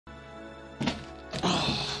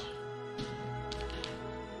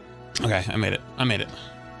Okay, I made it. I made it.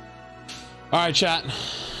 All right, chat.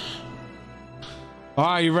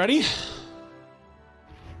 Are you ready?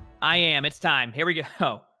 I am. It's time. Here we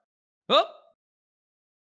go. Oh.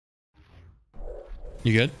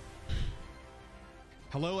 You good?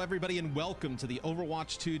 Hello, everybody, and welcome to the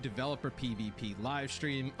Overwatch 2 Developer PvP live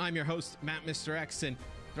stream. I'm your host, Matt Mr. X, and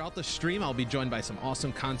throughout the stream, I'll be joined by some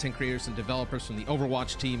awesome content creators and developers from the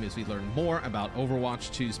Overwatch team as we learn more about Overwatch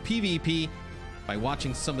 2's PvP by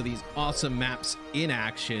watching some of these awesome maps in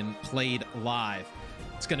action played live.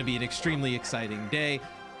 It's going to be an extremely exciting day.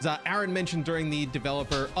 As Aaron mentioned during the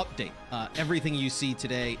developer update, everything you see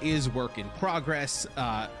today is work in progress,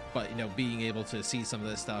 but being able to see some of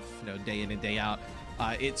this stuff day in and day out,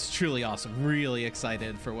 it's truly awesome. Really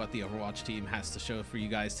excited for what the Overwatch team has to show for you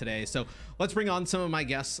guys today. So let's bring on some of my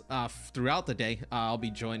guests throughout the day. I'll be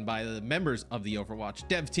joined by the members of the Overwatch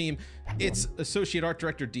dev team. It's Associate Art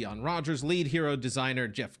Director Dion Rogers, Lead Hero Designer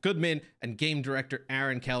Jeff Goodman, and Game Director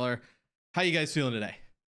Aaron Keller. How you guys feeling today?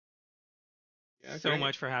 Yeah, so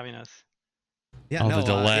much for having us. Yeah, the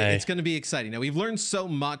delay. It's going to be exciting. Now, we've learned so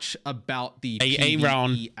much about the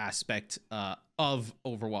PvE aspect of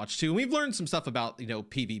Overwatch 2. And we've learned some stuff about,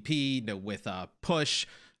 PvP, with push,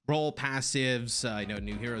 role passives,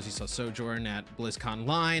 new heroes. You saw Sojourn at BlizzCon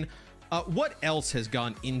Line. What else has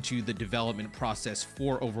gone into the development process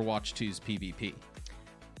for Overwatch 2's PvP?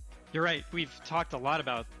 You're right. We've talked a lot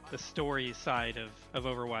about the story side of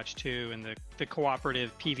Overwatch 2 and the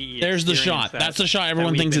cooperative PvE. There's the shot. That's the shot.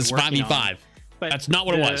 Everyone thinks it's 5v5. But that's not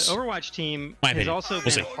what it was. The Overwatch team has also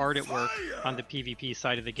been hard at work on the PvP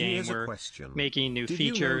side of the game. We're making new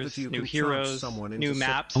features, new heroes, new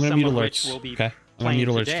maps, some of which will be playing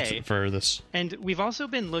today. For this. And we've also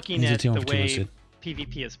been looking at the way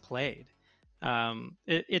PvP is played.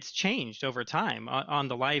 It's changed over time on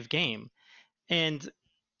the live game. And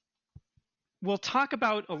we'll talk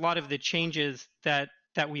about a lot of the changes that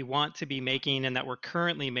we want to be making and that we're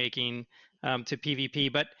currently making to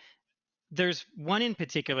PvP. But there's one in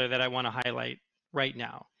particular that I want to highlight right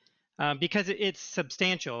now because it's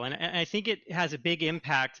substantial. And I think it has a big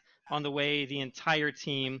impact on the way the entire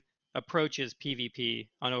team approaches PvP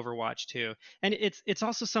on Overwatch 2. And it's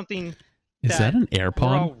also something Is that an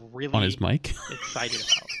AirPod really on his mic? excited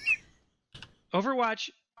about. Overwatch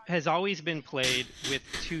has always been played with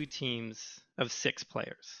 2 teams of 6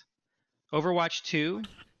 players. Overwatch 2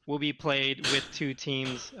 will be played with 2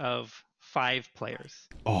 teams of 5 players.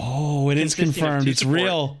 Oh, it is confirmed. It's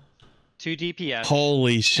real. 2 DPS.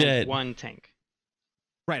 Holy shit. And 1 tank.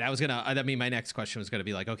 Right. My next question was gonna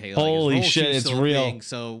be like, okay, holy shit, it's real.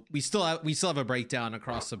 So we still have a breakdown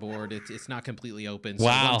across the board. It's not completely open. So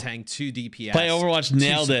wow. 1 tank, 2 DPS. Play Overwatch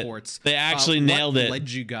nailed supports. They actually nailed it. What led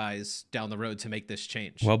you guys down the road to make this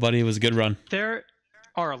change? Well, buddy, it was a good run. There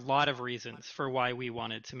are a lot of reasons for why we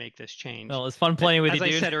wanted to make this change. Well, it's fun playing with you, dude.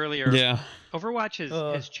 As I said earlier, yeah. Overwatch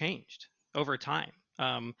has changed over time.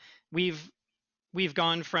 We've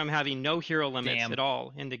gone from having no hero limits at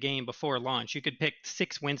all in the game before launch. You could pick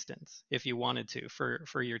 6 Winstons if you wanted to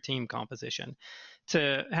for your team composition,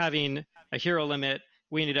 to having a hero limit.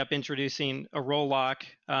 We ended up introducing a role lock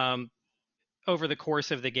over the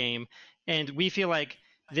course of the game, and we feel like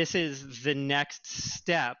this is the next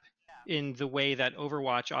step in the way that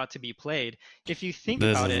Overwatch ought to be played. If you think about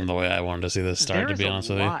it, this isn't the way I wanted to see this start, to be honest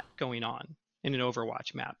with you. There's a lot going on in an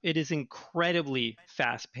Overwatch map. It is incredibly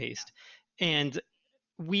fast-paced, and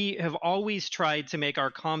we have always tried to make our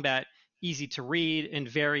combat easy to read and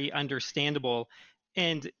very understandable.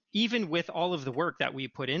 And even with all of the work that we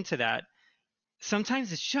put into that,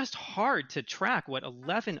 sometimes it's just hard to track what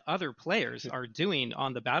 11 other players are doing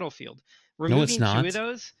on the battlefield. Removing 2 of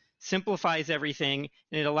those simplifies everything,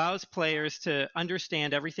 and it allows players to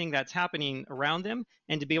understand everything that's happening around them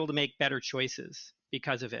and to be able to make better choices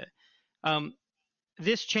because of it.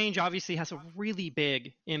 This change obviously has a really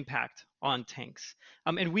big impact on tanks.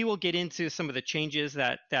 And we will get into some of the changes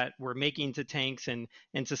that we're making to tanks and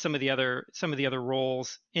to some of the other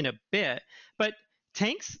roles in a bit. But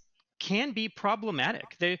tanks can be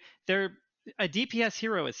problematic. They're a DPS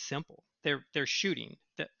hero is simple. They're shooting.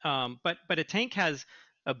 But a tank has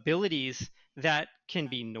abilities that can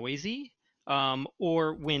be noisy,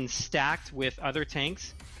 or when stacked with other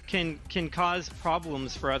tanks can cause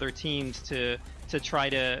problems for other teams to try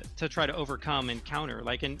to overcome and counter.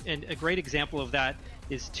 And a great example of that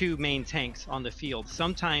is 2 main tanks on the field.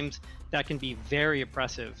 Sometimes that can be very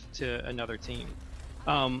oppressive to another team.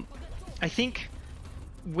 I think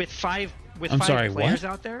with five players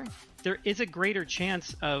out there, there is a greater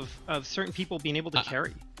chance of certain people being able to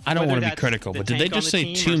carry. I don't want to be critical, but did they just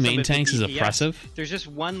say 2 main tanks is oppressive? There's just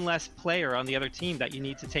one less player on the other team that you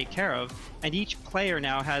need to take care of, and each player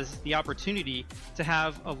now has the opportunity to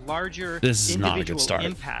have a larger individual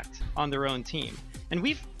impact on their own team. And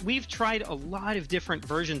we've tried a lot of different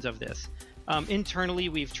versions of this. Internally,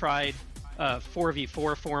 we've tried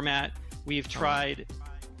 4v4 format. We've tried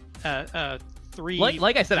 3.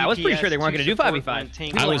 Like I said, I was pretty sure they weren't going to do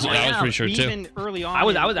 5v5. I was pretty sure too. Even early on, I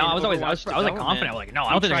was like confident. I was like, no,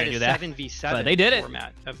 I don't think they're going to do that. 7v7 but they did it.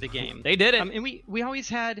 Format of the game. They did it. And we always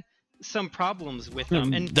had some problems with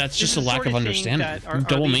them, and that's just a lack of understanding.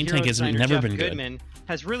 Double main tank has never been good. Goodman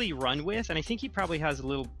has really run with, and I think he probably has a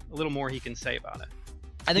little more he can say about it.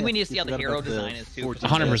 I think we need to see how the hero design is too.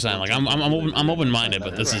 100%. Like I'm open-minded,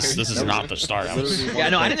 but this is not the start. Yeah,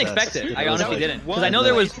 no, I didn't expect it. I honestly didn't, because I know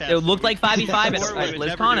it looked like 5v5 at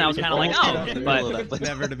BlizzCon, and I was kind of like, oh, but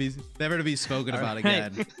never to be spoken about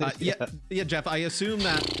again. Yeah, Jeff. I assume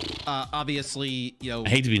that obviously, you know, I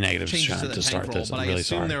hate to be negative to start this, but I'm really I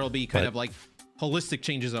assume sorry. there will be kind of like holistic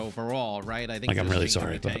changes overall, right? I think like I'm really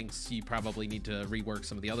sorry, but tanks, you probably need to rework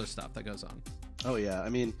some of the other stuff that goes on. Oh yeah, I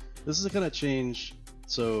mean, this is a kind of change.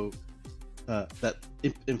 So that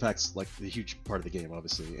impacts like the huge part of the game,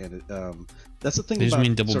 obviously, and that's the thing. They just about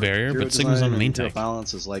mean double barrier, but Sigma's on the main tank.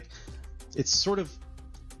 Balance is like it's sort of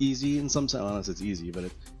easy in some sense. Honestly, it's easy, but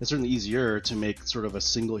it's certainly easier to make sort of a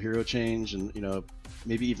single hero change, and you know,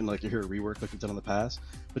 maybe even like a hero rework like we've done in the past.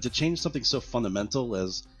 But to change something so fundamental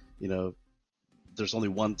as, you know, there's only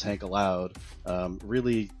one tank allowed,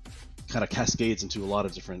 really kind of cascades into a lot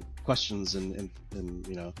of different questions and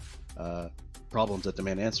you know, problems that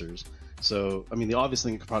demand answers. So, I mean, the obvious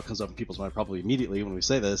thing that probably comes up in people's mind probably immediately when we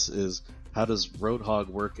say this is, how does Roadhog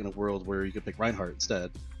work in a world where you could pick Reinhardt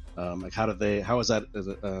instead? Like, how is that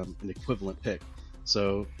an equivalent pick?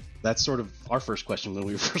 So that's sort of our first question when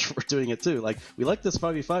we first were doing it too. Like, we liked this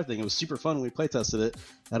 5v5 thing. It was super fun when we play tested it.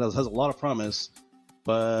 That has a lot of promise,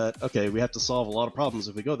 but okay, we have to solve a lot of problems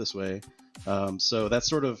if we go this way. So that's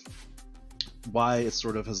sort of why it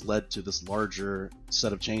sort of has led to this larger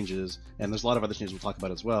set of changes, and there's a lot of other changes we'll talk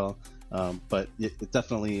about as well, but it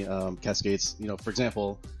definitely cascades. You know, for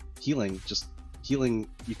example, healing,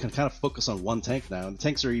 you can kind of focus on one tank now, and the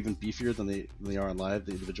tanks are even beefier than they are on live,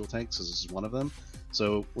 the individual tanks, because this is one of them.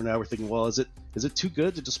 So we're thinking, well, is it too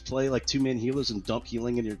good to just play like 2 main healers and dump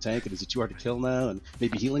healing in your tank, and is it too hard to kill now, and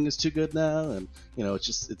maybe healing is too good now, and you know,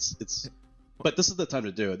 it's but this is the time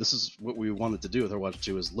to do it. This is what we wanted to do with Overwatch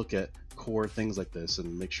 2, is look at core things like this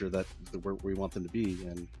and make sure that where we want them to be,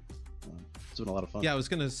 and it's been a lot of fun. Yeah, I was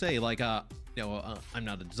gonna say, like, you know, I'm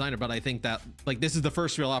not a designer, but I think that like this is the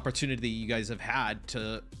first real opportunity you guys have had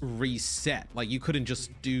to reset. Like, you couldn't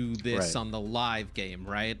just do this on the live game,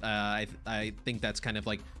 right? I think that's kind of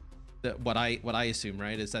like what I assume,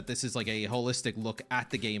 right? Is that this is like a holistic look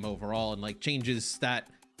at the game overall, and like changes that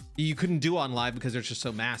you couldn't do on live because they're just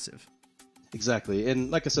so massive. Exactly,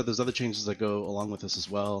 and like I said, there's other changes that go along with this as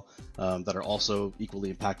well, that are also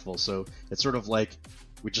equally impactful. So it's sort of like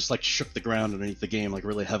we just like shook the ground underneath the game like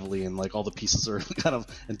really heavily, and like all the pieces are kind of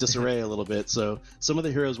in disarray a little bit. So some of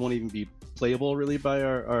the heroes won't even be playable really by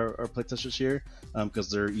our playtesters here, because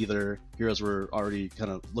they're either heroes we're already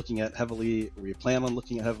kind of looking at heavily, or we plan on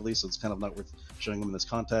looking at heavily, so it's kind of not worth showing them in this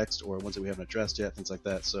context, or ones that we haven't addressed yet, things like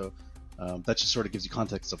that. So that just sort of gives you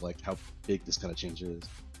context of like how big this kind of change is.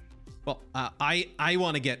 Well, I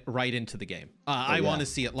want to get right into the game. I want to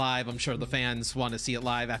see it live. I'm sure the fans want to see it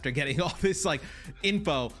live after getting all this like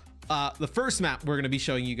info. The first map we're going to be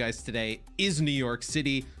showing you guys today is New York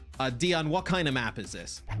City. Dion, what kind of map is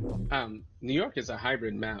this? New York is a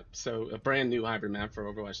hybrid map, so a brand new hybrid map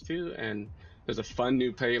for Overwatch 2, and there's a fun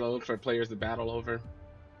new payload for players to battle over.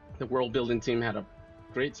 The world building team had a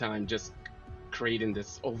great time just creating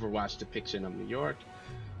this Overwatch depiction of New York.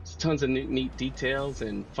 Tons of neat details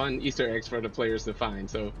and fun Easter eggs for the players to find.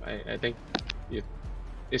 So I think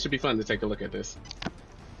it should be fun to take a look at this.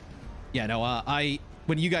 Yeah, no,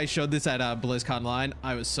 when you guys showed this at BlizzCon Line,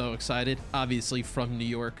 I was so excited. Obviously from New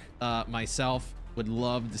York myself, would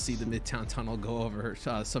love to see the Midtown Tunnel go over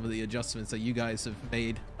some of the adjustments that you guys have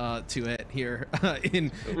made to it here in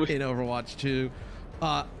Overwatch 2.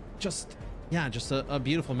 Just a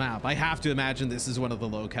beautiful map. I have to imagine this is one of the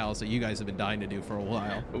locales that you guys have been dying to do for a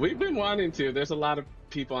while. We've been wanting to. There's a lot of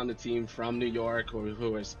people on the team from New York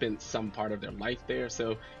who have spent some part of their life there,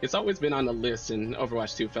 so it's always been on the list, and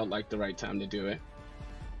Overwatch 2 felt like the right time to do it.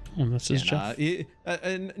 Oh, this is Jeff.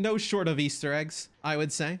 No short of Easter eggs, I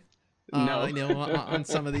would say. No, you know, on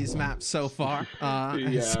some of these maps so far.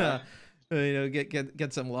 You know,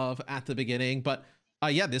 get some love at the beginning, but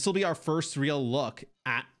yeah, this will be our first real look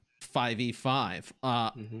at 5v5.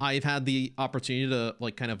 I've had the opportunity to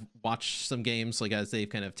like kind of watch some games like as they've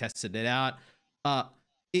kind of tested it out.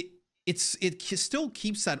 It still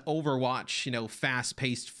keeps that Overwatch, you know,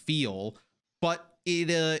 fast-paced feel, but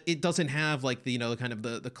it doesn't have like the, you know, kind of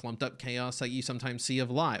the clumped up chaos that you sometimes see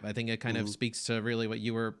of live. I think it kind of speaks to really what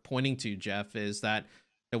you were pointing to, Jeff, is that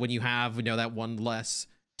when you have, you know, that one less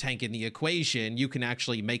tank in the equation, you can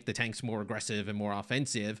actually make the tanks more aggressive and more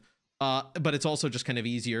offensive. But it's also just kind of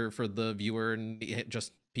easier for the viewer and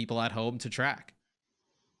just people at home to track.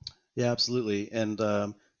 Yeah, absolutely. And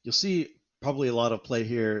you'll see probably a lot of play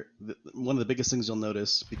here. One of the biggest things you'll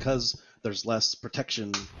notice, because there's less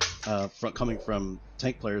protection coming from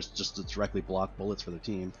tank players just to directly block bullets for their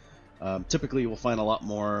team. Typically, we'll find a lot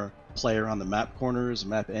more play around the map corners,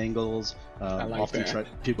 map angles. Often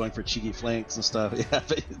people going for cheeky flanks and stuff. Yeah,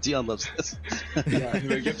 Dion loves this. Yeah,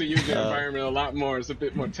 they get to use the environment a lot more. It's a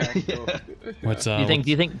bit more tactical. Yeah. What's Do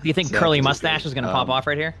you think curly mustache is going to pop off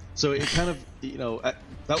right here? So it kind of, you know,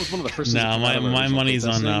 that was one of the first. No, my money's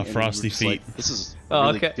on Frosty Feet. Like, this is a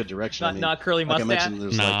really good direction. Not curly mustache. Like I mentioned,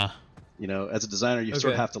 there's nah. like, you know, as a designer, you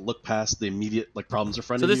sort of have to look past the immediate like problems in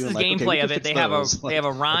front of you. So this is like, gameplay of it. They have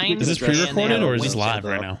a Rhine. Is this pre-recorded or is this live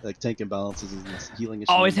right now? Like tank imbalances and healing issues.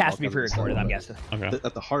 Always has to be pre-recorded, I'm guessing. Okay.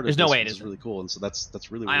 At the heart There's of no this, way it is isn't. really cool, and so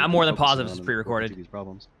that's really. I'm more than positive it's pre-recorded. These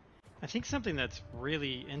problems. I think something that's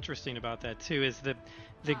really interesting about that too is the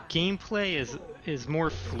gameplay is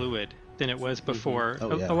more fluid than it was before. A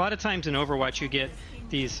lot of times in Overwatch you get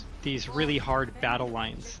these really hard battle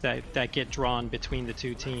lines that get drawn between the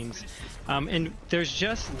two teams, and there's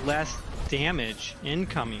just less damage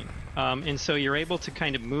incoming, and so you're able to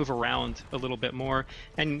kind of move around a little bit more,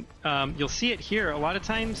 and you'll see it here a lot of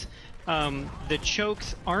times. The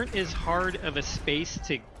chokes aren't as hard of a space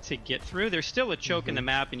to get through. There's still a choke in the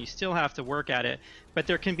map and you still have to work at it, but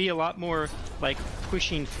there can be a lot more like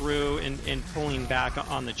pushing through and pulling back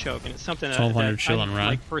on the choke, and it's something that I'm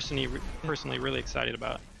like personally really excited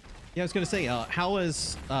about. Yeah, I was going to say, how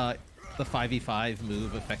has the 5v5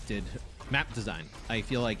 move affected map design? I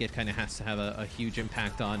feel like it kind of has to have a huge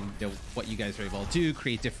impact on, you know, what you guys are able to do,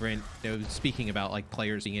 create different, you know, speaking about like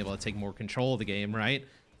players being able to take more control of the game, right?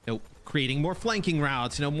 You know, creating more flanking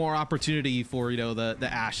routes, you know, more opportunity for, you know, the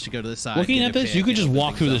Ashe to go to the side. Looking at this, you could just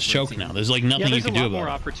walk through this choke now. There's like nothing you can do about it. There's a lot more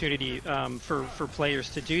opportunity for players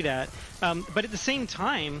to do that. But at the same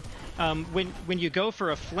time, when you go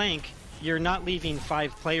for a flank, you're not leaving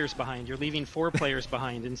 5 players behind. You're leaving 4 players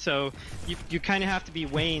behind. And so you kind of have to be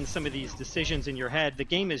weighing some of these decisions in your head. The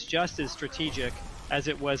game is just as strategic as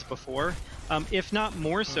it was before, if not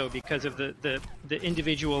more so, because of the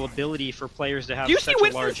individual ability for players to have such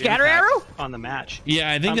a large scatter impact arrow on the match.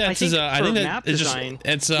 Yeah, I think that's I think that is just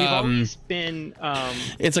it's we've always been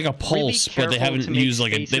it's like a pulse, really but they haven't used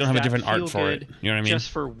like they don't have a different art for it. You know what I mean?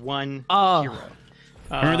 Just for one hero.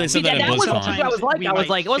 Remember they said that at BlizzCon. I was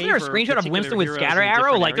like, wasn't there a screenshot of Winston with scatter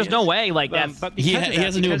arrow? Like, there's no way. Like that. He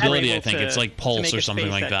has a new ability. I think it's like pulse or something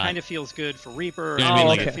like that. Kind of feels good for Reaper. You know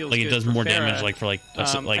what I mean? Like it does more damage, like for like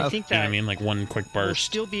I think you know what I mean, like one quick burst. We'll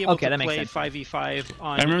still be able to play 5v5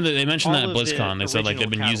 on. I remember that they mentioned that at BlizzCon. They said like they've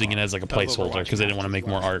been using it as like a placeholder because they didn't want to make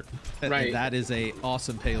more art. Right. That is a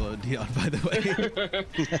awesome payload, Dion, by the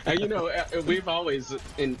way. You know, we've always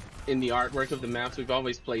in the artwork of the maps, we've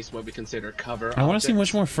always placed what we consider cover. I want to see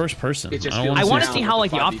much more first person. I want to see how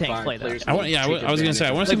like the op tanks play that. I was gonna say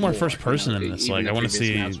I want to see more first person in this. Like I want to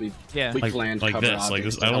see like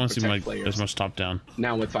this. I don't want to see like as much top down.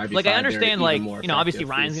 Now with 5v5, like I understand like you know obviously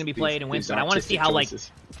Ryan's gonna be played and Winston. I want to see how like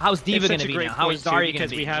how's Diva gonna be now? How is Zarya gonna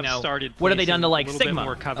be? We have started. What have they done to like Sigma?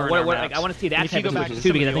 I want to see that type of stuff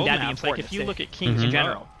too because I think that'd be important. If you look at Kings in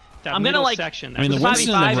general. I'm gonna like. Section, I mean, the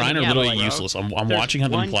Winston and the Ryan are literally useless. I'm watching how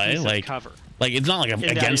them play. Like it's not like I'm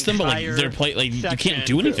against them, but like they're play. Like you can't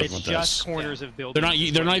do anything with this.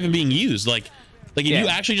 They're not even being used. Like if you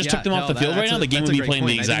actually just took them off the field right now, the game would be playing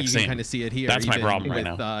the exact same. Kind of see it here. That's my problem right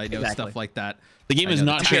now. You know, stuff like that. The game has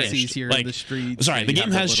not changed. Like, sorry, the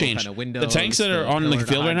game has changed. The tanks that are on the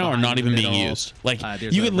field right now are not even being used. Like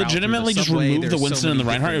you could legitimately just remove the Winston and the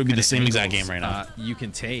Reinhardt. It would be the same exact game right now. You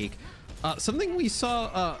can take. Something we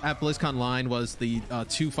saw at BlizzCon Line was the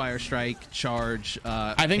 2 Fire Strike charge.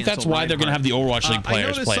 I think that's why they're going to have the Overwatch League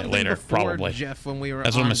players play it later, probably. Jeff, when we were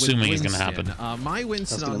that's what I'm assuming is going to happen. My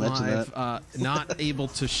Winston on live, not able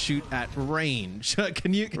to shoot at range.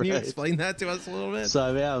 Can you explain that to us a little bit?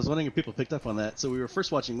 So yeah, I was wondering if people picked up on that. So we were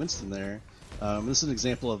first watching Winston there. This is an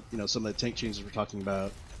example of some of the tank changes we're talking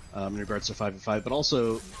about in regards to 5v5, but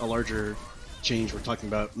also a larger change we're talking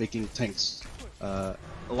about making tanks a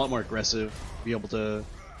lot more aggressive, be able to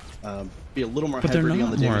be a little more hybrid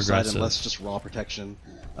on the damage side and less just raw protection.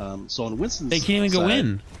 So on Winston's they can't even go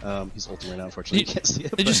in. He's ulting right now, unfortunately. You can't see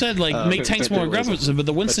it. They just said like make tanks more aggressive, but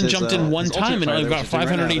the Winston jumped in one time and only got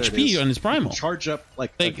 500 HP on his primal. Charge up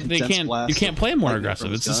like they can't. Blast, you can't play him more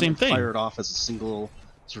aggressive. It's the same thing. Fire it off as a single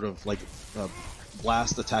sort of like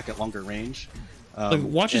blast attack at longer range. Like,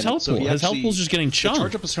 watch his health pool. His health pool's just getting chunked. The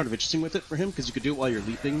charge up is kind of interesting with it for him because you could do it while you're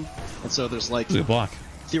leaping, and so there's like good block.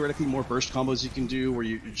 Theoretically more burst combos you can do where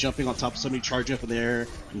you're jumping on top of somebody, charging up in the air,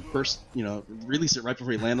 and burst, release it right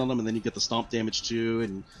before you land on them, and then you get the stomp damage too,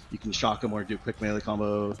 and you can shock them or do a quick melee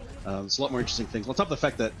combo. It's a lot more interesting things. On top of the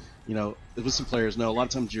fact that, with some players know a lot of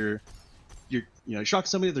times you shock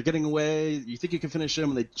somebody, they're getting away, you think you can finish them,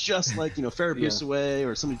 and they just fair boost away,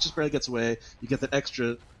 or somebody just barely gets away, you get that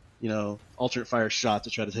extra alternate fire shot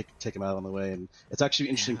to try to take him out on the way. And it's actually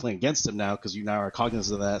interesting playing against him now because you now are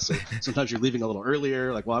cognizant of that. So sometimes you're leaving a little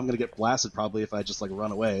earlier, like, well, I'm going to get blasted probably if I just like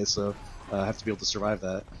run away. So I have to be able to survive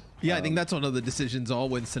that. Yeah, I think that's one of the decisions all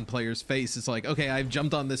Winston players face. It's like, okay, I've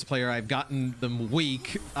jumped on this player, I've gotten them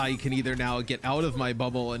weak. I can either now get out of my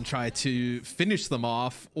bubble and try to finish them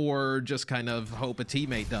off, or just kind of hope a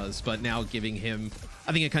teammate does. But now giving him,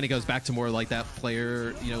 I think it kind of goes back to more like that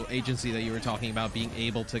player, agency that you were talking about, being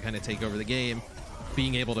able to kind of take over the game,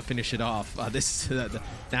 being able to finish it off. This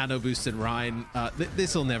nano boosted Ryan.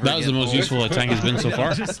 This will never. That was the most useful a tank has been so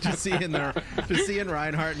far. just seeing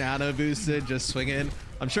Reinhardt nano boosted, just swinging.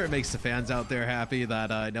 I'm sure it makes the fans out there happy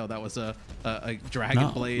that I know that was a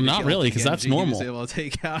dragon blade. Not really, because that's normal. He was able to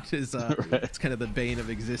take out his. It's kind of the bane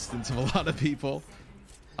of existence of a lot of people.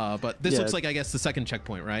 But this looks like, I guess, the second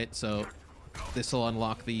checkpoint, right? So this will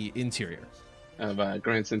unlock the interior of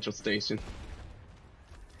Grand Central Station.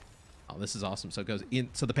 Oh, this is awesome. So it goes in.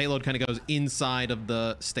 So the payload kind of goes inside of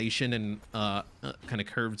the station and kind of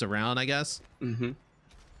curves around, I guess. Mm-hmm. And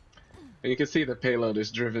you can see the payload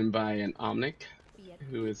is driven by an Omnic,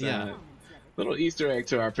 who is a little Easter egg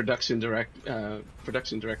to our production director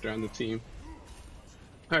on the team.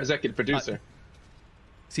 Our executive producer.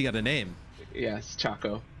 So he got a name. Yes,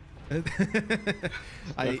 Chaco.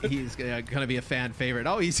 He's gonna be a fan favorite.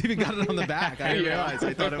 Oh, he's even got it on the back. I didn't realize.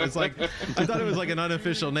 I thought it was like an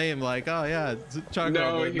unofficial name. Like, oh yeah, it's Chaco.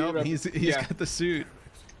 No, he's got the suit.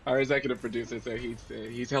 Our executive producer, so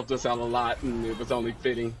he's helped us out a lot, and it was only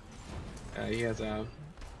fitting. He has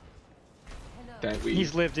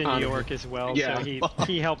he's lived in New York as well, so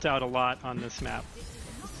he helped out a lot on this map.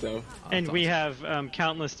 So, and we have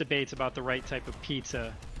countless debates about the right type of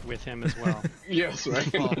pizza with him as well. Yes,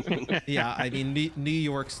 right. Well, yeah, I mean, New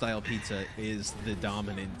York style pizza is the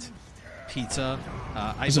dominant pizza.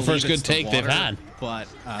 It's the first good take they've had, but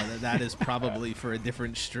that is probably for a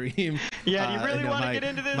different stream. Yeah, do you really want to get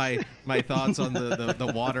into this? My thoughts on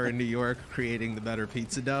the water in New York creating the better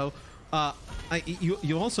pizza dough.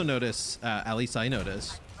 You also notice, at least I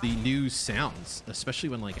notice, the new sounds, especially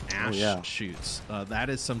when like Ash shoots. That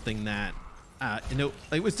is something that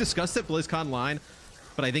it was discussed at BlizzCon Line,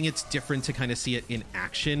 but I think it's different to kind of see it in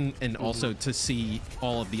action and also to see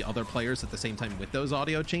all of the other players at the same time with those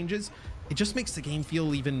audio changes. It just makes the game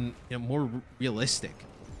feel even more realistic.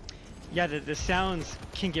 Yeah, the sounds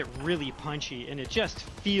can get really punchy, and it just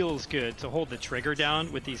feels good to hold the trigger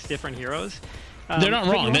down with these different heroes. They're not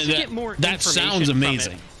wrong. That sounds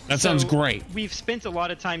amazing. That sounds great. We've spent a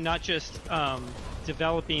lot of time not just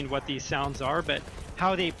developing what these sounds are, but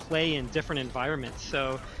how they play in different environments.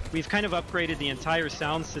 So we've kind of upgraded the entire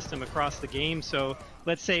sound system across the game. So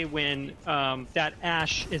let's say when that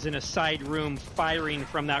Ash is in a side room firing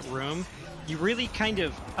from that room, you really kind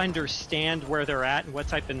of understand where they're at and what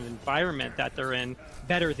type of environment that they're in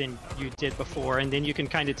better than you did before. And then you can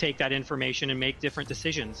kind of take that information and make different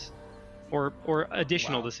decisions or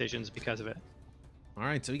additional decisions because of it. All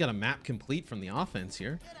right, so we got a map complete from the offense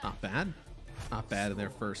here. Not bad. Not bad in their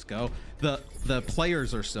first go. The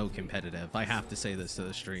players are so competitive. I have to say this to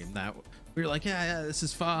the stream, that we were like, yeah, this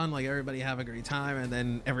is fun. Like, everybody have a great time. And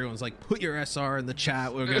then everyone's like, put your SR in the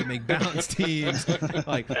chat. We're going to make balanced teams.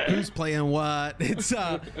 Like, who's playing what? It's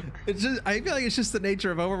just, I feel like it's just the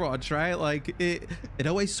nature of Overwatch, right? Like, it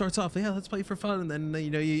always starts off, yeah, let's play for fun. And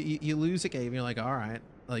then, you lose a game. And you're like, all right.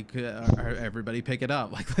 Like, everybody pick it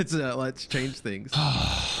up. Like, let's change things.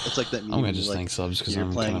 It's like that. I'm gonna just thank subs because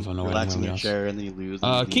I'm kind of annoyed. Relaxing your chair and then you lose.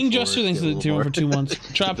 King Jester thanks to the team for 2 months.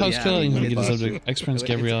 Trap House Killer, you get the subject. Experience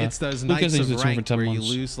Gabriella. It's those nights of rank where you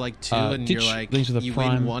lose like 2 and you're like, you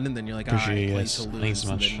win 1 and then you're like, all right, play to lose.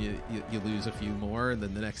 And then you lose a few more, and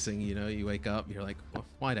then the next thing you know, you wake up, you're like, well,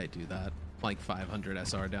 why'd I do that? Like 500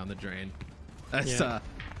 SR down the drain. That's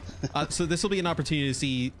so this will be an opportunity to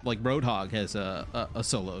see, like, Roadhog has a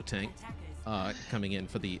solo tank coming in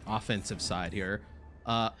for the offensive side here.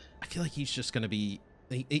 I feel like he's just gonna be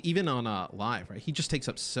even on live, right? He just takes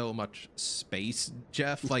up so much space,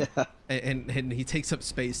 Jeff. Like, and he takes up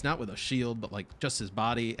space not with a shield, but like just his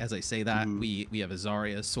body. As I say that, we have a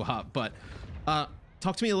Zarya swap. But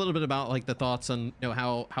talk to me a little bit about like the thoughts on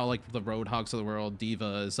how like the Roadhogs of the world,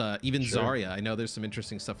 Divas, even Zarya. I know there's some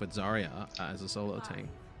interesting stuff with Zarya as a solo tank.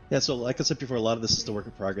 Yeah, so like I said before, a lot of this is still work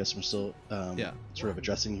in progress. We're still sort of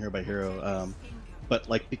addressing hero by hero. But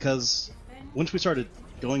like, because once we started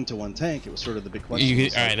going to one tank, it was sort of the big question.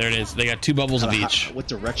 All right, there it is. They got 2 bubbles of each. What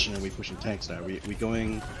direction are we pushing tanks now? We're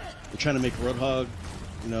trying to make Roadhog,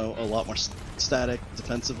 a lot more static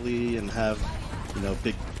defensively and have,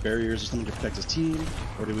 big barriers or something to protect his team,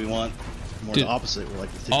 or do we want more the opposite? We're like,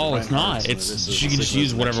 it's not. She can just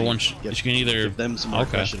use whatever one. She can either give them some more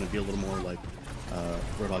aggression and be a little more like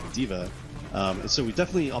Roadhog and Diva. And so we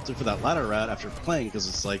definitely opted for that latter route after playing, because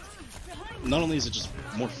it's like, not only is it just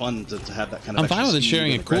more fun to have that kind of. I'm fine with it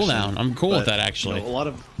sharing a cooldown. I'm cool with that, actually. A lot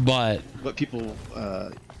of what people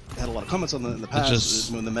had a lot of comments on in the past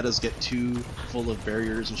is when the metas get too full of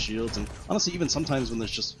barriers and shields, and honestly, even sometimes when there's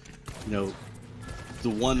just the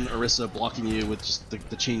one Orisa blocking you with just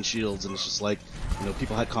the chain shields, and it's just like,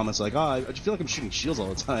 people had comments like, I feel like I'm shooting shields all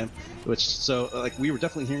the time, like we were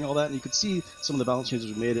definitely hearing all that, and you could see some of the balance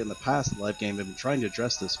changes we made in the past in the live game. Have been trying to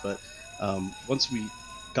address this, but once we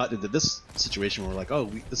got into this situation where we're like,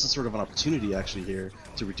 this is sort of an opportunity actually here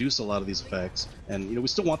to reduce a lot of these effects, and we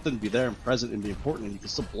still want them to be there and present and be important, and you can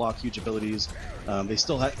still block huge abilities. They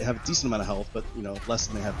still have a decent amount of health, but less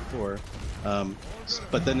than they had before.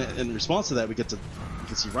 But then in response to that, you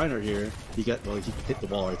can see Reinhardt here. He hit the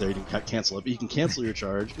wall right there. He didn't cancel it, but you can cancel your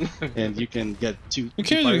charge, and you can get two. You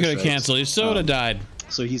could have canceled. He still would have died.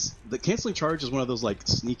 So the canceling charge is one of those like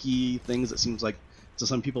sneaky things that seems like to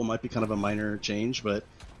some people might be kind of a minor change, but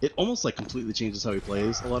it almost like completely changes how he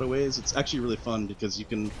plays a lot of ways. It's actually really fun because you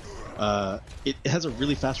can, it has a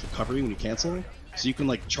really fast recovery when you cancel. So you can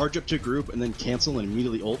like charge up to a group and then cancel and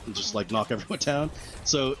immediately ult and just like knock everyone down.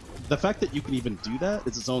 So the fact that you can even do that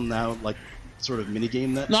is its own now like sort of mini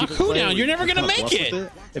game that knock who down? You're never gonna make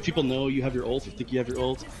it. If people know you have your ult or think you have your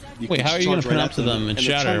ult, wait, how are you gonna put up to them and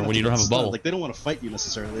shatter when you don't have a bubble? Like they don't want to fight you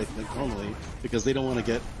necessarily like normally because they don't want to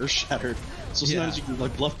get earth shattered. So sometimes you can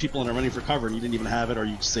like bluff people and are running for cover and you didn't even have it, or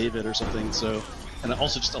you save it or something. So, and it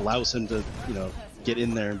also just allows him to get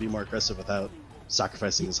in there and be more aggressive without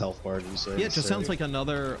sacrificing his health bar. Yeah, it just sounds like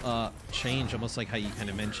another change, almost like how you kind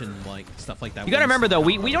of mentioned like stuff like that. You gotta remember though,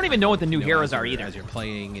 we don't even know what the new heroes are either. As you're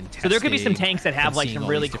playing and testing, so there could be some tanks that have like some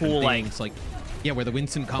really cool like yeah, where the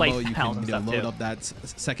Winston combo you can load up that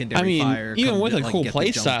secondary fire. Even with a cool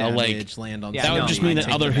play style, like land on that would just mean that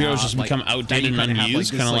other heroes just become outdated and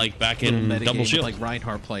unused, kind of like back in Double Shield, like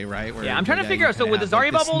Reinhardt play, right? Yeah, I'm trying to figure out. So with the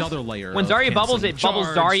Zarya bubbles, when Zarya bubbles, it bubbles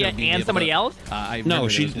Zarya and somebody else. No,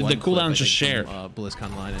 the cooldown's just shared.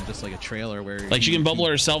 BlizzCon line and just like a trailer where like she can bubble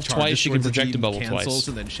herself twice, she can project a bubble twice,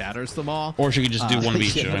 and then shatters them all, or she could just do one of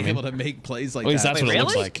each. I mean, able to make plays like that. At least that's what it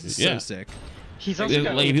looks like. Yeah. So sick. He's also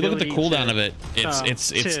got like if you look at the cooldown of it,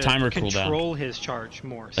 it's timer cooldown. Control his charge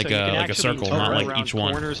more, so like you can like a circle, not like each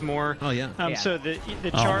one. Corners more. Oh yeah. So the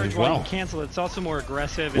charge while you cancel, it's also more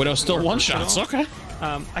aggressive. Widow's still one shots. Okay.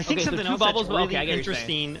 I think something else that's really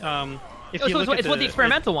interesting. If you look at the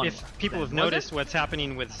experimental one, if people have noticed what's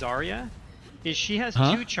happening with Zarya, is she has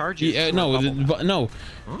 2 charges. Yeah, no,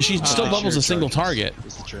 she still bubbles a single target.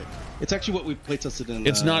 Is the trick. It's actually what we playtested in.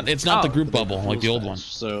 It's not the group bubble like the old one.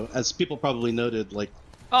 So as people probably noted, like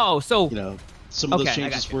some of those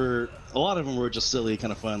changes were a lot of them were just silly,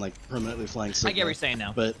 kind of fun, like permanently flying. I get what you're saying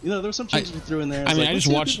now. But there were some changes we threw in there. I mean, I just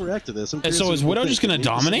watched. React to this. So is Widow just gonna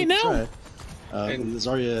dominate now?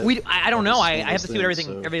 Zarya. I don't know. I have to see what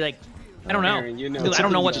everything. I don't know. I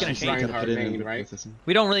don't know what's gonna change.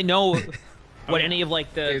 We don't really know what any of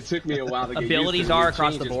like the abilities are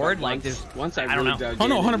across the board. Like there's I don't know. Oh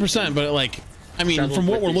no, 100%. But like, I mean, from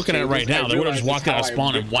what we're looking at right now, they would have just walked out of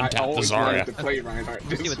spawn and one tap the Zarya. The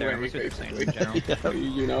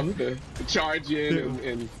charge in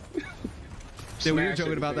and. Yeah, we were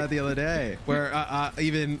joking about that the other day, where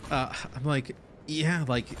I'm like. Yeah,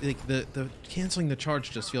 like the canceling the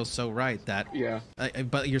charge just feels so right that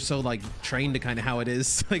but you're so like trained to kind of how it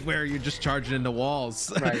is like where you're just charging into walls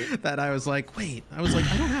that I was like I don't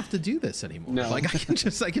have to do this anymore. No. Like I can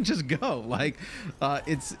just go. Like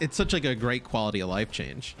it's such like a great quality of life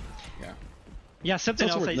change. Yeah, something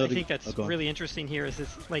else I think that's really interesting here is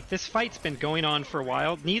this fight's been going on for a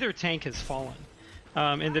while. Neither tank has fallen.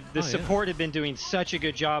 And the support had been doing such a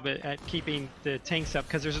good job at keeping the tanks up,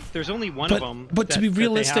 because there's only one of them. But to be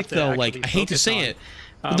realistic, though, like, I hate to say it,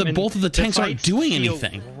 but both of the tanks aren't doing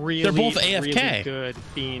anything. Really, they're both AFK. Really good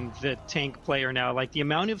being the tank player now. Like, the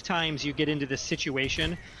amount of times you get into this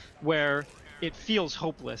situation where it feels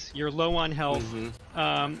hopeless. You're low on health.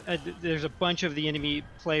 There's a bunch of the enemy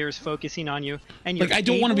players focusing on you, and you're like, I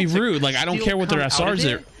don't want to be rude. Like, I don't care what their SRs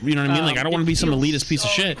are. You know what I mean? Like, I don't want to be some elitist piece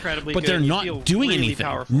of shit. But they're not doing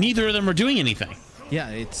anything. Neither of them are doing anything.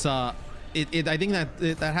 Yeah, it's I think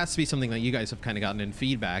that has to be something that you guys have kind of gotten in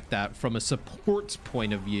feedback, that from a support's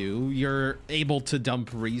point of view, you're able to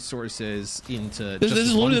dump resources into. This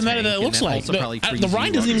is literally the meta that it looks like. The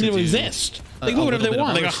Rhine doesn't even exist. They do whatever they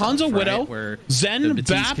want. Like a Hanzo Widow, Zen,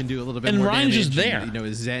 Bap, can do a little bit and more Rhine's just damage. there. And, you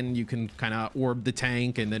know, Zen, you can kind of orb the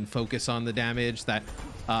tank and then focus on the damage. That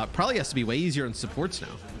probably has to be way easier in supports now.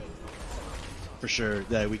 For sure,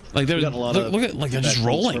 yeah. We got a lot of look at, like, they're just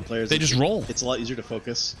rolling. They just roll. It's a lot easier to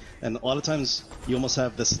focus, and a lot of times you almost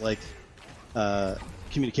have this like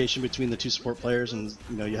communication between the two support players, and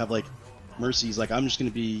you know, you have like Mercy's like, I'm just going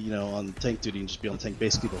to be, you know, on tank duty and just be on tank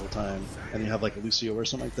basically the whole time, and you have like a Lucio or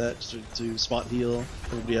something like that just to spot heal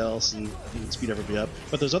everybody else and speed everybody up.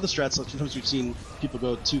 But there's other strats. Like sometimes we've seen people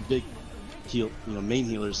go too big heal, you know, main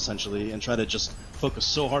healers essentially, and try to just focus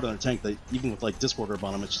so hard on their tank that even with like Discord orb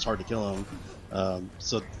on them, it's just hard to kill them.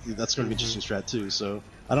 So that's going to be an interesting strat too. So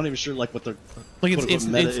I'm not even sure like what their like it's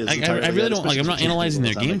meta is. I really don't like. I'm not analyzing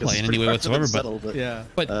their gameplay in any way whatsoever. But yeah,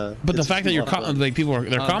 but the fact that you're like people are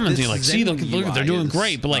commenting like, see, look, they're doing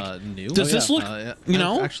great. But like, does this look? You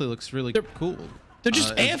know, actually looks really cool. They're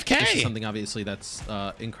just AFK. This is something obviously that's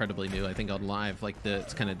incredibly new. I think on live, like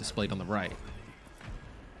it's kind of displayed on the right.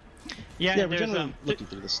 Yeah, we're generally looking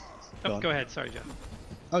through this. Go ahead. Sorry, Jeff.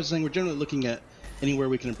 I was saying we're generally looking at anywhere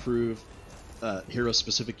we can improve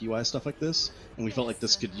hero-specific UI stuff like this, and we felt like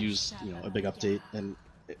this could use, you know, a big update and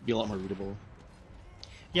be a lot more readable.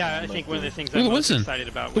 Yeah, I think one of the things I'm most excited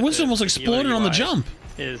about. The Winston was exploding on the jump.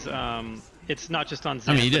 Is it's not just on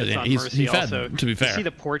Zen, I mean, he did. It's on he Mercy fed, also. to be fair. You see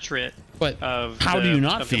the portrait of how do you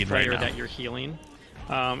not feed the player right now? that you're healing.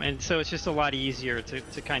 And so it's just a lot easier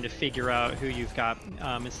to kind of figure out who you've got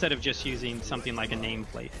instead of just using something like a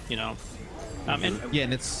nameplate, you know. And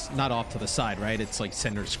it's not off to the side, right? It's like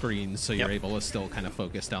center screen, so you're able to still kind of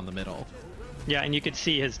focus down the middle. Yeah, and you can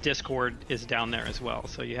see his Discord is down there as well.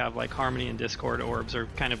 So you have like Harmony and Discord orbs are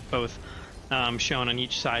kind of both shown on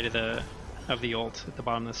each side of the ult at the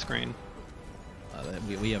bottom of the screen.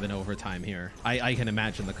 We have an overtime here. I can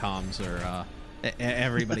imagine the comms are.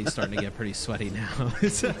 Everybody's starting to get pretty sweaty now.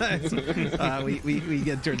 We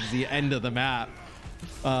get towards the end of the map.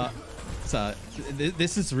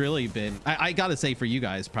 This has really been, I gotta say, for you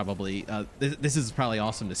guys probably, this is probably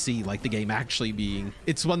awesome to see, like the game actually being,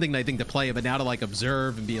 it's one thing I think to play, but now to like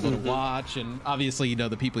observe and be able to watch, and obviously, you know,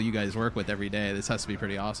 the people you guys work with every day, this has to be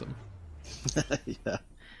pretty awesome.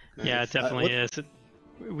 Yeah, it definitely is.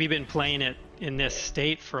 We've been playing it in this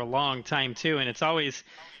state for a long time too, and it's always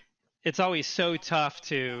so tough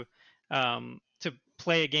to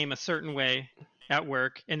play a game a certain way at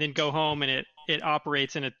work and then go home and it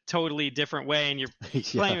operates in a totally different way, and you're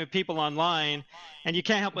playing with people online and you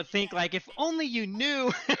can't help but think like, if only you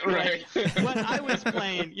knew like, what I was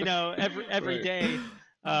playing, you know, every day.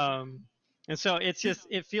 And so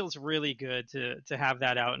it feels really good to have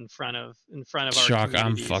that out in front of our Shock,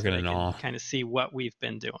 I'm fucking in awe. Kind of see what we've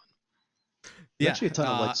been doing. There's actually a ton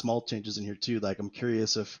of like small changes in here too. Like I'm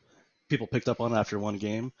curious if people picked up on after one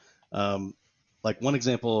game. Like one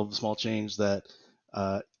example of a small change that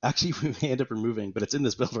actually we may end up removing, but it's in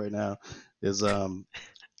this build right now, is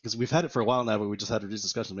because we've had it for a while now, but we just had reduced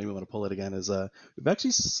discussion. Maybe we want to pull it again. Is we've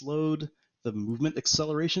actually slowed the movement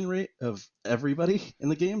acceleration rate of everybody in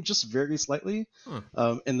the game just very slightly.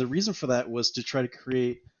 And the reason for that was to try to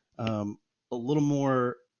create a little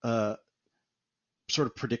more sort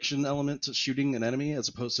of prediction element to shooting an enemy, as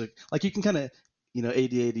opposed to like you can kind of, you know,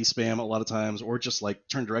 AD spam a lot of times, or just like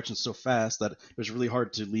turn directions so fast that it was really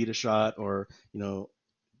hard to lead a shot, or, you know,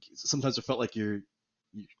 sometimes it felt like you're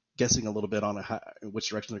guessing a little bit on which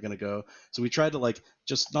direction they're going to go. So we tried to like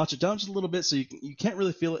just notch it down just a little bit, so you can't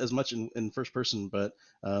really feel it as much in first person, but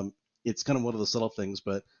it's kind of one of those subtle things.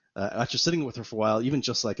 But after sitting with her for a while, even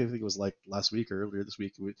just like I think it was like last week or earlier this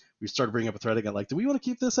week, we started bringing up a thread again. Like, do we want to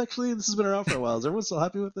keep this? Actually, this has been around for a while. Is everyone still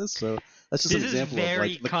happy with this? So that's just an example of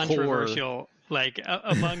like the controversial. like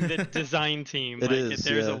among the design team.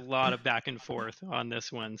 There's a lot of back and forth on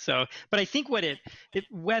this one. So, but I think what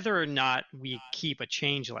whether or not we keep a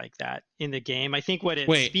change like that in the game, I think what it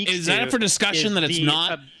speaks is that for discussion that it's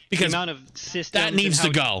not? Because the amount of systems that needs to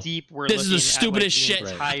go. This is the stupidest shit.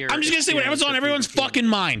 I'm just gonna say whatever's on everyone's fucking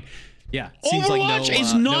mind. Yeah, Overwatch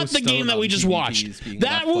is not the game that we just watched.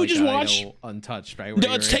 That we just watched, untouched, right?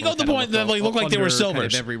 Let's take out the point that they looked like they were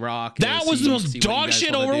silvers. Every rock. That was the most dog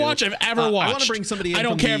shit Overwatch I've ever watched. I want to bring somebody in. I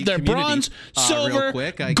don't care if they're bronze, silver,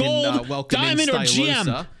 gold, diamond, or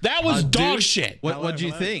GM. That was dog shit. What do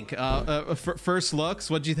you think? First looks.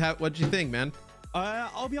 What do you think, man?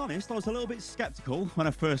 I'll be honest, I was a little bit skeptical when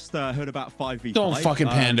I first heard about 5v5. Don't fucking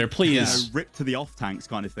pander, please. Rip to the off tanks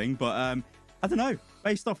kind of thing, but I don't know.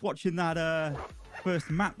 Based off watching that first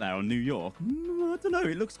map there on New York, I don't know.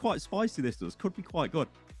 It looks quite spicy. This does. Could be quite good.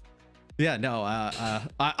 Yeah, no, I'm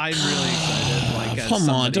really excited. Like, come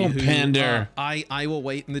on, don't pander. I will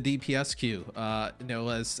wait in the DPS queue. You know,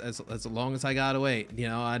 as long as I gotta wait. You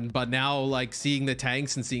know, but now like seeing the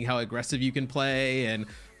tanks and seeing how aggressive you can play and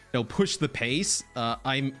push the pace.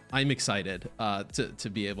 I'm excited to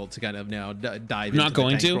be able to kind of now dive. Not into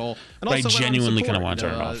going the tank to. role. And I genuinely kind of want to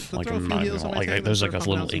turn it off. Like I'm not gonna, like there's like a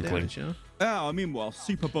little inkling. Yeah, I mean, well,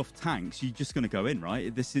 super buff tanks, you're just gonna go in,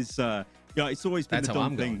 right? This is yeah, it's always been the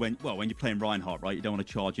dumb thing when you're playing Reinhardt, right? You don't want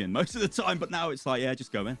to charge in most of the time, but now it's like, yeah,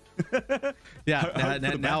 just go in.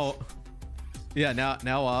 Now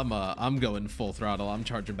I'm going full throttle. I'm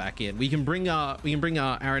charging back in. We can bring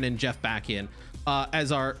Aaron and Jeff back in.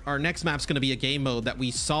 As our next map's going to be a game mode that we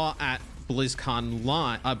saw at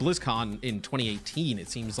BlizzCon in 2018. It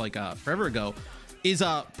seems like forever ago. Is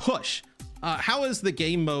push. How has the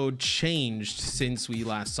game mode changed since we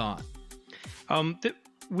last saw it?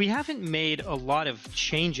 We haven't made a lot of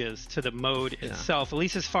changes to the mode itself, at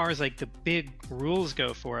least as far as like the big rules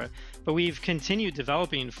go for it. But we've continued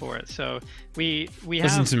developing for it, so we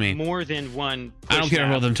have more than one. I don't care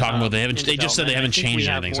about them talking about. They just said they haven't changed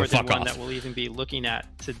anything, so fuck off. That we'll even be looking at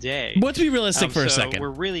today. Let's be realistic for a second. We're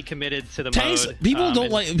really committed to the tanks. Mode. People don't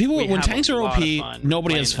like people when tanks are OP.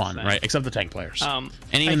 Nobody has fun, right? Except the tank players. And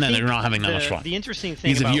even then, they're not having that much fun. The interesting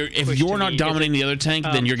thing is if you're not dominating the other tank,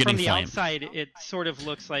 then you're getting flamed. From the outside, it sort of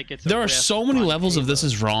looks like it's. There are so many levels of this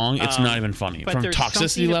is wrong. It's not even funny. From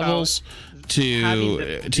toxicity levels to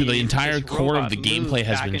the entire core of the gameplay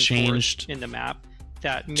has been changed in the map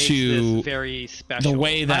that makes this very special. The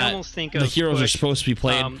way that the heroes are supposed to be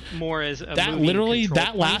played, more as a that literally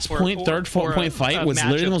that last third point fight was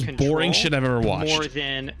literally the most boring shit I've ever watched. More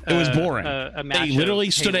than it was boring. They literally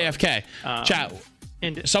stood AFK. Chat.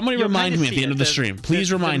 And somebody remind me at the end of the stream.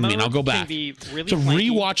 Please remind me, and I'll go back to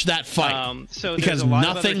rewatch that fight because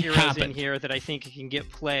nothing happened. In here that I think can get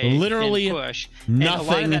played. Literally, push. nothing and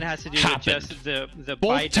a lot of that has to do happened. With just the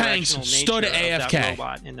both tanks stood AFK of that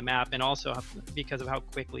robot in the map, and also because of how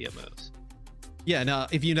quickly it moves. Yeah, now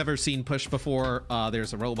if you've never seen push before,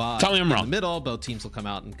 there's a robot in the middle. Both teams will come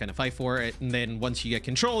out and kind of fight for it, and then once you get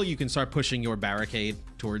control, you can start pushing your barricade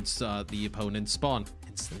towards the opponent's spawn.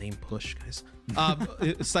 It's the name push, guys.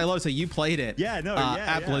 Stylosa, you played it.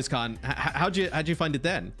 At BlizzCon. How'd you find it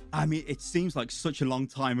then? I mean, it seems like such a long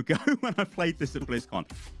time ago when I played this at BlizzCon.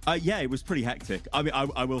 Yeah, it was pretty hectic. I mean,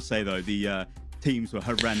 I will say though, the teams were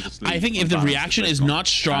horrendously. I think if the reaction is not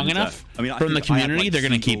strong enough from the community, they're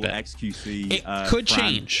going to keep it. XQC, it could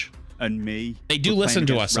change. And me, they do listen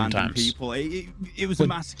to us sometimes. People, it was a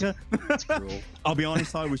massacre. I'll be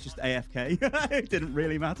honest, I was just AFK. It didn't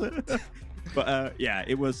really matter. But yeah,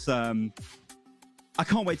 it was. I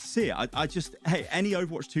can't wait to see it. I just, hey, any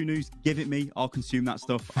Overwatch 2 news, give it me. I'll consume that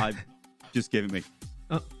stuff. Just give it me.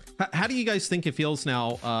 How do you guys think it feels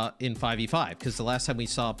now in 5v5? Because the last time we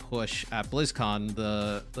saw push at BlizzCon,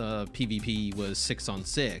 the PvP was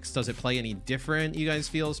 6-on-6. Does it play any different, you guys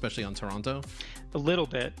feel, especially on Toronto? A little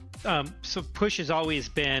bit. So push has always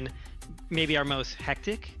been maybe our most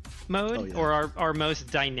hectic mode or our most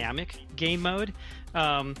dynamic game mode.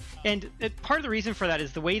 And part of the reason for that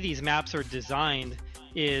is the way these maps are designed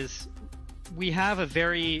is we have a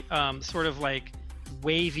very sort of like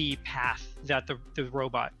wavy path that the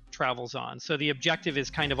robot travels on. So the objective is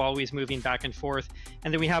kind of always moving back and forth.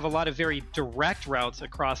 And then we have a lot of very direct routes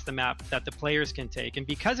across the map that the players can take. And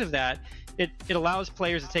because of that, it allows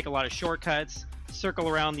players to take a lot of shortcuts, circle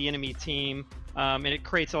around the enemy team, and it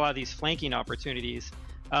creates a lot of these flanking opportunities.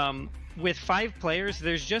 With 5 players,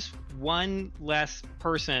 there's just one less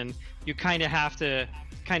person you kind of have to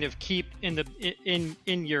kind of keep in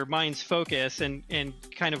your mind's focus and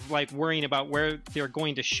kind of like worrying about where they're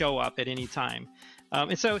going to show up at any time.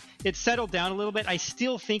 And so it's settled down a little bit. I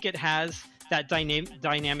still think it has that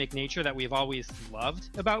dynamic nature that we've always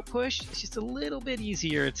loved about Push. It's just a little bit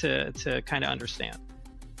easier to kind of understand.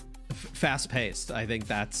 Fast-paced. I think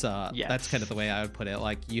that's kind of the way I would put it.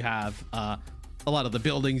 Like, you have a lot of the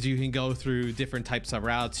buildings you can go through, different types of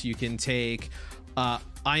routes you can take.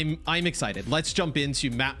 I'm excited. Let's jump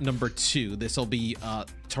into map number 2. This will be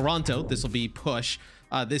Toronto. This will be Push.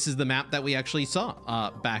 This is the map that we actually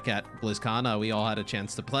saw back at BlizzCon. We all had a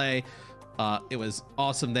chance to play. It was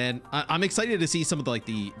awesome then. I'm excited to see some of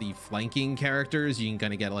the flanking characters. You can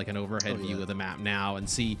kind of get like an overhead view of the map now and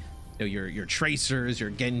see, you know, your tracers, your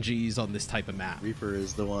Genjis on this type of map. Reaper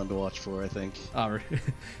is the one to watch for, I think.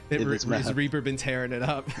 Has Reaper been tearing it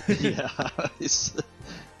up? Yeah.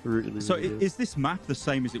 Really, so is this map the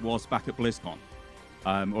same as it was back at BlizzCon?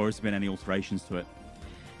 Or has there been any alterations to it?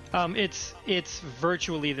 It's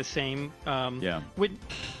virtually the same. Yeah.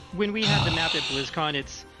 When we had the map at BlizzCon,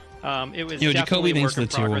 it was Jacoby definitely thanks a for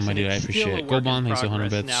the work in 2-1, my dude. I progress. appreciate it. Goldbond thanks for 100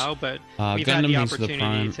 bits. Now, but we've had Gundam the thanks for the opportunity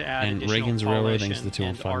prime, to add and additional Reagan's Railroad polish thanks for the 2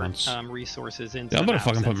 and 5 months. Resources into I'm gonna the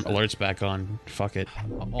fucking maps. put alerts back on. Fuck it.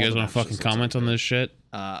 You All guys the want to fucking comment on this shit?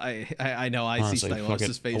 I know. I Honestly, see fuck it.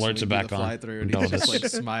 Stylos' face Alerts are back on. fly through, and I'm he's done just with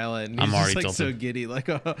like this. smiling. I'm He's already just, like, so tilted. giddy. Like,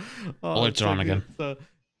 Alerts are on again. So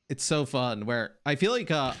it's so fun. Where I feel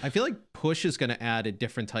like Push is gonna add a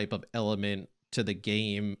different type of element to the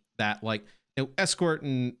game that, like, you know, Escort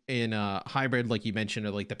and in Hybrid, like you mentioned,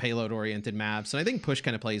 are like the payload oriented maps, and I think Push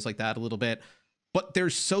kind of plays like that a little bit. But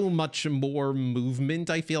there's so much more movement,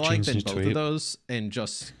 I feel like, than both of those, and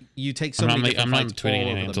just you take so many different fights all over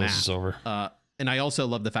the map. This is over. And I also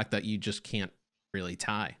love the fact that you just can't really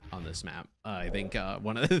tie on this map. I think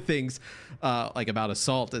one of the things like about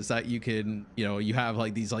Assault is that you can, you know, you have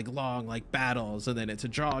like these like long like battles, and then it's a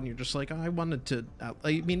draw, and you're just like, oh, I wanted to.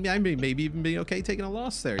 I mean, maybe even be okay taking a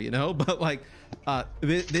loss there, you know. But like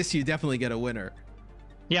this, you definitely get a winner.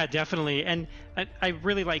 Yeah, definitely. And I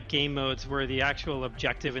really like game modes where the actual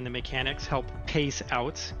objective and the mechanics help pace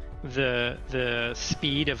out the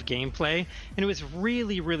speed of gameplay, and it was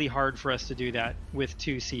really hard for us to do that with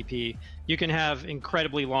 2CP. You can have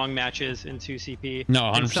incredibly long matches in 2CP, no,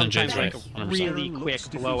 100% and sometimes right. like really quick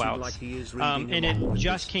blowouts, and it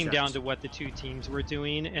just came down to what the two teams were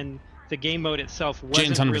doing, and the game mode itself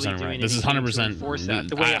wasn't really doing right. This is 100%.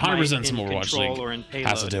 100% some Overwatch League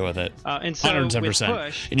has to do with it. And so 110%. With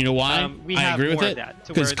Push, and you know why? I agree with it,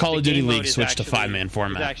 because Call of Duty League switched to 5-man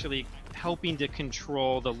format. Actually helping to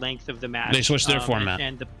control the length of the match. They switched their format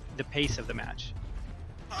and the pace of the match.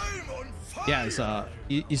 Yeah, it's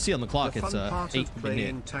you see on the clock, it's a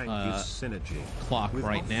 8-minute clock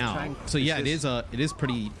right now. So yeah, it is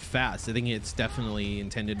pretty fast. I think it's definitely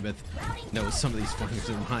intended with, you know, some of these flankers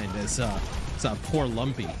in mind. As poor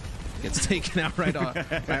Lumpy gets taken out right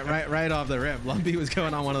off the rip. Lumpy was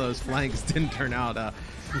going on one of those flanks, didn't turn out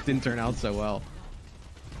so well.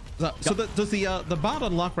 So does the bot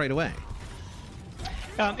unlock right away?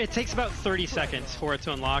 It takes about 30 seconds for it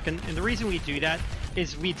to unlock, and the reason we do that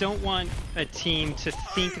is we don't want a team to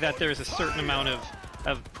think that there's a certain amount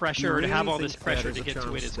of pressure, or to have all this pressure to get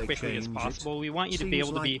to it as quickly as possible. We want you to be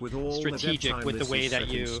able to be strategic with the way that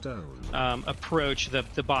you approach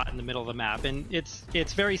the bot in the middle of the map, and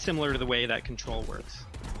it's very similar to the way that Control works.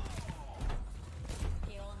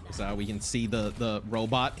 So we can see the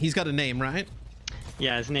robot. He's got a name, right?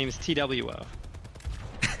 Yeah, his name is TWO.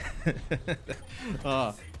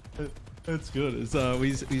 That's good.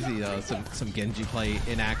 We see some Genji play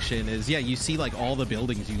in action. You see like all the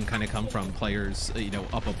buildings you can kind of come from, players, you know,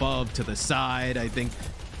 up above to the side. I think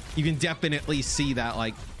you can definitely see that,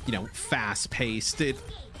 like, you know, fast paced. It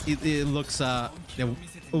looks you know,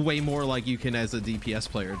 way more like you can, as a DPS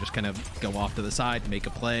player, just kind of go off to the side, make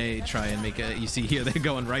a play, try and make a. You see here they're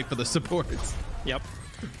going right for the supports. Yep.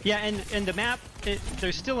 Yeah, and the map,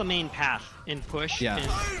 there's still a main path in Push. Yeah. And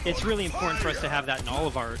it's really important for us to have that in all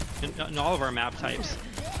of our map types.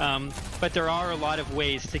 But there are a lot of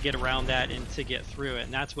ways to get around that and to get through it,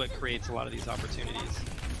 and that's what creates a lot of these opportunities.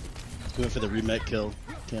 Going for the remake kill.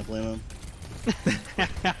 Can't blame him.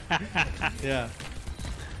 Yeah.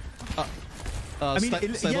 I mean,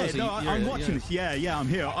 I'm watching this. Yeah, I'm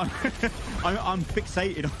here. I'm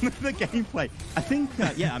fixated on the gameplay. I think,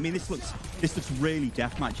 I mean, this looks really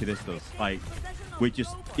deathmatchy. This does. Like, we're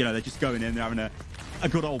just, you know, they're just going in, they're having a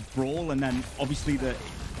good old brawl, and then obviously the.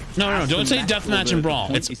 No, don't say deathmatch and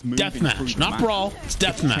brawl. It's deathmatch, not brawl. It's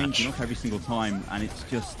deathmatch. Changing up every single time, and it's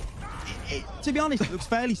just. To be honest, it looks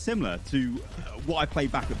fairly similar to what I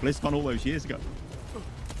played back at BlizzCon all those years ago.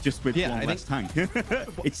 Just with one less tank.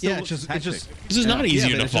 It's just this is not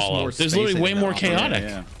easier to follow. There's literally way more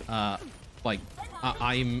chaotic. Like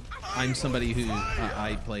I'm somebody who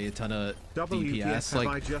I play a ton of DPS,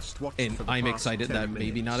 like, and I'm excited that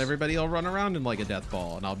maybe not everybody will run around in like a death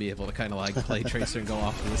ball, and I'll be able to kind of like play Tracer and go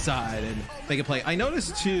off to the side and make a play. I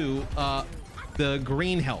noticed too the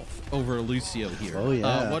green health over Lucio here. Oh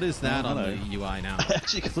yeah. What is that on the UI now? I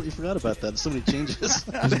actually completely forgot about that. There's so many changes.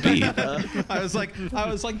 I was like,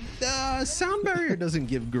 sound barrier doesn't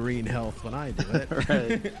give green health when I do it.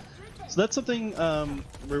 Right. So that's something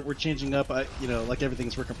we're changing up. Like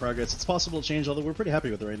everything's work in progress. It's possible to change, although we're pretty happy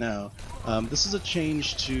with it right now. This is a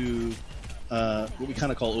change to what we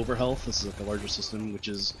kind of call overhealth. This is like a larger system, which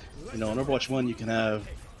is, in Overwatch 1 you can have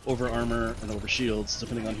over armor and over shields,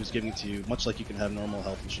 depending on who's giving it to you, much like you can have normal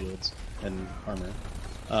health and shields and armor.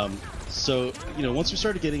 So, once we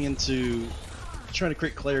started getting into trying to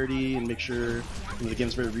create clarity and make sure the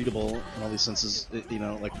game's very readable in all these senses, like you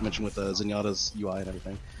mentioned with Zenyatta's UI and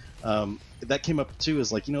everything, that came up too,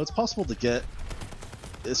 is like, it's possible to get,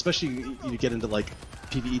 especially you get into like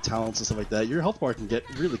PvE talents and stuff like that, your health bar can get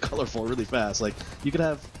really colorful really fast. Like you could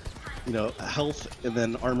have health and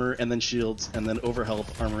then armor and then shields and then over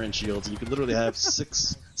health, armor and shields, and you could literally have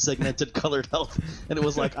 6 segmented colored health, and it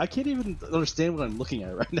was like, I can't even understand what I'm looking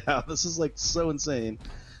at right now. This is like so insane.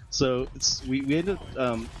 So we ended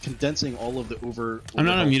up condensing all of the over. I'm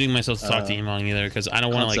not unmuting myself to talk to Emon either, because I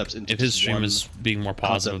don't want to, like, if his stream is being more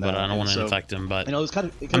positive, but I don't want to infect him. But it's kind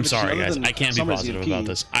of I'm sorry, guys, I can't be positive about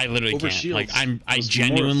this. I literally can't. Like I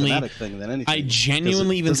genuinely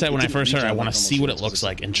even said when I first heard, I want to see what it looks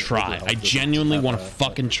like and try. I genuinely want to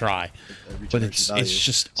fucking try, but it's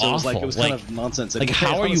just awful. It was kind of nonsense. Like,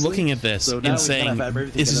 how are you looking at this and saying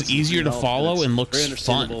this is easier to follow and looks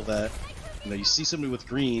fun? You see somebody with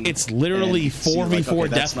green. It's literally 4v4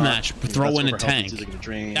 deathmatch. Throw in a tank.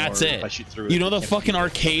 That's it. The fucking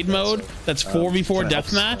arcade mode that's 4v4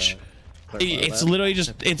 deathmatch. It's literally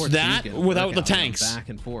just that without the tanks. Back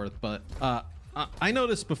and forth, but I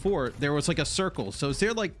noticed before there was like a circle. So is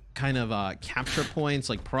there like kind of capture points,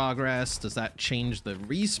 like progress? Does that change the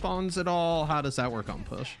respawns at all? How does that work on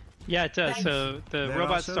push? Yeah, it does. So the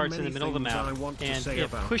robot starts in the middle of the map, and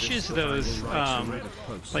it pushes those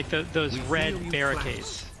those red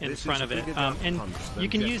barricades in front of it, and you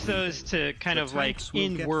can use those to kind of like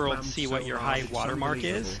in world see what your high watermark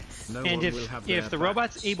is. And if the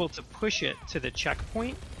robot's able to push it to the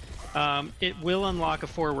checkpoint, it will unlock a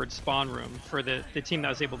forward spawn room for the team that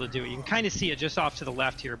was able to do it. You can kind of see it just off to the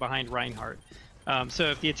left here behind Reinhardt. So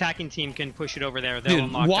if the attacking team can push it over there, they'll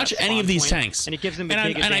unlock watch any of these tanks, and it gives them a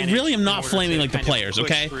big advantage. And I really am not flaming like the players,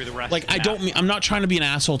 okay? Like I'm not trying to be an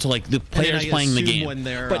asshole to like the players playing the game,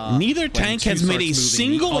 but neither tank has made a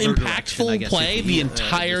single impactful play the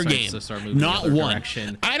entire game. Not one.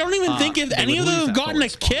 I don't even think if any of them have gotten a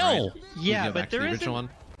kill. Yeah, but there is.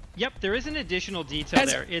 Yep, there is an additional detail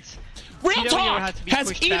there. It's real talk.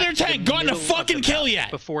 Has either tank gotten a fucking kill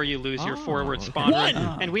yet? Before you lose your forward spawn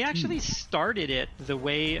room. And we actually started it the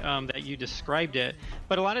way that you described it,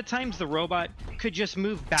 but a lot of times the robot could just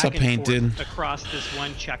move back and forth across this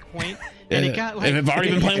one checkpoint. And it got like, I've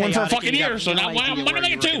already been playing one for a fucking year, so now I'm gonna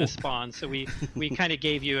make it too. Spawn. So we kind of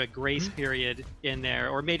gave you a grace period in there,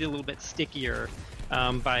 or made it a little bit stickier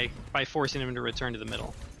by forcing him to return to the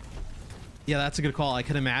middle. Yeah, that's a good call. I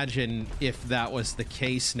can imagine if that was the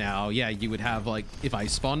case now, yeah, you would have, like, if I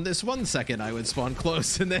spawned this 1 second, I would spawn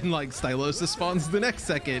close, and then, like, Stylosis spawns the next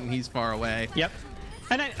second, and he's far away. Yep.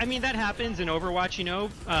 And I mean, that happens in Overwatch,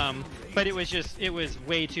 but it was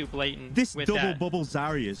way too blatant. This double bubble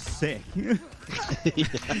Zarya is sick.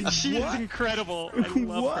 She is incredible. I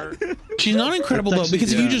love her. She's not incredible though,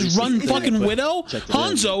 because if you just run fucking Widow,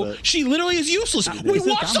 Hanzo, she literally is useless. We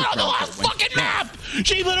watched her on the last fucking map.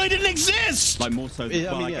 She literally didn't exist. Like more so.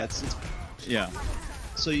 Yeah.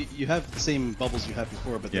 So you have the same bubbles you had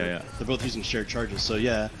before, but they're both using shared charges. So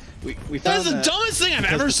yeah. We found that is the dumbest thing I've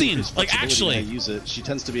ever seen. Like, actually, I use it. She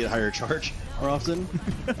tends to be at higher charge more often.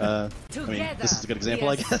 I mean, this is a good example,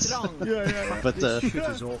 I guess. But this shit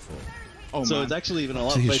is awful. So it's actually even a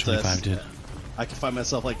lot of fights that I can find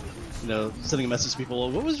myself like, sending a message to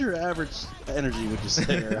people. What was your average energy? Would you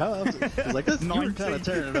say? Or how often? It's like, you were kind of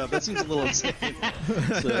tearing it up. That seems a little insane.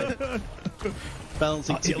 So,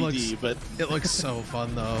 balancing TBD, but it looks so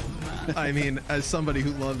fun though. I mean, as somebody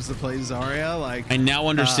who loves to play Zarya, like, I now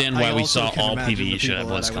understand why we saw all PvE shit at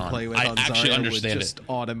BlizzCon. I actually understand it. Just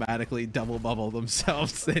automatically double bubble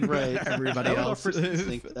themselves and everybody else. Actually,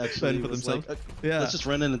 like, let's just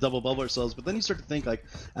run in and double bubble ourselves. But then you start to think like,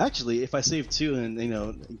 actually, if I save 2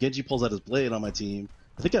 and Genji pulls out his blade on my team,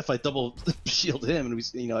 I think if I double shield him and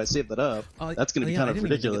we, I save that up, that's going to be kind of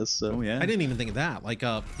ridiculous. So I didn't even think of that. Like,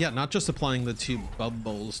 yeah, not just applying the 2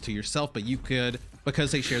 bubbles to yourself, but you could,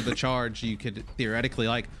 because they share the charge, you could theoretically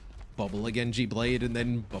like bubble again G-Blade and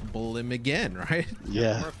then bubble him again, right?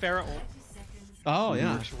 Yeah. Or a Pharah ult. Oh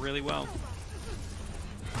yeah, works really well.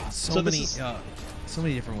 So many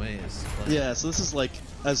different ways. But... Yeah, so this is like,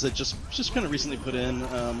 as it just kind of recently put in,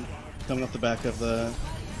 coming off the back of the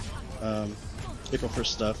April 1st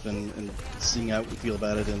stuff and seeing how we feel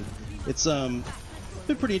about it, and it's been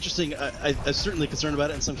pretty interesting. I'm certainly concerned about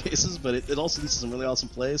it in some cases, but it also leads to some really awesome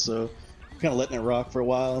play. So kind of letting it rock for a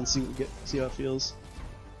while and see how it feels.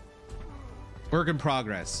 Work in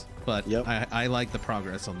progress, but yep. I like the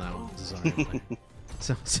progress on that design.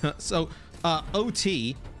 so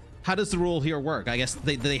OT, how does the rule here work? I guess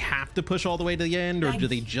do they have to push all the way to the end, or do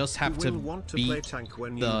they just have to beat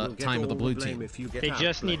the time of the blue team? They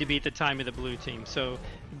just need to beat the time of the blue team. So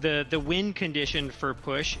the win condition for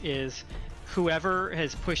push is whoever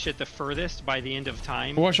has pushed it the furthest by the end of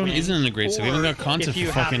time. Overwatch 1 isn't in a great state. We haven't got content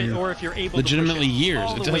for fucking or if you're able legitimately to push years.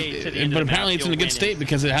 all the way to the end but of the apparently map, it's in a good state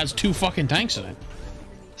because it has 2 fucking tanks in it.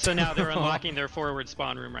 So now they're unlocking their forward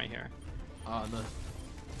spawn room right here.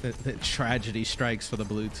 The tragedy strikes for the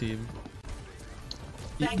blue team.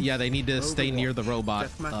 Yeah, they need to stay near the robot,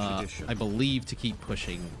 I believe, to keep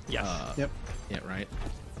pushing. Yes. Yep. Yeah, right.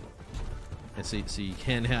 And so you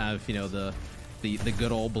can have, the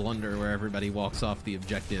good old blunder where everybody walks off the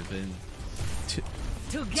objective and two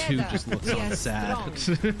just looks all sad.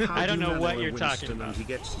 I don't know what you're talking about. He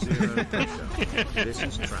gets 0 pressure. This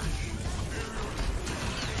is trash.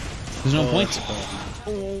 There's no point.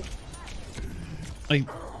 Like,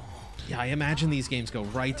 yeah, I imagine these games go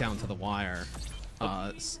right down to the wire.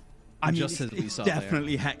 I mean, it's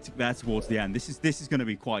definitely hectic there towards the end. This is going to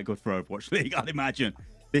be quite good for Overwatch League, I'd imagine.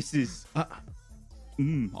 This is.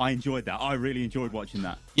 I enjoyed that. I really enjoyed watching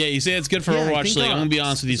that. Yeah, you say it's good for Overwatch League. I'm gonna be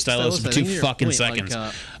honest with you, Stylos, for 2 fucking seconds.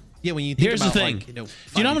 Yeah, when you think here's about, the thing. like, do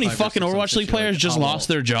you know how many fucking Overwatch League players just lost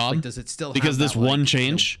their job does it still because this one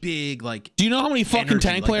change? Big do you know how many fucking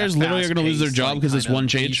tank players literally are going to lose their job because this one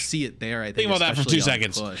change? You see it there. I think about that for 2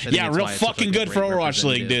 seconds. Yeah, real fucking good for Overwatch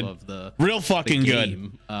League, dude. Real fucking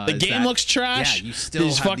good. The game looks trash.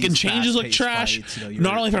 These fucking changes look trash.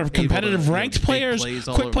 Not only for competitive ranked players,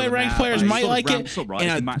 quick play ranked players might like it,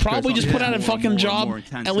 and probably just put out a fucking job.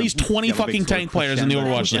 At least 20 fucking tank players in the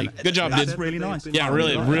Overwatch League. Good job, dude. That's really nice. Yeah,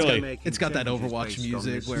 really. It's got that Overwatch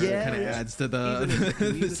music where it kind of adds to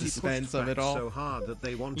the suspense of it all.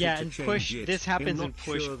 Yeah, and push, this happens in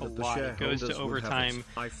push a lot. It goes to overtime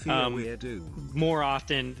more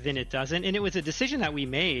often than it doesn't. And it was a decision that we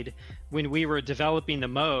made when we were developing the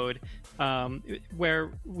mode,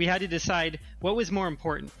 where we had to decide what was more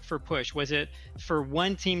important for push. Was it for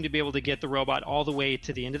one team to be able to get the robot all the way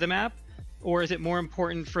to the end of the map? Or is it more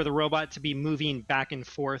important for the robot to be moving back and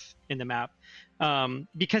forth in the map?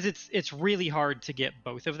 Because it's really hard to get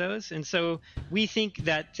both of those, and so we think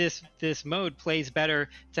that this mode plays better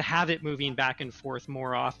to have it moving back and forth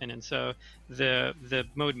more often. And so the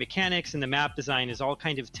mode mechanics and the map design is all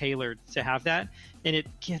kind of tailored to have that, and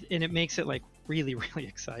it makes it like really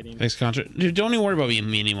exciting. Thanks, Contra. Dude, don't even worry about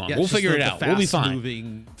me anymore. Yeah, we'll figure it out. We'll be fine.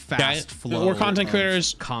 Moving, fast flow. We're content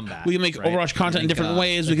creators. Combat. We can make Overwatch content in different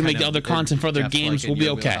ways. We can make other content for other games. We'll be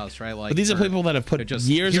okay. But these are people that have put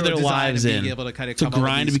years of their lives in to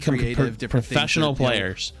grind to become professional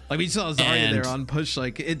players. Like we saw Zarya there on push.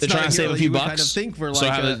 Like it's they're trying to save a few bucks. So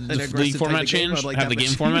have the league format changed. Have the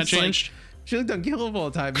game format changed. She looked unkillable all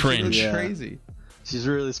the time. Cringe. She looked crazy. She's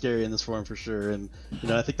really scary in this form for sure, and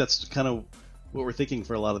I think that's kind of what we're thinking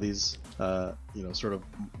for a lot of these, sort of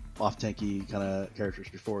off-tanky kind of characters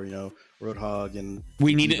before, Roadhog and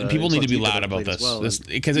we need it. People need to be loud about this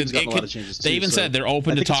because they even said they're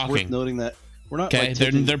open to talking. It's worth noting that we're not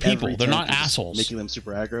they're people. They're not assholes. Making them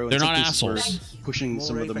super aggro. They're not assholes. Pushing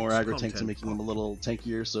some of the more aggro tanks and making them a little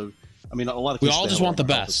tankier. So I mean, a lot of we all just want the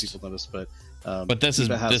best. People notice, but this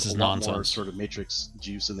is nonsense. More sort of matrix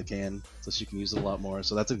juice in the can, so she can use it a lot more.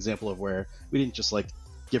 So that's an example of where we didn't just like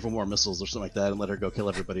give her more missiles or something like that and let her go kill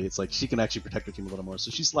everybody. It's like she can actually protect her team a little more.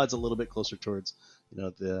 So she slides a little bit closer towards,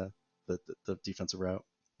 the defensive route.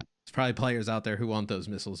 There's probably players out there who want those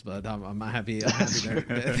missiles, but I'm happy. I'm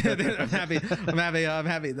happy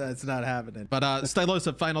that's not happening. But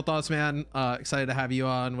Stylosa, final thoughts, man. Excited to have you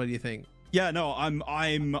on. What do you think? Yeah, no, I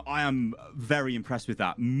am very impressed with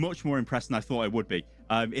that. Much more impressed than I thought I would be.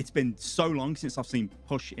 It's been so long since I've seen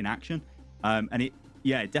push in action, and it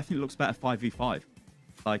definitely looks better 5v5.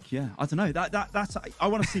 Like, yeah, I don't know. That's I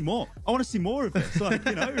want to see more. I want to see more of this. Like,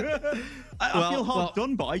 you know, I feel hard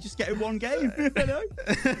done by just getting one game. You know?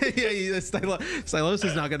 Yeah, Stylos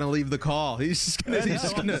is not going to leave the call. He's just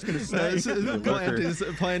going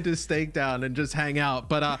to plant his stake down and just hang out.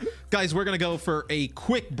 But guys, we're going to go for a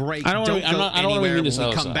quick break. I don't want to be mean to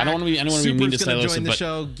Stylos. I don't want to be mean to Stylos. Join the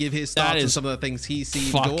show, give his thoughts on some of the things he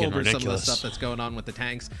sees, go over ridiculous. some of the stuff that's going on with the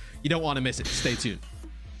tanks. You don't want to miss it. Stay tuned.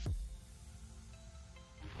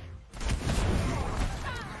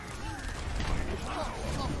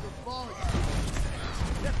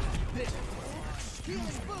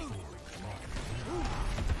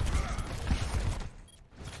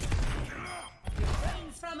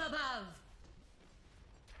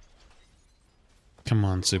 Come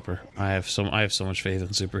on, Super. I have so much faith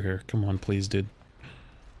in Super here. Come on, please, dude.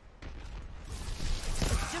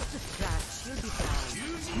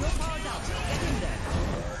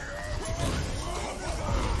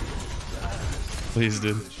 Please,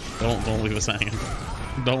 dude. Don't leave us hanging.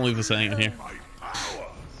 Don't leave us hanging here.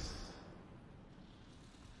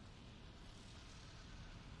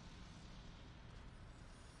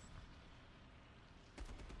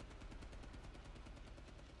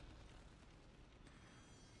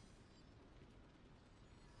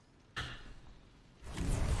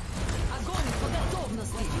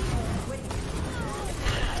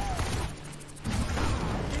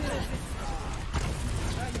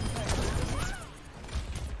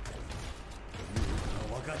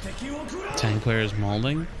 Tank players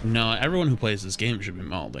mauling? No, everyone who plays this game should be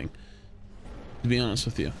mauling. To be honest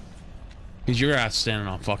with you. Because your ass standing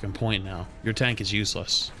on fucking point now. Your tank is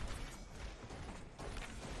useless.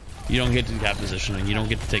 You don't get to gap positioning. You don't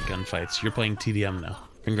get to take gunfights. You're playing TDM now.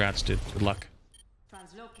 Congrats, dude. Good luck.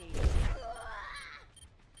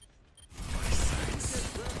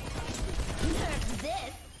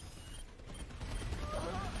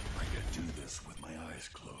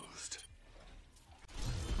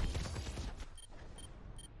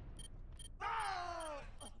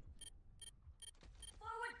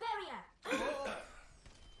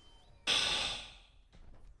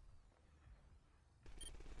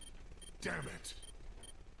 Damn it.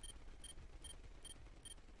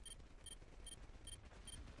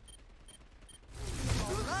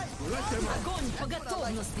 Огонь по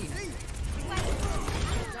готовности.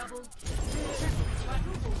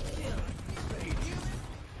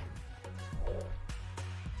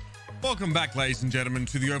 Welcome back, ladies and gentlemen,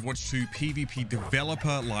 to the Overwatch 2 PvP developer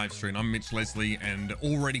livestream. I'm Mitch Leslie, and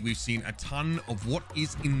already we've seen a ton of what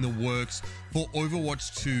is in the works for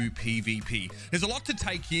Overwatch 2 PvP. There's a lot to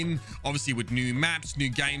take in, obviously, with new maps, new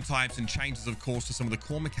game types, and changes, of course, to some of the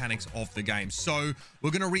core mechanics of the game. So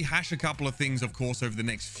we're going to rehash a couple of things, of course, over the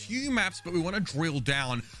next few maps, but we want to drill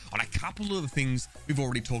down on a couple of the things we've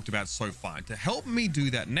already talked about so far. To help me do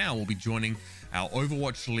that now, we'll be joining our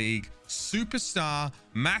Overwatch League superstar,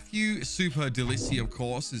 Matthew Super Delici, of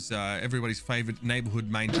course, is everybody's favorite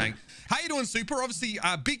neighborhood main tank. How you doing, Super? Obviously,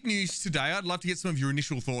 big news today. I'd love to get some of your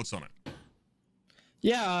initial thoughts on it.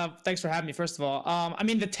 Yeah, thanks for having me, first of all. I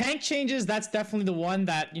mean, the tank changes, that's definitely the one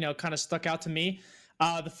that, you know, kind of stuck out to me.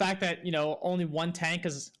 The fact that, you know, only one tank,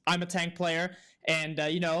 because I'm a tank player, and,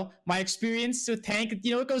 you know, my experience with tank,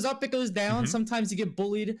 you know, it goes up, it goes down. Sometimes you get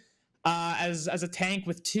bullied as a tank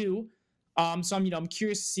with two. So I'm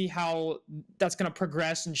curious to see how that's going to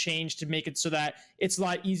progress and change to make it so that it's a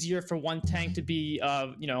lot easier for one tank to be,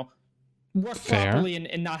 work properly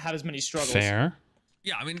and not have as many struggles. Fair.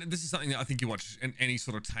 Yeah, I mean, this is something that I think you watch in any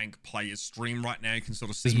sort of tank player's stream right now. You can sort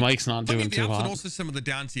of see his mic's not doing too hot. And also some of the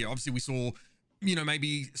down tier. Obviously, we saw, you know,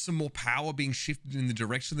 maybe some more power being shifted in the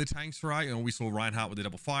direction of the tanks, right? You know, we saw Reinhardt with the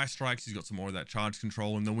double fire strikes. He's got some more of that charge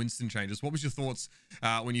control and the Winston changes. What was your thoughts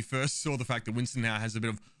when you first saw the fact that Winston now has a bit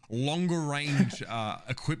of longer range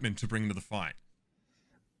equipment to bring to the fight?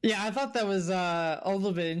 Yeah, I thought that was a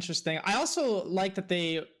little bit interesting. I also like that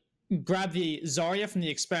they grabbed the Zarya from the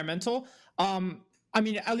experimental. I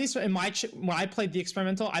mean, at least in when I played the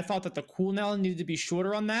experimental, I thought that the cooldown needed to be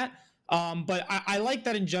shorter on that. But I like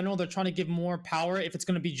that in general, they're trying to give more power if it's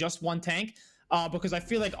going to be just one tank. Because I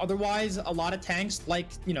feel like otherwise, a lot of tanks like,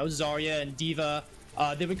 you know, Zarya and Diva,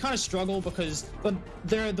 they would kind of struggle because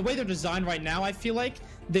the way they're designed right now, I feel like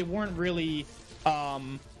they weren't really,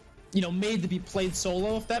 you know, made to be played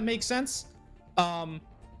solo, if that makes sense.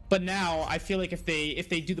 But now I feel like if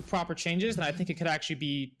they do the proper changes, then I think it could actually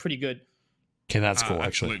be pretty good. Okay, that's cool,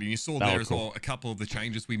 actually. Absolutely. You saw there as well a couple of the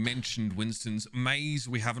changes. We mentioned Winston's maze.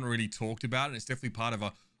 We haven't really talked about it. It's definitely part of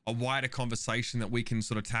a a wider conversation that we can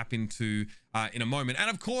sort of tap into in a moment. And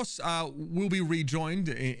of course, we'll be rejoined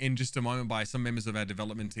in just a moment by some members of our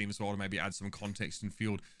development team as well to maybe add some context and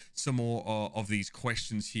field some more of these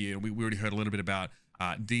questions here. We already heard a little bit about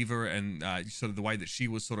Diva and sort of the way that she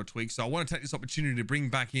was sort of tweaked. So I want to take this opportunity to bring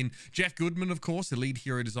back in Jeff Goodman, of course, the lead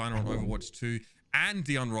hero designer on Overwatch 2, and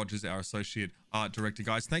Dion Rogers, our associate art director.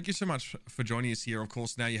 Guys, thank you so much for joining us here. Of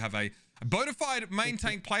course, now you have a bona fide main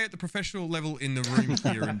tank player at the professional level in the room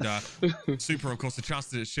here, and super, of course, a chance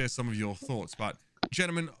to share some of your thoughts. But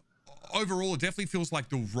gentlemen, overall, it definitely feels like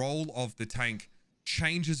the role of the tank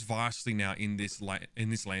changes vastly now in this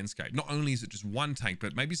landscape. Not only is it just one tank,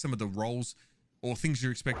 but maybe some of the roles or things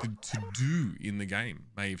you're expected to do in the game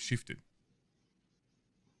may have shifted.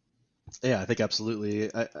 Yeah, I think absolutely.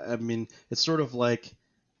 I mean, it's sort of like,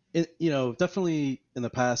 definitely in the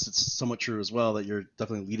past, it's somewhat true as well that you're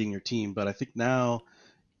definitely leading your team. But I think now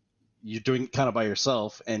you're doing it kind of by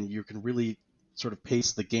yourself, and you can really sort of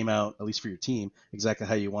pace the game out, at least for your team, exactly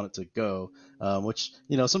how you want it to go. Which,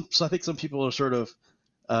 so I think some people are sort of,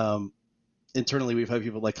 internally, we've had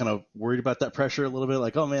people like kind of worried about that pressure a little bit,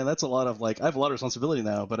 like, oh man, that's a lot of I have a lot of responsibility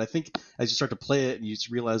now. But I think as you start to play it, and you just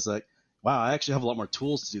realize that, wow, I actually have a lot more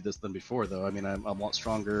tools to do this than before, though. I mean, I'm a lot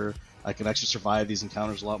stronger. I can actually survive these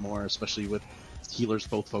encounters a lot more, especially with healers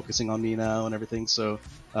both focusing on me now and everything. So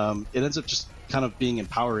it ends up just kind of being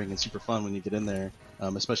empowering and super fun when you get in there,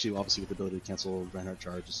 especially obviously with the ability to cancel Reinhardt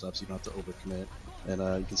charge and stuff, so you don't have to overcommit.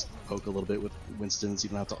 And you can poke a little bit with Winston, so you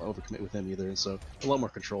don't have to overcommit with him either. And so a lot more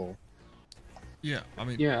control. Yeah, I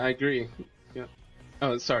mean... Yeah, I agree. Yeah.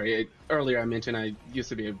 Oh, sorry. Earlier I mentioned I used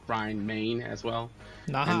to be a Brian main as well.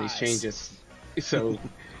 Nice. And these changes, so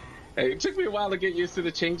it took me a while to get used to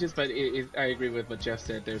the changes, but I agree with what Jeff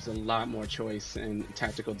said. There's a lot more choice and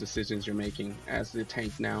tactical decisions you're making as the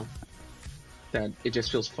tank now, that it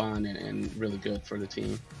just feels fun and really good for the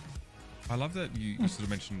team. I love that you sort of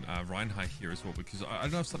mentioned Reinhardt here as well, because I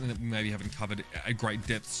don't know if something that we maybe haven't covered at great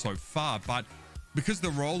depth so far, but because the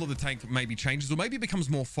role of the tank maybe changes, or maybe it becomes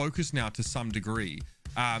more focused now to some degree.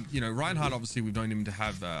 Reinhardt, obviously, we've known him to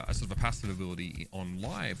have a sort of a passive ability on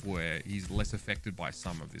live where he's less affected by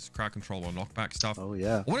some of this crowd control or knockback stuff. Oh,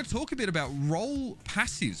 yeah. I want to talk a bit about role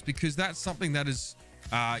passives, because that's something that is,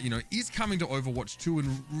 is coming to Overwatch 2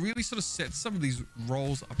 and really sort of sets some of these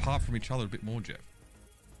roles apart from each other a bit more, Jeff.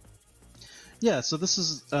 Yeah, so this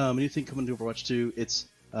is a new thing coming to Overwatch 2. It's,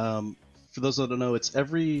 for those that don't know, it's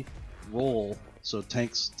every role, so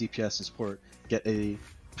tanks, DPS, and support, get a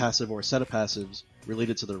passive or a set of passives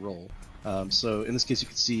related to their role. So in this case, you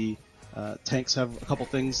can see tanks have a couple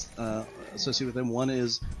things associated with them. One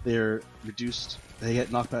is they're reduced, they get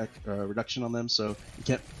knockback reduction on them, so you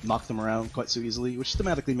can't knock them around quite so easily, which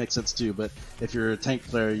thematically makes sense too. But if you're a tank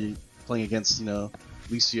player, you're playing against,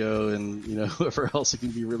 Lucio and, whoever else, it can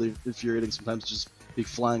be really infuriating sometimes, just be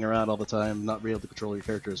flying around all the time, not be able to control your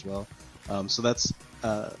character as well. So that's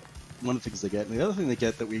one of the things they get. And the other thing they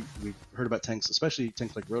get that we've heard about tanks, especially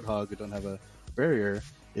tanks like Roadhog who don't have a barrier,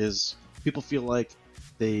 is people feel like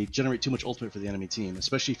they generate too much ultimate for the enemy team,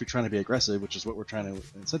 especially if you're trying to be aggressive, which is what we're trying to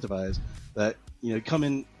incentivize. That, you come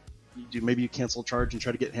in, maybe you cancel charge and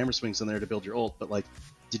try to get hammer swings in there to build your ult, but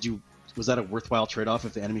was that a worthwhile trade-off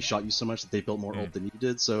if the enemy shot you so much that they built more ult than you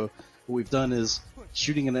did? So what we've done is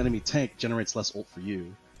shooting an enemy tank generates less ult for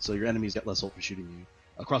you, so your enemies get less ult for shooting you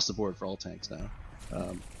across the board for all tanks now.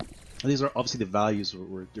 And these are obviously the values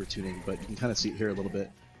we're tuning, but you can kind of see it here a little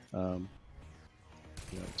bit.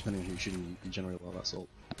 Depending on who you're shooting, you generate a lot less ult.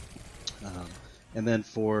 And then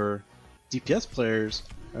for DPS players,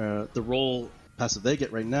 the role passive they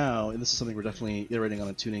get right now, and this is something we're definitely iterating on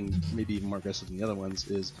and tuning, maybe even more aggressive than the other ones,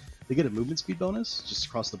 is they get a movement speed bonus just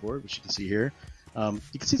across the board, which you can see here.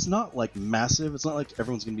 You can see it's not like massive. It's not like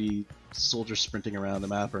everyone's going to be soldiers sprinting around the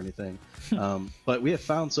map or anything. But we have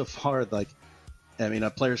found so far,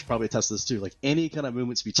 players probably attest to this too. Like any kind of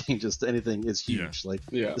movement speed changes to anything is huge.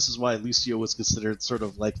 This is why Lucio was considered sort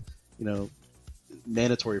of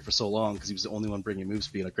mandatory for so long, because he was the only one bringing move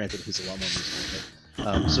speed. Granted, he's a lot more move speed.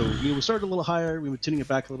 So we started a little higher. We were tuning it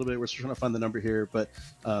back a little bit. We're trying to find the number here, but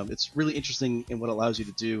it's really interesting in what it allows you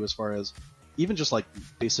to do as far as even just like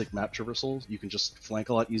basic map traversals. You can just flank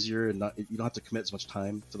a lot easier, and you don't have to commit as much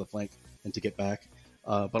time to the flank and to get back.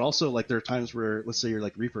 But also, there are times where, let's say you're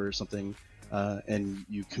like Reaper or something, and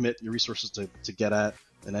you commit your resources to get at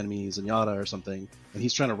an enemy Zenyatta or something, and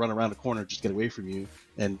he's trying to run around a corner just get away from you,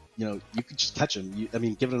 and you can just catch him.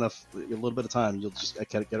 Give it a little bit of time, you'll just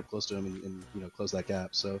get up close to him and close that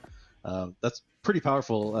gap. So that's pretty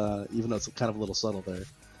powerful, even though it's kind of a little subtle there.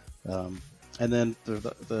 And then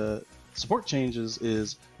the support changes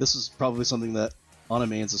this is probably something that Ana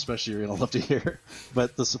mains especially are gonna love to hear.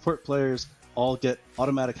 But the support players all get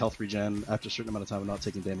automatic health regen after a certain amount of time of not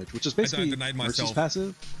taking damage, which is basically Mercy's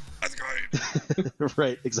passive. That's great.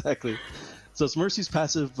 Right, exactly. So it's Mercy's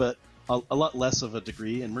passive, but a lot less of a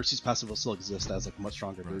degree, and Mercy's passive will still exist as like a much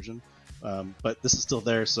stronger version. But this is still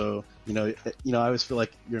there, so I always feel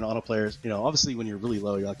like you're an auto player. Obviously when you're really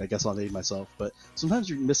low, you're like, I guess I'll nade myself. But sometimes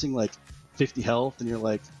you're missing like 50 health, and you're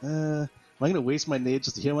like, am I gonna waste my nade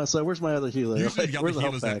just to heal myself? Where's my other healer? Usually like, the other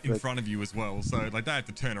healers are in front of you as well, so like they have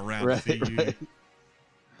to turn around to see you. Right.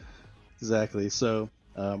 Exactly. So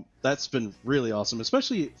that's been really awesome,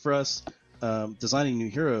 especially for us designing new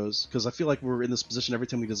heroes, because I feel like we're in this position every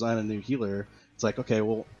time we design a new healer. It's like, okay,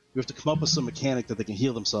 well, we have to come up with some mechanic that they can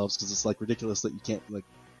heal themselves, because it's like ridiculous that you can't like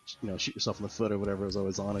shoot yourself in the foot or whatever. It was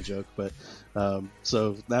always on a joke, but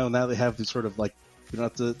so now they have these sort of like, we don't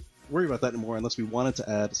have to worry about that anymore unless we wanted to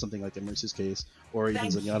add something like in Mercy's case or even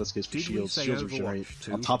Zenyatta's case for shields. Shields regenerate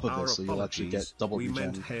on top of this, so you'll actually get double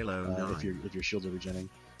regen if your shields are regenerating.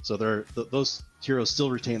 So those heroes still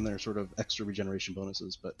retain their sort of extra regeneration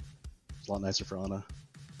bonuses, but it's a lot nicer for Ana.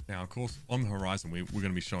 Now, of course, on the horizon, we're going to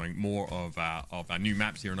be showing more of our new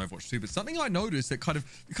maps here in Overwatch 2. But something I noticed that kind of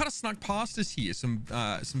snuck past us here, some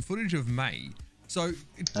footage of Mei. So walk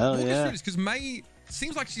us through this, because Mei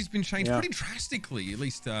seems like she's been changed pretty drastically, at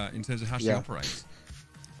least in terms of how she operates.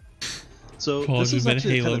 So this is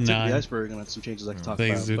actually kind of the tip of the iceberg, and some changes I can talk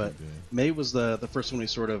about. But Mei was the first one we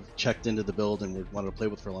sort of checked into the build and wanted to play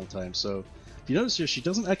with for a long time. So if you notice here, she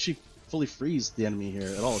doesn't actually fully freeze the enemy here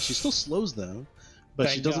at all. She still slows them, but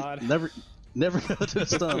she doesn't never go to a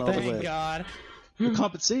stun all the way. Thank God. The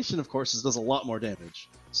compensation, of course, is does a lot more damage.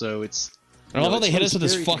 So it's. I love how they hit us with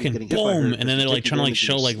this fucking boom, and then they're like trying to like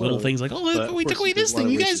show like little things like, oh, we took away this thing.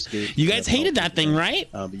 You guys hated that thing, right?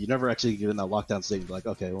 But you never actually get in that lockdown state and be like,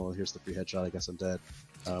 okay, well, here's the free headshot. I guess I'm dead.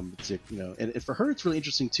 And for her, it's really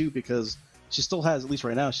interesting too, because she still has, at least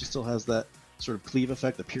right now, she still has that sort of cleave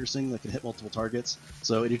effect, the piercing that can hit multiple targets.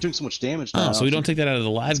 So you're doing so much damage now. Oh, so we don't take that out of the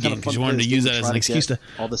live game because you wanted to use that as an excuse to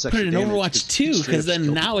put it in Overwatch 2, because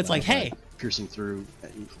then now it's like, hey, piercing through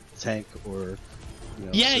tank or.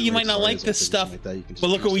 Yeah, you might not like this stuff, but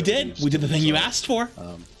look what we did. We did the thing you asked for.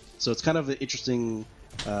 So it's kind of an interesting,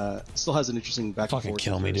 still has an interesting back and forth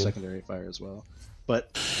for secondary fire as well. But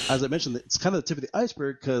as I mentioned, it's kind of the tip of the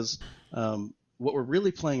iceberg, because what we're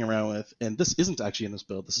really playing around with, and this isn't actually in this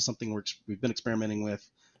build, this is something we've been experimenting with,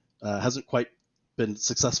 hasn't quite been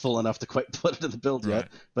successful enough to quite put it in the build yet,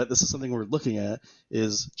 but this is something we're looking at,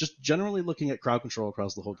 is just generally looking at crowd control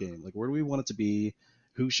across the whole game. Like, where do we want it to be?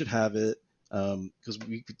 Who should have it? Because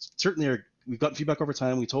we certainly we've gotten feedback over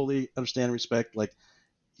time. We totally understand and respect. Like,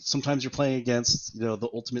 sometimes you're playing against the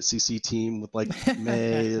ultimate CC team with like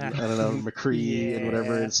Mei and I don't know, McCree and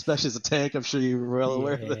whatever. And especially as a tank, I'm sure you're well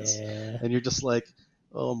aware of this. And you're just like,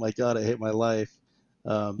 oh my god, I hate my life.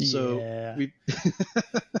 So we've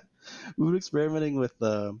been experimenting with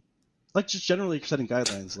like just generally setting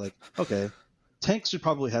guidelines. Like, okay, tanks should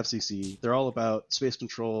probably have CC. They're all about space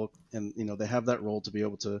control, and they have that role to be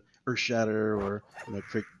able to earth shatter or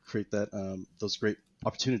create that those great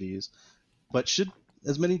opportunities. But should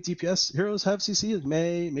as many DPS heroes have CC as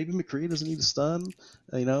Mei? Maybe McCree doesn't need to stun,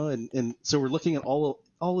 and so we're looking at all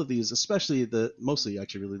of these, especially mostly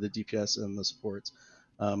actually really the DPS and the supports.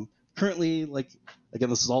 Currently, like, again,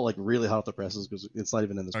 this is all like really hot off the presses because it's not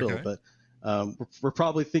even in this build, but we're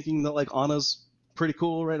probably thinking that like Ana's pretty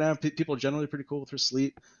cool right now. People are generally pretty cool with her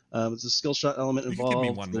sleep. There's a skill shot element involved. Give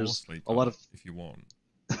me one There's more sleep, a lot of if you want.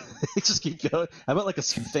 Just keep going. How about like a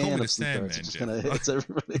fan of sleep darts? It just kind of hits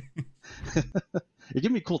everybody. You're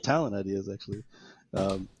giving me cool talent ideas, actually.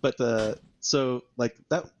 So like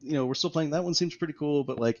that, we're still playing. That one seems pretty cool,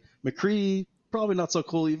 but like McCree, probably not so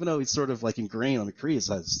cool, even though he's sort of like ingrained on McCree's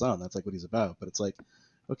stun. That's like what he's about. But it's like,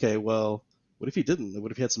 okay, well, what if he didn't?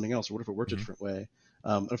 What if he had something else? Or what if it worked a different way?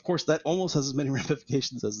 And of course, that almost has as many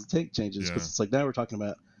ramifications as the tank changes, because it's like now we're talking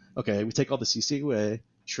about, okay, we take all the CC away,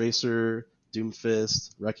 Tracer,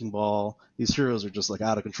 Doomfist, Wrecking Ball. These heroes are just like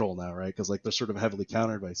out of control now, right? Because like they're sort of heavily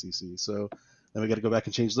countered by CC. So then we got to go back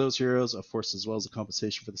and change those heroes, of course, as well as the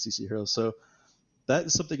compensation for the CC heroes. So that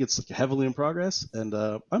is something that's heavily in progress, and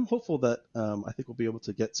I'm hopeful that I think we'll be able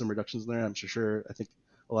to get some reductions in there. I'm sure. I think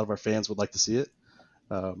a lot of our fans would like to see it.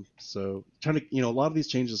 So trying to, a lot of these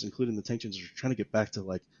changes, including the tank changes, are trying to get back to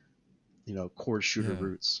like, core shooter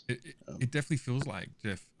roots. It definitely feels like,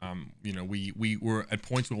 Jeff, we were at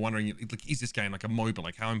points we were wondering, like, is this game like a MOBA?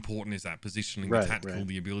 Like, how important is that positioning, the tactical,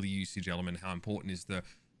 the ability usage element? How important is the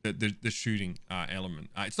shooting element?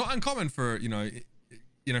 It's not uncommon for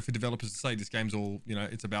for developers to say this game's all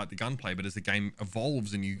it's about the gunplay, but as the game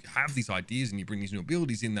evolves and you have these ideas and you bring these new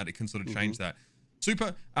abilities in, that it can sort of change that.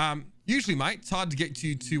 Super. Usually, mate, it's hard to get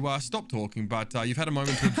you to stop talking, but you've had a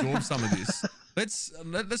moment to absorb some of this.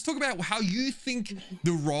 Let's talk about how you think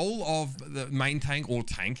the role of the main tank or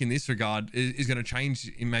tank in this regard is going to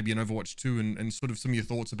change in maybe an Overwatch 2, and sort of some of your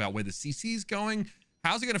thoughts about where the CC is going.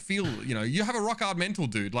 How's it going to feel? You know, you have a rock hard mental,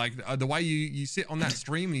 dude. Like the way you sit on that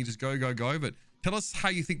stream and you just go. But tell us how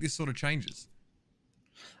you think this sort of changes.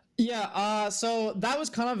 Yeah. So that was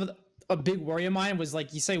kind of a big worry of mine, was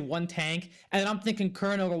like, you say one tank, and then I'm thinking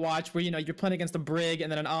current Overwatch where, you know, you're playing against a Brig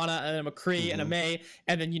and then an Ana and then a McCree and a Mei,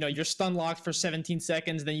 and then, you know, you're stun locked for 17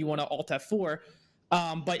 seconds, then you want to alt F4.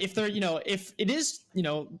 But if they're, you know, if it is, you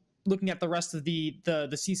know, looking at the rest of the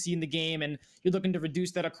CC in the game, and you're looking to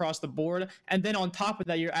reduce that across the board, and then on top of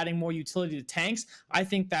that you're adding more utility to tanks, I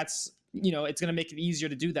think that's, you know, it's going to make it easier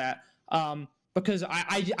to do that. Because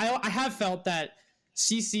I have felt that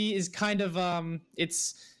CC is kind of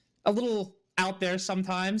it's a little out there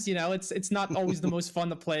sometimes, you know, it's not always the most fun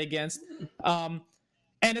to play against.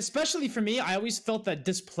 And especially for me, I always felt that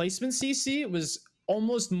displacement CC was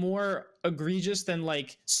almost more egregious than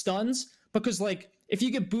like stuns, because like if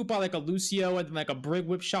you get booped by like a Lucio and like a Brig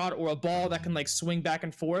whip shot or a ball that can like swing back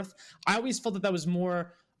and forth, I always felt that was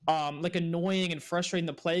more like annoying and frustrating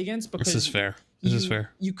to play against, because this is fair. This is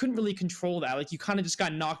fair. You couldn't really control that. Like you kind of just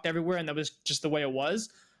got knocked everywhere, and that was just the way it was.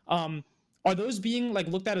 Are those being like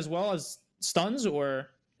looked at as well as stuns, or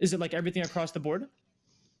is it like everything across the board?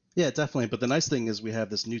 Yeah, definitely. But the nice thing is we have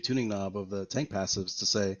this new tuning knob of the tank passives to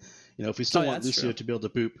say, you know, if we still want Lucio to be able to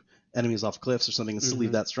boop enemies off cliffs or something and still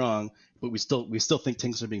leave that strong, but we still think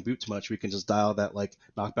tanks are being booped too much, we can just dial that like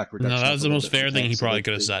knockback reduction. No, that was the most fair thing he probably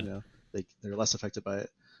could have said. You know, they're less affected by it,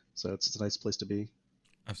 so it's a nice place to be.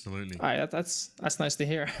 Absolutely. All right, that's nice to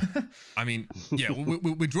hear. I mean, yeah,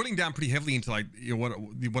 we're drilling down pretty heavily into like, you know,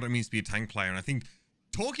 what it means to be a tank player, and I think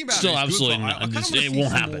talking about still absolutely not. It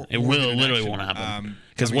won't happen. It will literally won't happen.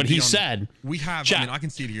 Because what he said, we have. Chat, I mean, I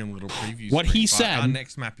can see it here in a little preview. What he said, our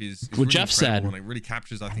next map is what Jeff said, and it really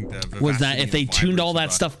captures, I think, was that if they tuned all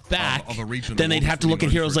that stuff back, then they'd have to look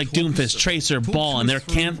at heroes like Doomfist, Tracer, Ball, and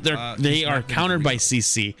they are countered by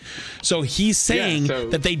CC. So he's saying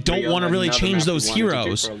that they don't want to really change those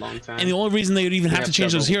heroes, and the only reason they would even have to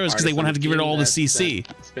change those heroes is because they want to have to get rid of all the CC.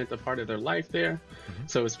 Spent a part of their life there.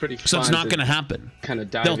 So it's pretty fun. So it's not going to happen. Kind of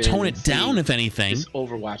dive They'll tone it down, if anything. This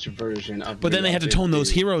Overwatch version of. But then they have to tone those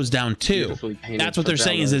heroes down too. That's what they're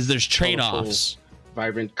saying is there's trade-offs.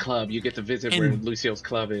 Vibrant club. You get to visit where Lucio's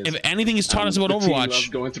club is. If anything has taught us about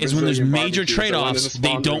Overwatch is when there's major trade-offs,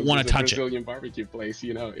 they don't want to touch it. Brazilian barbecue place,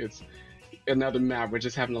 you know, it's another map. We're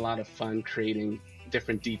just having a lot of fun creating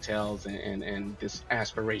different details and this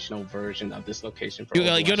aspirational version of this location. For you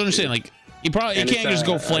don't understand, like you can't just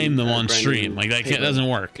go flame them on stream. Like that doesn't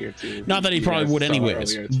work. Not that he probably would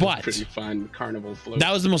anyways, but pretty fun carnival float.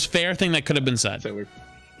 That was the most fair thing that could have been said. So we're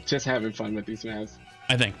just having fun with these maps.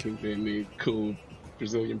 I think. The cool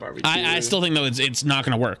Brazilian barbecue. I still think though it's not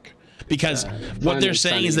going to work. Because what they're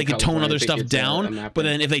saying is they could tone other stuff down, but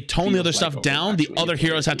then if they tone the other stuff down, the other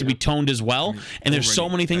heroes have to be toned as well. And there's so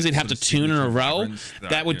many things they'd have to tune in a row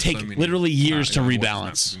that would take literally years to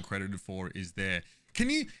rebalance. Credited for is there. Can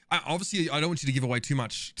you obviously I don't want you to give away too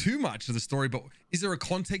much of the story, but is there a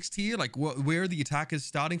context here? Like where are the attackers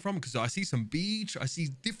starting from? Because I see some beach, I see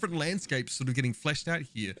different landscapes sort of getting fleshed out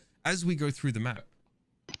here as we go through the map.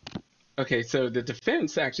 Okay, so the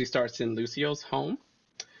defense actually starts in Lucio's home.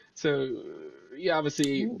 So, yeah,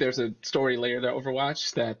 obviously there's a story layer to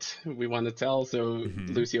Overwatch that we want to tell. So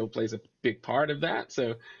Lucio plays a big part of that.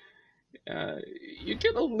 So you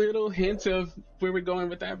get a little hint of where we're going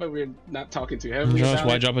with that, but we're not talking too heavily about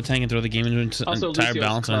why drop a tank and throw the game into entire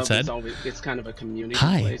balance on its head? It's kind of a community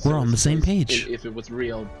place. We're on the same page. If it was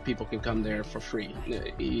real, people can come there for free.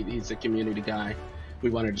 He's a community guy. We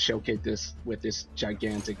wanted to showcase this with this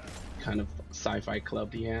gigantic kind of sci-fi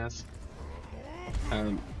club he has.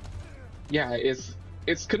 Yeah,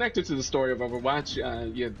 it's connected to the story of Overwatch.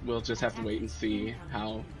 We'll just have to wait and see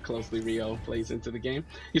how closely Rio plays into the game.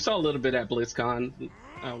 You saw a little bit at BlizzCon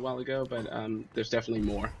a while ago, but there's definitely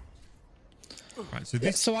more. Right,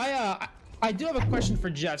 so I do have a question for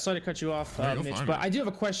Jeff. Sorry to cut you off, Mitch, but I do have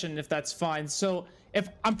a question if that's fine. So if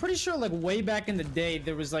I'm pretty sure like way back in the day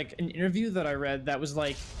there was like an interview that I read that was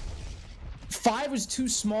like 5 was too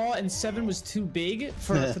small and 7 was too big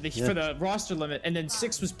for the roster limit, and then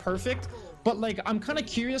 6 was perfect. But like I'm kind of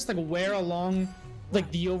curious like where along like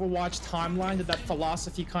the Overwatch timeline did that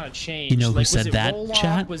philosophy kind of change? You know who like, said that,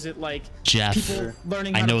 chat? Was it like Jeff? People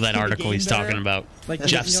learning I how know to that article he's talking about. Like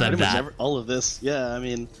Jeff said that. All of this, yeah. I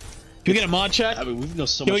mean, Can we get a mod check? I mean, we've known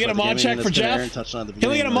so Can much we get a mod check for Jeff? Can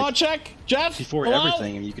we get a mod check, Jeff? Before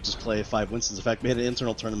everything, and you could just play 5 Winstons. In fact, we had an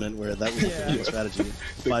internal tournament where that was the strategy.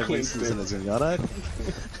 5 Winstons and a Zenyatta.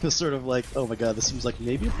 It was sort of like, oh my god, this seems like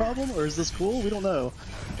maybe a problem, or is this cool? We don't know.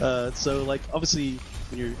 So, like, obviously,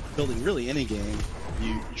 when you're building really any game,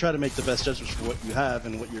 you try to make the best judgments for what you have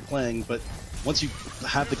and what you're playing, but once you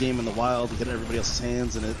have the game in the wild and get it in everybody else's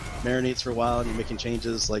hands and it marinates for a while and you're making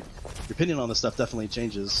changes, like, your opinion on this stuff definitely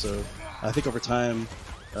changes. So I think over time...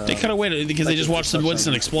 they cut away because they just watched the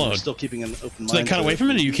Winston explode. Still keeping an open mind. So they cut away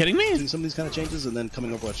from it? Are you kidding me? Doing some of these kind of changes, and then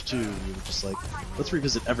coming Overwatch 2, we were just like, let's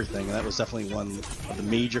revisit everything. And that was definitely one of the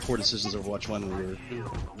major core decisions of Overwatch 1 we were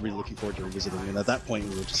really looking forward to revisiting. And at that point,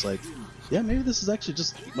 we were just like, yeah, maybe this is actually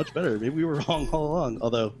just much better. Maybe we were wrong all along.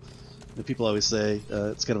 Although, people always say,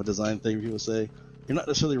 it's kind of a design thing. People say, you're not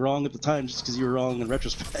necessarily wrong at the time just because you were wrong in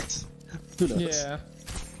retrospect. Who knows? Yeah.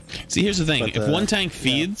 See, here's the thing. If one tank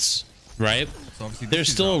feeds, right, so there's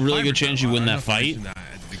still a really good chance you win that fight.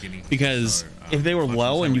 Because if they were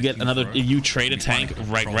low and you get another, you trade a tank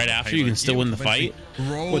right after, you can still win the fight.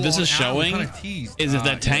 What this is showing is if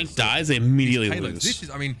that tank dies, they immediately lose. This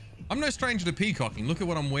is, I mean, I'm no stranger to peacocking. Look at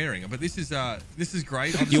what I'm wearing. But this is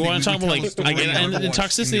great. Obviously, you want to talk about like and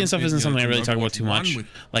toxicity and stuff isn't something I really talk about too much.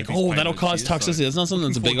 Like, oh, that'll cause toxicity. That's not something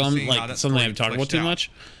that's a big on, like something I talk about too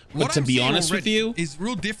much. But to be honest with you,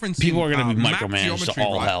 people are going to be micromanaged to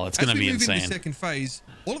all hell. It's going to be insane. As we move into second phase,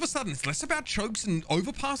 all of a sudden it's less about chokes and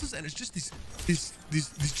overpasses, and it's just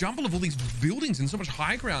this jumble of all these buildings and so much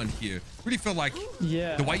high ground here. Really felt like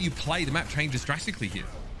the way you play the map changes drastically here.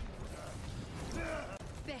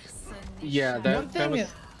 Yeah, that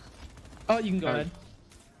was. Oh, you can go ahead.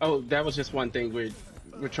 Oh, that was just one thing.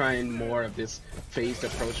 We're trying more of this phased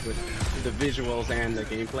approach with the visuals and the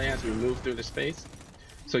gameplay as we move through the space.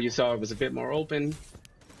 So you saw it was a bit more open.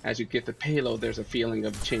 As you get the payload, there's a feeling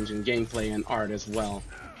of changing gameplay and art as well.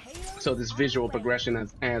 So this visual progression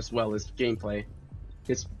as well as gameplay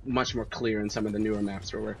is much more clear in some of the newer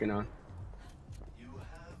maps we're working on.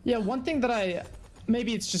 Yeah, one thing that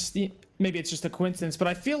maybe it's just a coincidence, but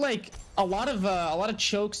I feel like a lot of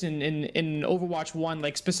chokes in Overwatch 1,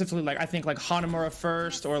 like specifically like I think like Hanamura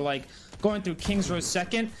first or like going through King's Row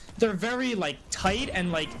second, they're very like tight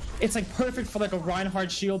and like it's like perfect for like a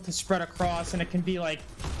Reinhardt shield to spread across, and it can be like,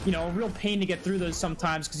 you know, a real pain to get through those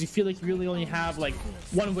sometimes because you feel like you really only have like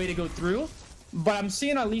one way to go through. But I'm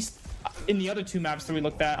seeing, at least in the other two maps that we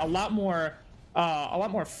looked at, a lot more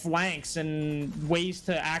flanks and ways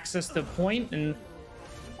to access the point, and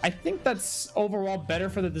I think that's overall better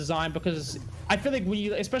for the design because I feel like when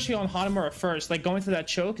you, especially on Hanamura first, like going through that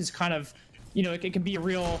choke is kind of, you know, it can be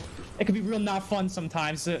real not fun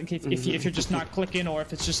sometimes if you're just not clicking, or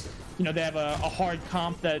if it's just, you know, they have a hard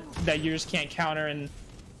comp that you just can't counter, and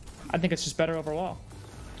I think it's just better overall.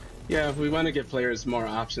 Yeah, we want to give players more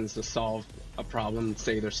options to solve a problem.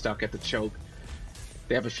 Say they're stuck at the choke,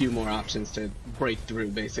 they have a few more options to break through.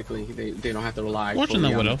 Basically, they don't have to rely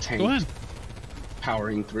fully on the tank. Go ahead.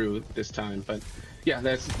 Powering through this time. But yeah,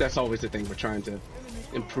 that's always the thing. We're trying to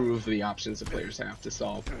improve the options that players have to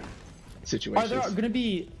solve situations. Are there going to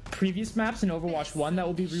be previous maps in Overwatch 1 that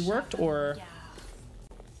will be reworked, or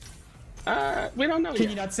we don't know.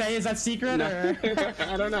 Can you not say? Is that secret? No. Or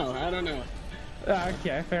I don't know.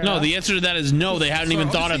 Okay, fair enough. No, the answer to that is no. They hadn't even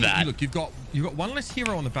thought of that. Look, you've got one less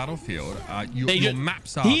hero on the battlefield. Your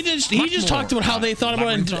maps are. He just talked about how they thought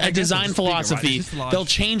about a design philosophy. They'll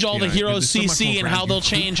change all the heroes CC and how they'll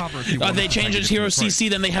change. They change his hero CC,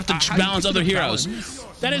 then they have to balance other heroes.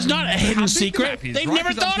 That is not a hidden secret. They've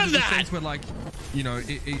never thought of that. Where, like, you know,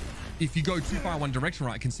 if you go too far one direction,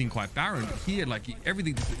 right, it can seem quite barren. But here, like,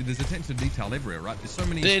 everything, there's attention to detail everywhere, right? There's so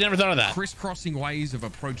many. They never thought of that. Crisscrossing ways of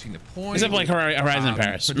approaching the point. Except for like Horizon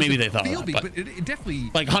Paris. Maybe they thought of that. But it definitely.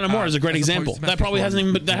 Like Hanamura is a great example. That probably hasn't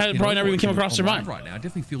even. That probably never even came across their mind. Right now, it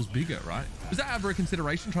definitely feels bigger, right? Was that ever a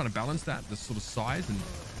consideration, trying to balance that, the sort of size and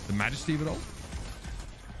the majesty of it all?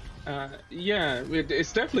 Yeah,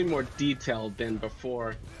 it's definitely more detailed than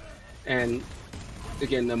before, and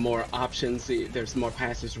again, the more options, there's more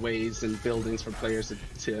passageways and buildings for players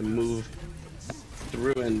to move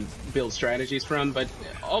through and build strategies from. But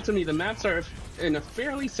ultimately, the maps are in a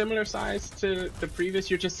fairly similar size to the previous.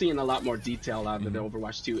 You're just seeing a lot more detail out of the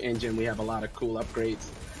Overwatch 2 engine. We have a lot of cool upgrades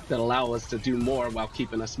that allow us to do more while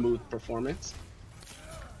keeping a smooth performance.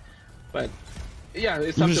 But yeah,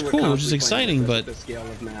 it's something which is cool, which is exciting, but the scale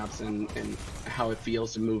of maps and how it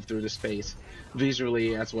feels to move through the space,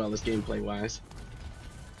 visually as well as gameplay wise.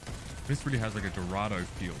 This really has like a Dorado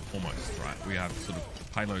feel almost, right? We have sort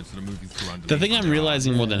of payloads sort of moving through underneath. The thing I'm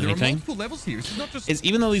realizing more than there anything are multiple levels here. It's not just is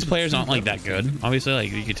even though these players aren't like that good, obviously,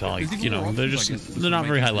 like you could tell, like, you know, they're not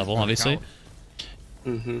very high level, obviously.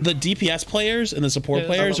 The DPS players and the support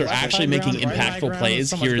players are actually making impactful plays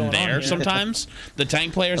here and there sometimes. The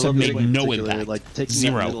tank players have made no impact. Like,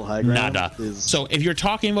 Zero. Nada. So if you're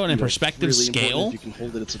talking about in perspective really scale, if you can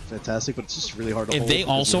hold it, it's fantastic, but it's just really hard to if hold. they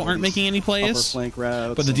also aren't making any plays, but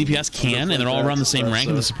the DPS can, and they're all around the same rank,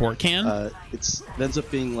 and the support can, it ends up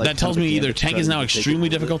being like that tells me either tank is now extremely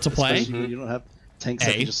difficult to play, you don't have tanks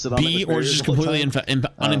that A, can just sit on B, or it's just completely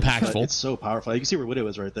unimpactful. It's so powerful. You can see where Widow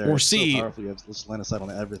is right there. Or it's C, so powerful. You have line of sight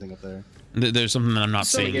on everything up there. There's something that I'm not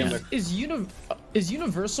seeing yet. Is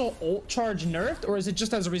universal ult charge nerfed, or is it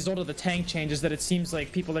just as a result of the tank changes that it seems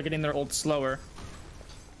like people are getting their ult slower?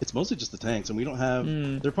 It's mostly just the tanks, and we don't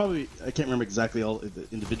have. They're probably, I can't remember exactly all the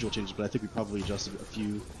individual changes, but I think we probably adjusted a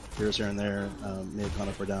few heroes here and there. May have gone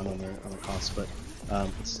up or down on their costs, but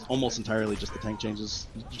it's almost entirely just the tank changes.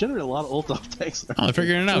 You generate a lot of ult off tanks. Oh, I'm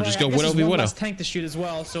figuring it out. Just go Widow v Widow. Tank to shoot as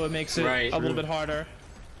well, so it makes it a little bit harder.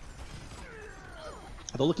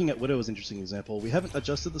 Although looking at Widow is an interesting example. We haven't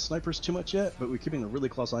adjusted the snipers too much yet, but we're keeping a really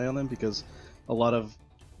close eye on them because a lot of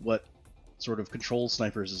what sort of controls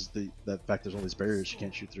snipers is the fact there's all these barriers you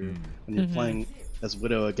can't shoot through. When you're playing as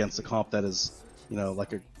Widow against a comp that is, you know,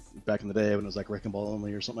 like back in the day when it was like Wrecking Ball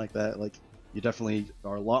only or something like that, like you definitely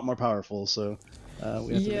are a lot more powerful. So we have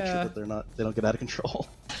to make sure that they don't get out of control.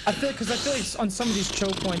 I feel like on some of these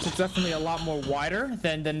choke points, it's definitely a lot more wider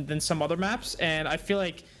than some other maps, and I feel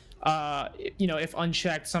like you know, if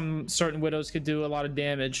unchecked, some certain Widows could do a lot of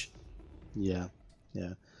damage. Yeah.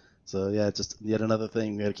 So yeah, it's just yet another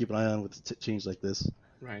thing we got to keep an eye on with change like this.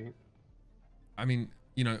 Right. I mean,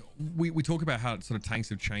 you know, we talk about how sort of tanks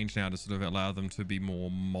have changed now to sort of allow them to be more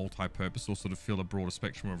multi-purpose or sort of fill a broader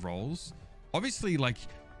spectrum of roles. Obviously, like,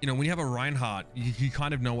 you know, when you have a Reinhardt, you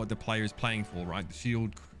kind of know what the player is playing for, right? The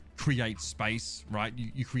shield creates space, right?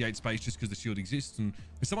 You create space just because the shield exists. And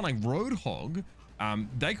with someone like Roadhog,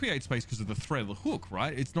 they create space because of the threat of the hook,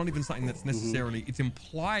 right? It's not even something that's necessarily, it's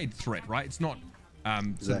implied threat, right? It's not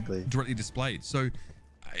exactly directly displayed. So,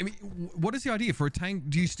 I mean, what is the idea for a tank?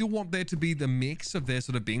 Do you still want there to be the mix of there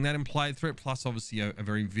sort of being that implied threat plus obviously a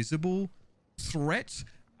very visible threat?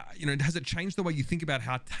 You know, has it changed the way you think about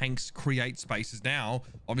how tanks create spaces now?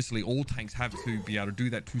 Obviously, all tanks have to be able to do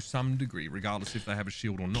that to some degree, regardless if they have a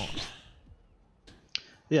shield or not.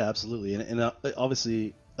 Yeah, absolutely. And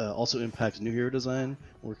obviously also impacts new hero design,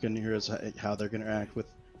 working on new heroes, how they're going to interact with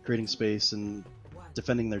creating space and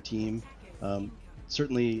defending their team.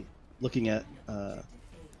 Certainly looking at, you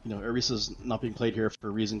know, Orisa's not being played here for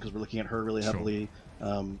a reason because we're looking at her really heavily.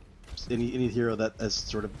 Any hero that has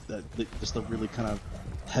sort of just the really kind of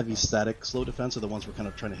heavy static slow defense are the ones we're kind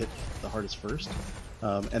of trying to hit the hardest first.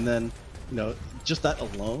 And then, you know, just that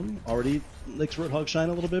alone already makes Roadhog shine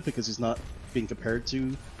a little bit because he's not being compared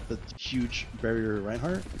to the huge barrier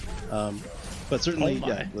Reinhardt. But certainly,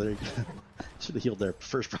 yeah, should have healed there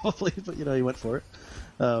first probably, but you know, he went for it.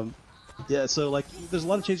 Yeah, so like, there's a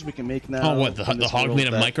lot of changes we can make now. Oh, what, the Hog made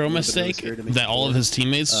a micro mistake that all of his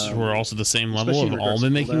teammates who are also the same level have all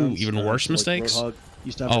been making even worse mistakes? Like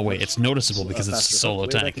oh wait, it's noticeable because it's a solo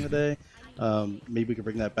tank. Back in the day. Maybe we can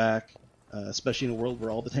bring that back, especially in a world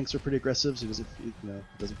where all the tanks are pretty aggressive, so it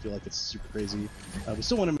doesn't feel like it's super crazy. We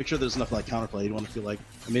still want to make sure there's enough like counterplay. You don't want to feel like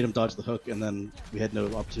I made him dodge the hook and then we had no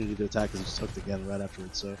opportunity to attack because he just hooked again right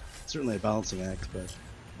afterwards. So certainly a balancing act, but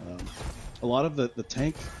a lot of the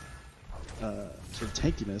tank sort of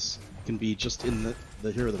tankiness can be just in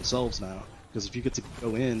the hero themselves now, because if you get to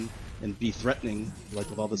go in and be threatening, like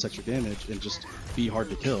with all this extra damage, and just be hard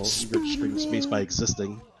to kill, you're just creating space by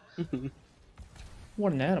existing.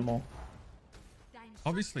 What an animal.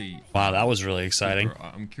 Obviously. Wow, that was really exciting.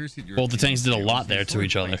 I'm curious if both the tanks did a lot there to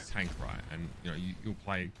each other. Tank, right? And you know, you'll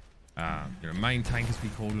play you know, main tank as we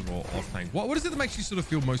called it, or off tank. What is it that makes you sort of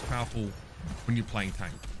feel most powerful when you're playing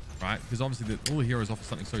tank? Right, because obviously all the heroes offer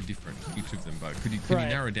something so different, each of them. But could you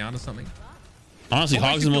narrow it down to something? Honestly,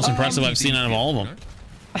 Hog's the most impressive I've seen out of all of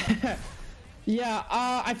them. Yeah,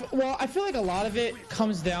 I feel like a lot of it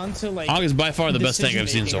comes down to like Hog is by far the best tank I've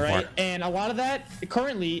seen so far, and a lot of that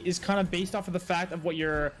currently is kind of based off of the fact of what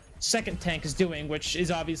your second tank is doing, which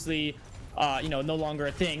is obviously you know, no longer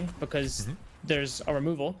a thing because there's a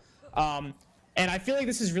removal. And I feel like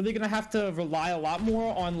this is really gonna have to rely a lot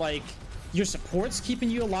more on like your supports keeping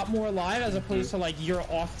you a lot more alive, as opposed to like your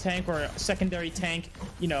off tank or secondary tank,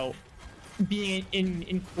 you know, being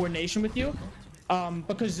in coordination with you,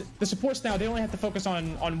 because the supports now, they only have to focus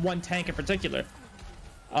on one tank in particular,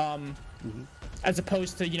 as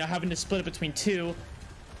opposed to, you know, having to split it between two.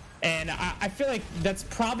 And I feel like that's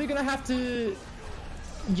probably gonna have to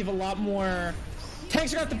give a lot more.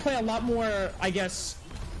 Tanks are gonna have to play a lot more, I guess,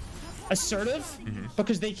 assertive,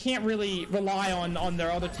 because they can't really rely on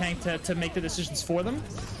their other tank to make the decisions for them,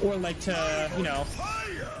 or like to, you know,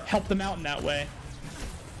 help them out in that way.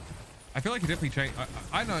 I feel like it definitely changed.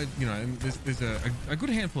 I know, you know, there's a good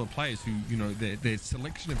handful of players who, you know, their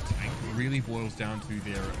selection of tank really boils down to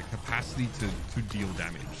their capacity to deal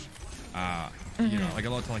damage. You know, like a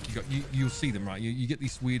lot of times, like you'll see them, right? You get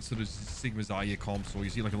these weird sort of Sigma Zarya comps, or you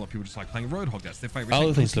see like a lot of people just like playing Roadhog. That's their favorite. All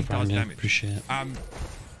the things to find, yeah, appreciate it.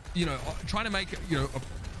 You know, trying to make, you know,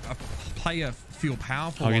 a player feel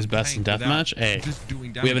powerful. Hoggy's best in deathmatch. Hey,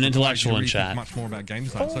 we have an intellectual in chat. Much more about game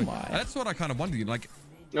design. So that's what I kind of wondered. Like,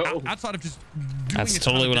 outside of just doing that's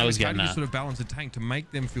totally what I was getting at. How do you sort of balance a tank to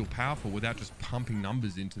make them feel powerful without just pumping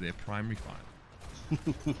numbers into their primary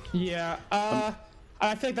fight? Yeah,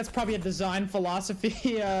 I think that's probably a design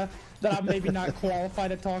philosophy that I'm maybe not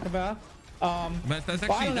qualified to talk about. That's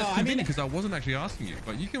actually convenient because I wasn't actually asking you,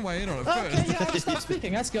 but you can weigh in on it first. Okay, yeah, I'll stop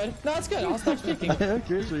speaking. That's good. No, that's good. I'll stop speaking. I'm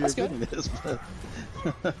curious what your opinion is, but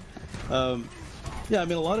yeah, I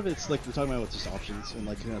mean, a lot of it's like we're talking about with just options, and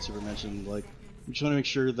like Super mentioned, like we're trying to make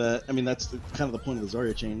sure that, I mean, that's kind of the point of the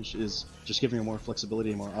Zarya change, is just giving her more flexibility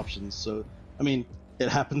and more options. So, I mean, it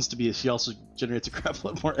happens to be she also generates a crap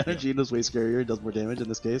lot more energy and is way scarier, does more damage in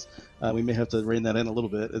this case. We may have to rein that in a little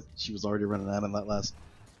bit. She was already running out in that last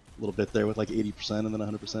little bit there with like 80% and then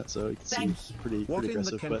 100%, so it seems pretty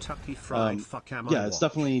aggressive. But yeah, it's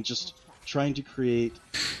definitely just trying to create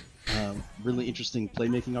really interesting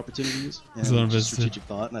playmaking opportunities and strategic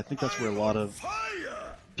thought, and I think that's where a lot of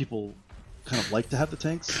people kind of like to have the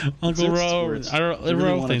tanks. Uncle Ro, Ro,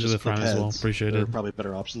 thanks for the prime as well. Appreciate it. There are probably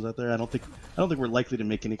better options out there. I don't think we're likely to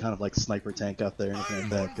make any kind of like sniper tank out there or anything like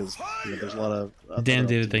that, because you know, there's a lot of Dan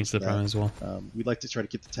David thanks for the prime as well. We'd like to try to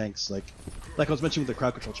keep the tanks like I was mentioning with the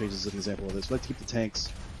crowd control changes as an example of this. We'd like to keep the tanks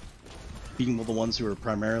being the ones who are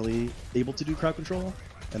primarily able to do crowd control,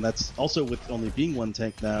 and that's also with only being one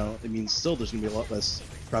tank now. It means still there's going to be a lot less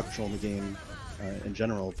crowd control in the game in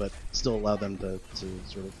general, but still allow them to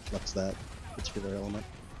sort of flex that particular element.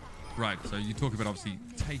 Right, so you talk about obviously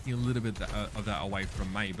taking a little bit of that away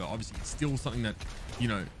from Mei, but obviously it's still something that, you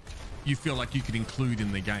know, you feel like you could include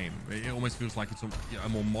in the game. It almost feels like it's a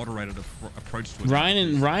more moderated approach to it. Ryan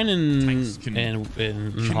and Hog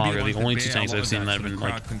are the only two tanks I've seen that have been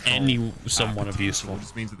like somewhat abuseful. It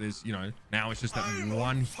just means that there's, you know, now it's just that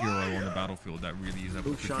one hero on the battlefield that really is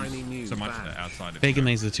able to produce so much of that outside of Bacon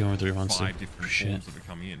makes the 2-3 runs. 5 different forms that are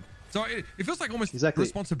coming in. So it feels like almost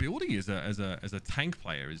responsibility as a tank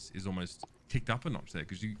player is almost kicked up a notch there,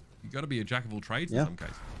 because you got to be a jack of all trades in some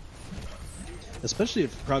cases. Especially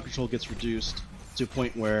if crowd control gets reduced to a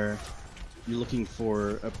point where you're looking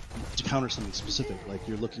for to counter something specific, like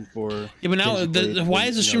you're looking for. Yeah, but now why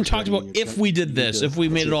is the stream talked about if we did this, if we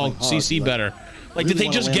made it all CC better? Like, did they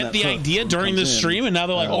just get the idea during the stream and now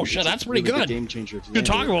they're like, oh shit, that's pretty good. Game changer. Good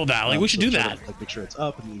talk about that. Like, we should do that. Like, make sure it's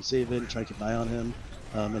up and then you save it and try to keep an eye on him.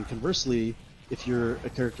 And conversely, if you're a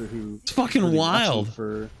character who it's fucking wild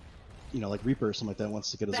for, you know, like Reaper or something like that,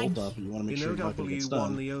 wants to get his ult up and you want to make sure you're not going to get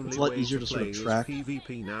stunned, it's a lot easier to sort of track who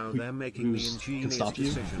can stop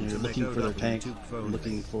you. You're looking for their tank,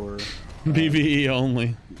 looking for PvE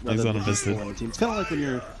only. It's kind of like when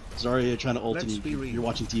you're Zarya trying to ult and you're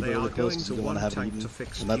watching TV really close because you don't want to have it even, and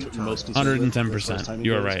that's what you're most concerned with. 110%.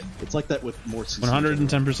 You are right. It's like that with more CC.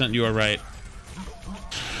 110%. You are right.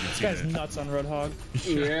 This guy's nuts on Roadhog.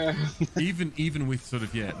 Yeah. even with sort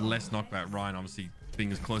of less knockback, Ryan obviously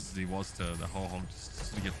being as close as he was to the whole hog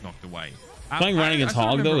just to get knocked away. Playing Ryan against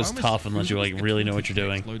Hog though is tough unless you like really know what you're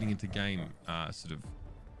doing. Loading into game, sort of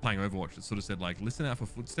playing Overwatch, it sort of said like, listen out for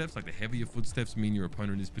footsteps. Like the heavier footsteps mean your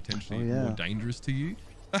opponent is potentially more dangerous to you.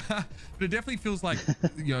 But it definitely feels like,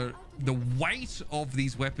 you know, the weight of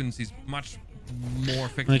these weapons is much more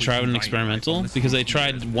effective. They tried an experimental because they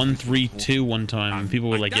tried 1-3-2 one time and people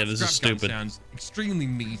were like, yeah, this is stupid. Sounds extremely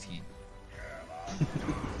meaty.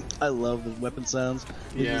 I love the weapon sounds.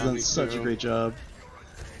 He's done such a great job.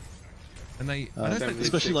 And they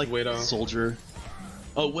especially like Widow. Soldier.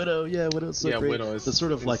 Oh, Widow, yeah, Widow's so great. Widow is the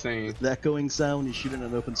sort of insane. Like the echoing sound when you shoot in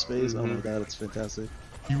an open space. Oh my god, it's fantastic.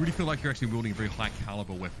 You really feel like you're actually wielding a very high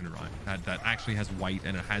caliber weapon, right? That actually has weight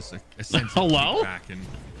and it has a sense of feedback and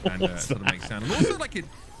sort of makes sound. And also, like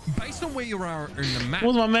based on where you are in the map.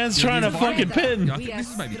 Well, my man's trying to fucking pin. I think this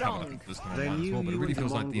is maybe covered up this kind of one as well, but it really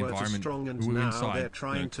feels like the environment. We were inside. They're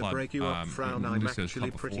trying to break you up, Frown. I'm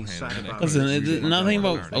actually pretty sad about. Listen, nothing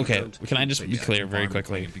about. Okay, can I just be clear very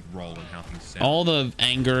quickly? All the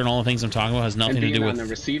anger and all the things I'm talking about has nothing to do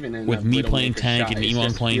with me playing tank and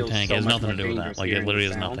Emon playing tank. It has nothing to do with that. Like, it literally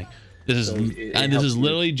has nothing. This is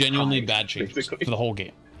literally genuinely bad changes for the whole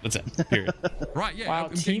game. That's it. Period. Right. Yeah. Wow.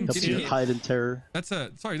 Hide in terror. That's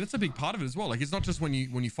a big part of it as well. Like, it's not just when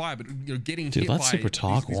you fire, but you're getting dude, hit let's by super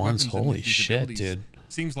talk these once. weapons Holy and shit, dude.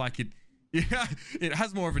 Seems like it. Yeah, it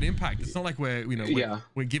has more of an impact. It's not like we're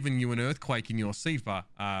giving you an earthquake in your seat, but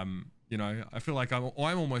you know, I feel like I'm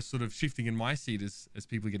almost sort of shifting in my seat as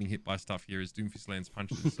people are getting hit by stuff here as Doomfist lands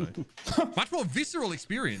punches. So much more visceral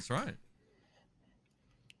experience, right?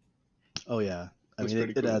 Oh yeah. I mean,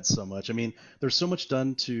 it adds so much. I mean, there's so much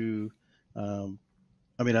done to.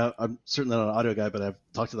 I mean, I'm certainly not an audio guy, but I've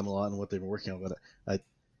talked to them a lot on what they've been working on. But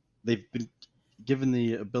they've been given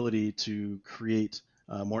the ability to create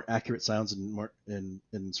more accurate sounds in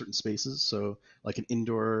certain spaces. So, like an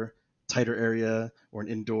indoor tighter area or an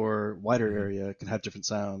indoor wider area can have different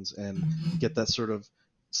sounds and get that sort of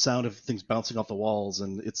sound of things bouncing off the walls.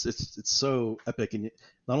 And it's so epic. And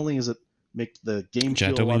not only is it make the game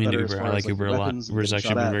feel a lot better as far as Uber a lot. Uber's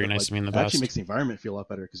actually been very nice to me in the past. It actually makes the environment feel a lot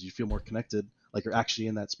better because you feel more connected, like you're actually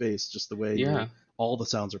in that space, just the way all the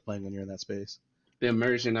sounds are playing when you're in that space. The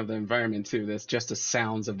immersion of the environment too. That's just the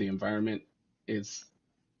sounds of the environment is.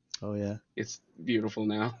 Oh yeah. It's beautiful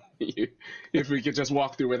now. If we could just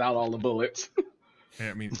walk through without all the bullets.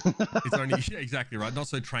 Yeah, I mean, it's only exactly right. Not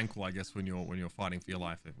so tranquil, I guess, when you're fighting for your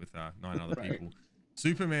life with 9 other people.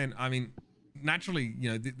 Superman. I mean. Naturally,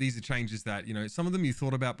 you know, these are changes that, you know, some of them you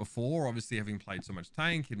thought about before, obviously having played so much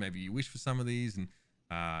tank, and maybe you wish for some of these, and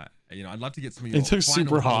you know, I'd love to get some of your took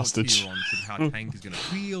super hostage on sort of how tank is going to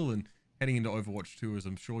feel and heading into Overwatch 2, as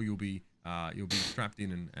I'm sure you'll be strapped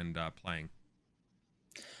in and playing.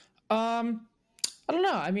 I don't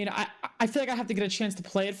know. I mean, I feel like I have to get a chance to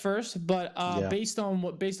play it first, but based on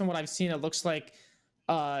what I've seen, it looks like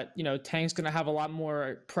you know, tank's going to have a lot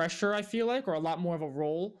more pressure, I feel like, or a lot more of a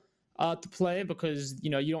role to play, because you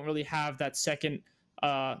know, you don't really have that second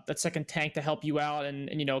tank to help you out and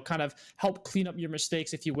you know, kind of help clean up your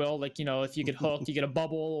mistakes, if you will. Like, you know, if you get hooked, you get a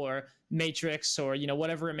bubble or matrix or, you know,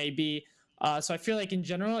 whatever it may be. So I feel like in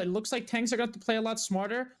general, it looks like tanks are going to have to play a lot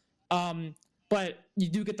smarter. But you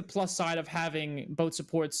do get the plus side of having both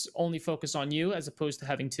supports only focus on you as opposed to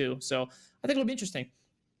having 2. So I think it'll be interesting.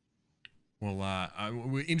 Well,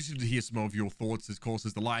 we're interested to hear some of your thoughts, of course,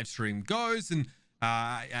 as the live stream goes, and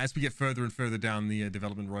as we get further and further down the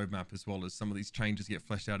development roadmap, as well as some of these changes get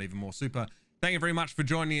fleshed out even more. Super, thank you very much for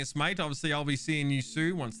joining us, mate. Obviously, I'll be seeing you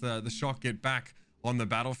soon once the Shock get back on the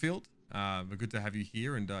battlefield. But good to have you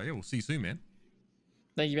here, and yeah, we'll see you soon, man.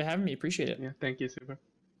 Thank you for having me. Appreciate it. Yeah, thank you, Super.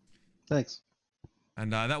 Thanks.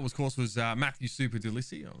 And that, of course, was Matthew Super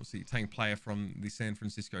Delissi, obviously tank player from the San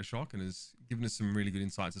Francisco Shock, and has given us some really good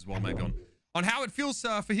insights as well, maybe on how it feels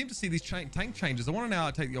for him to see these tank changes. I want to now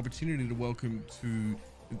take the opportunity to welcome to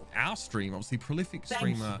our stream, obviously, prolific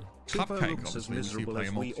streamer Cupcake, obviously, play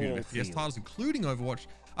a multitude of FPS titles, including Overwatch.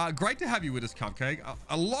 Great to have you with us, Cupcake.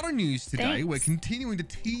 A lot of news today. Thanks. We're continuing to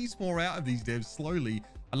tease more out of these devs slowly.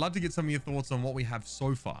 I'd love to get some of your thoughts on what we have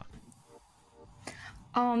so far.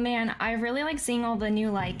 Oh man, I really like seeing all the new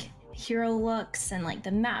like hero looks and like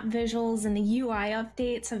the map visuals and the UI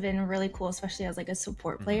updates have been really cool, especially as like a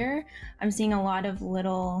support player. I'm seeing a lot of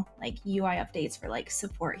little like UI updates for like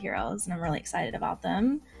support heroes, and I'm really excited about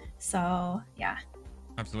them. So yeah.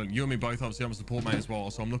 Absolutely, you and me both. Obviously, I'm a support mate as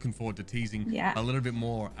well, so I'm looking forward to teasing a little bit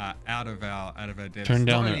more out of our devs. Turn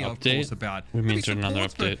down their update. About we mean turn down their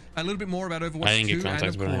update. A little bit more about Overwatch 2, I didn't get context,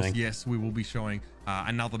 and of course, anything. yes, we will be showing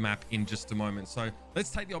another map in just a moment. So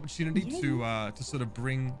let's take the opportunity to sort of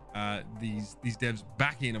bring these devs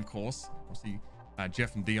back in. Of course, obviously,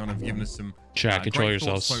 Jeff and Dion have given us some control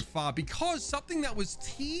yourselves so far, because something that was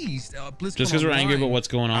teased. Just because we're angry about what's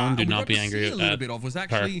going on, do not be angry a little bit of was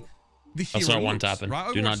actually. The hero start one tapping.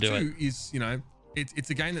 Right? Do not do it. Is, you know, it's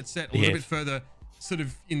a game that's set a little bit further sort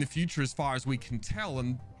of in the future as far as we can tell,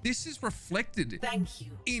 and this is reflected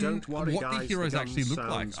in what the heroes actually look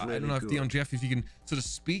like. I don't know if Dion, Jeff, if you can sort of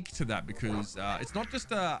speak to that, because it's not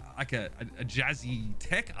just like a jazzy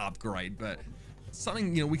tech upgrade, but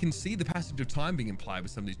something, you know, we can see the passage of time being implied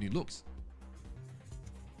with some of these new looks.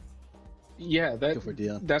 Yeah,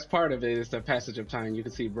 that's part of it, is the passage of time. You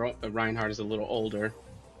can see Reinhardt is a little older.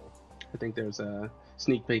 I think there's a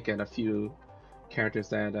sneak peek at a few characters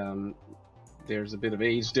that there's a bit of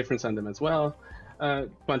age difference on them as well. a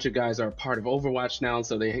bunch of guys are part of Overwatch now,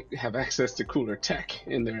 so they have access to cooler tech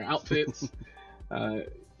in their outfits.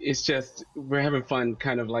 It's just, we're having fun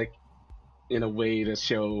kind of like in a way to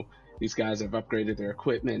show these guys have upgraded their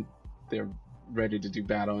equipment. They're ready to do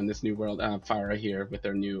battle in this new world. Farah here with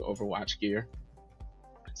their new Overwatch gear.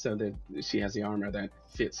 So that she has the armor that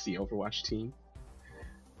fits the Overwatch team.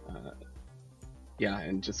 Yeah,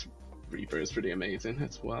 and just Reaper is pretty amazing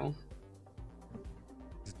as well.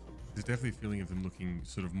 There's definitely a feeling of them looking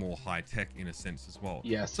sort of more high tech in a sense as well.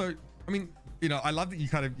 Yes. So, I mean, you know, I love that you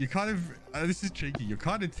kind of this is cheeky, you're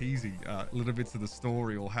kind of teasing little bits of the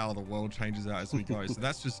story or how the world changes out as we go. So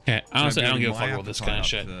that's just, yeah, honestly, I don't give a fuck about this kind of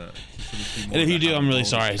shit. And if you do, I'm really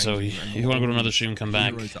sorry. So if you want to go to another stream, come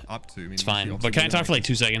back. It's fine. But can I talk for like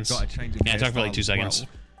 2 seconds? Can I talk for like 2 seconds?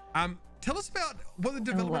 Tell us about what the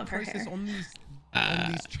development process on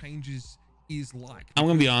these changes is like. I'm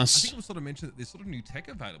gonna be honest. I think we sort of mentioned that there's sort of new tech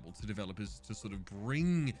available to developers to sort of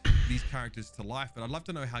bring these characters to life, but I'd love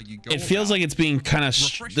to know how you go. It feels like it's being kind of.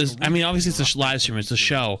 I mean, obviously it's a live stream, it's a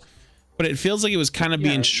show, but it feels like it was kind of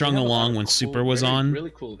being strung along when Super was on.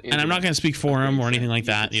 Really cool, and I'm not gonna speak for him or anything like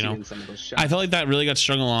that. You know, I felt like that really got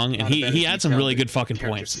strung along, and he had some really good fucking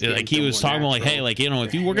points. Like he was talking about like, hey, like, you know,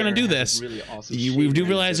 if you were gonna do this, we do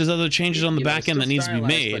realize there's other changes on the back end that needs to be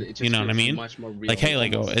made. You know what I mean? Like, hey,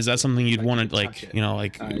 like, oh, is that something you'd want to, like, you know,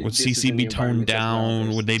 like, would CC be toned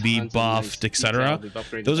down? Would they be buffed, etc.?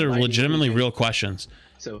 Those are legitimately real questions.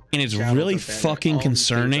 And it's really fucking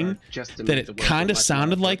concerning that it kind of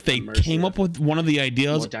sounded like they came up with one of the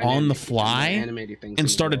ideas on the fly and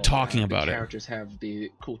started talking about it. Characters have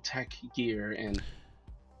the cool tech gear and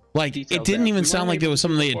like it didn't even sound like there was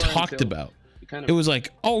something they had talked about. It was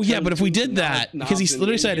like, oh yeah, but if we did that, because he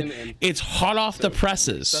literally said it's hot off the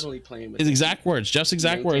presses. His exact words, Jeff's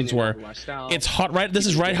exact words were, it's hot, right? This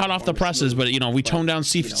is right hot off the presses, but you know, we toned down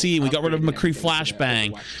CC, we got rid of McCree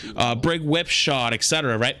flashbang, Brig whip shot,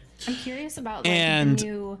 etc. Right? I'm curious about like, the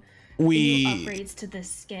new upgrades to the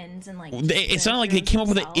skins and like. It sounded like they came up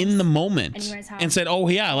with it in the moment and said, oh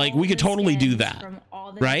yeah, like we could totally do that, from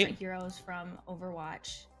all the right? Heroes from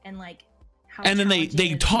Overwatch and like. And then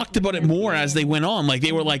they talked about it more as they went on, like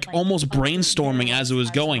they were like almost brainstorming as it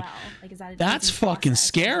was going. That's fucking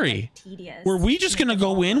scary. Were we just gonna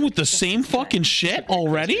go in with the same fucking shit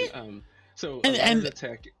already? And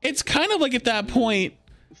it's kind of like at that point,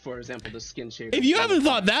 for example, the skin shader. If you haven't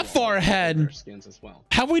thought that far ahead,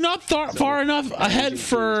 have we not thought far enough ahead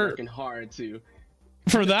for that?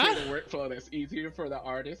 The workflow that's easier for the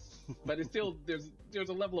artists, but it's still there's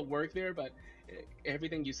a level of work there, but.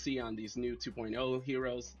 Everything you see on these new 2.0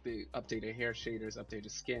 heroes, the updated hair shaders, updated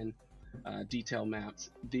skin, detail maps,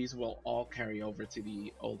 these will all carry over to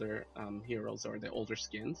the older heroes or the older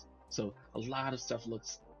skins. So a lot of stuff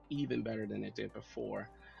looks even better than it did before.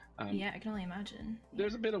 Yeah, I can only imagine.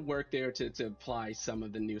 There's a bit of work there to apply some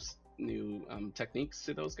of the new techniques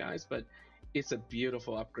to those guys, but it's a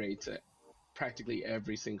beautiful upgrade to practically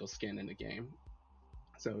every single skin in the game.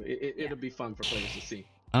 So it'll be fun for players to see.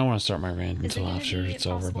 I don't want to start my rant until after it's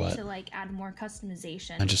over, but to like add more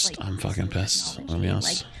customization. I'm fucking pissed. I'll be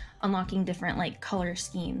honest. Like unlocking different like color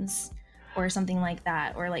schemes or something like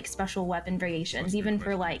that, or like special weapon variations, even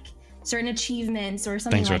for like certain achievements or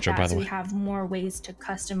something like that. So we have more ways to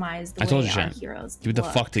customize the way our heroes Keep the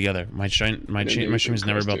fuck together. My stream is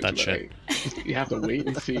never about that shit. You have to wait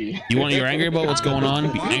and see. You're angry about what's going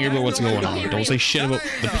on? Be angry about what's going on. Don't say shit about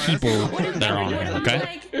the people that are on here,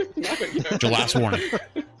 okay? It's your last warning.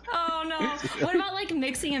 Oh no. What about like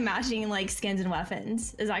mixing and matching like skins and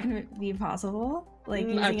weapons? Is that gonna be possible? Like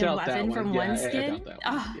using a weapon from one skin?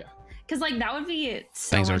 Because like that would be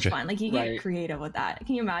so much fun. Like you get creative with that.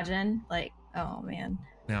 Can you imagine? Like, oh man.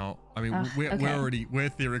 Now, I mean, we're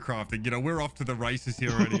theory crafting. You know, we're off to the races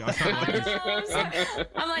here already. I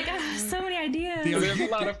have so many ideas. There's a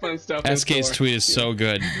lot of fun stuff. SK's tweet is so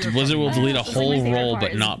good. Blizzard will delete a whole role,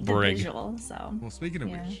 but not Brig. Well, speaking of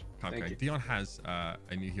which, Cupcake, Dion has a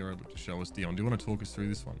new hero to show us. Dion, do you want to talk us through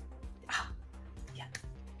this one? Yeah.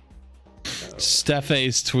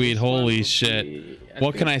 Steph's tweet. Holy shit!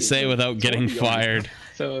 What can I say without getting fired?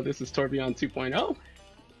 So this is Torbjorn 2.0.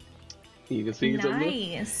 You can see he's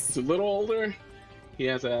a little older. He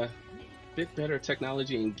has a bit better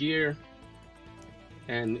technology and gear.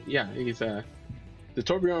 And yeah, he's the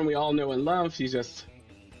Torbjorn we all know and love. He's just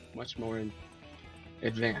much more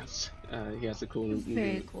advanced. He has a cool.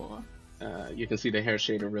 Very cool. You can see the hair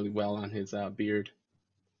shader really well on his beard.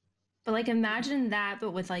 But like imagine that,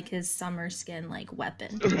 but with like his summer skin like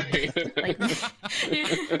weapon. Right. like that's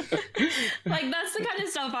the kind of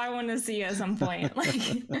stuff I want to see at some point.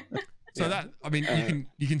 Like So that, I mean,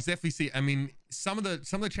 you can definitely see. I mean, some of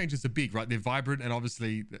the changes are big, right? They're vibrant, and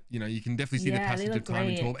obviously, you know, you can definitely see the passage of time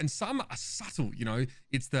into Orb. And some are subtle. You know,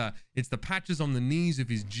 it's the patches on the knees of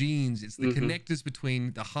his jeans. It's the connectors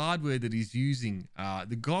between the hardware that he's using,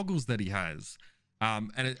 the goggles that he has. I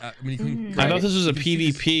mean, you can. I thought this was a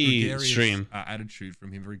PvP stream. Attitude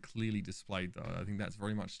from him very clearly displayed, though. I think that's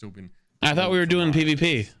very much still been. I thought we were doing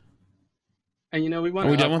PvP. And you know, we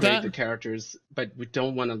want to upgrade the characters, but we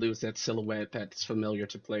don't want to lose that silhouette that's familiar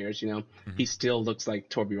to players. You know, he still looks like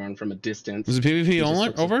Torbjorn from a distance. Is the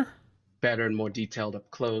PvP over? Better and more detailed up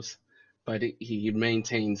close, but he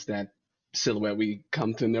maintains that silhouette we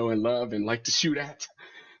come to know and love and like to shoot at.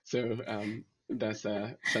 So that's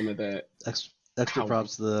some of the extra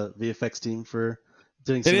props to the VFX team for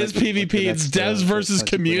doing. It is PvP. It's devs versus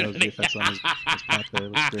community.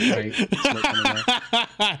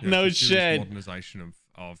 No shit. Modernization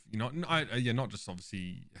of not just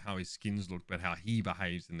obviously how his skins look, but how he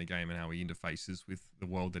behaves in the game and how he interfaces with the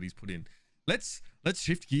world that he's put in. Let's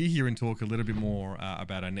shift gear here and talk a little bit more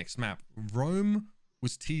about our next map. Rome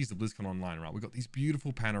was teased at BlizzCon Online, right? We've got these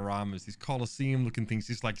beautiful panoramas, these Colosseum looking things,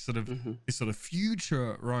 this like this sort of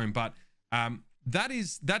future Rome, but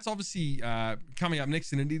that's obviously coming up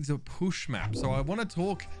next, and it is a push map. So I want to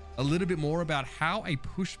talk a little bit more about how a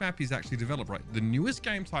push map is actually developed, right? The newest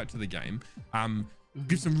game type to the game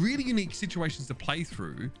gives some really unique situations to play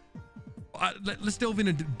through. Let's delve in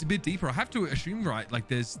a bit deeper. I have to assume, right, like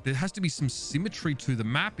there has to be some symmetry to the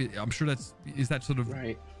map. I'm sure is that sort of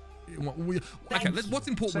right. Okay, what's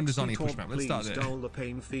important when designing a push map? Let's start there. The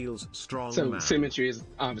pain feels strong, so symmetry is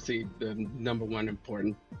obviously the #1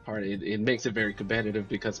 important part. It makes it very competitive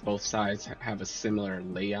because both sides have a similar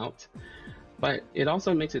layout, but it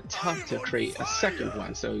also makes it tough to create a second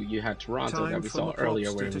one. So you had Toronto that we saw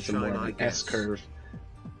earlier, where it was a more of an S-curve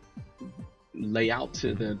layout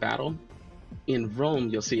to the battle. In Rome,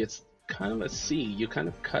 you'll see it's kind of a C. You kind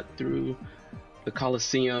of cut through the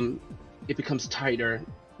Colosseum. It becomes tighter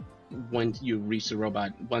when you reach the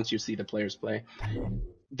robot, once you see the players play.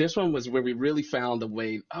 This one was where we really found a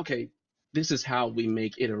way, okay, this is how we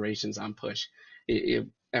make iterations on push.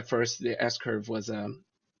 At first, the S-curve was an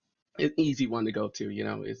easy one to go to, you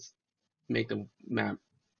know, it's make the map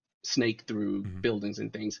snake through buildings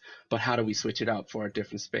and things, but how do we switch it up for a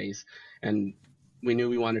different space? And we knew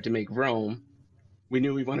we wanted to make Rome. We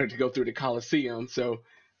knew we wanted to go through the Colosseum, so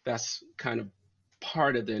that's kind of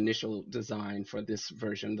part of the initial design for this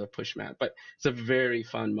version, the push map. But it's a very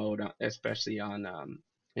fun mode, especially on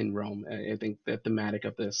in Rome. I think the thematic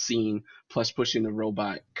of the scene plus pushing the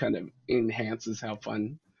robot kind of enhances how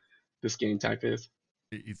fun this game type is.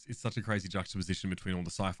 It's such a crazy juxtaposition between all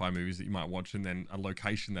the sci-fi movies that you might watch and then a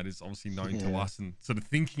location that is obviously known to us, and sort of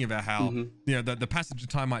thinking about how you know the passage of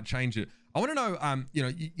time might change it. I want to know, you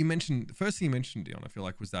know, you mentioned, the first thing you mentioned, Dion, I feel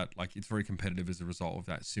like, was that like it's very competitive as a result of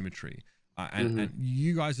that symmetry. And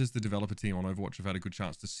you guys as the developer team on Overwatch have had a good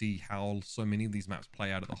chance to see how so many of these maps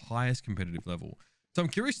play out at the highest competitive level. So I'm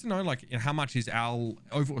curious to know, like, how much is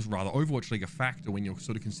Overwatch League a factor when you're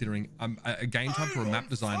sort of considering a game type or a map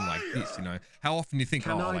design like this? You know, how often do you think,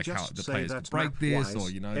 like how the players could break this, or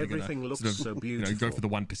you know, they're gonna sort of you know, go for the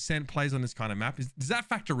 1% plays on this kind of map? Does that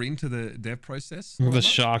factor into the dev process? The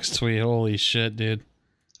Shocks tweet, holy shit, dude.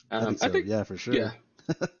 I think yeah, for sure. Yeah.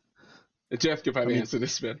 Jeff could probably answer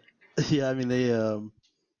this, man. Yeah, I mean, they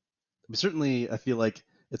certainly, I feel like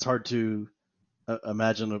it's hard to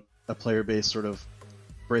imagine a player base sort of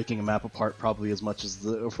breaking a map apart probably as much as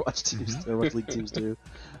the Overwatch teams, Overwatch League teams do,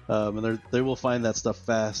 and they will find that stuff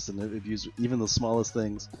fast and abuse even the smallest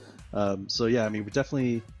things. So yeah, I mean, we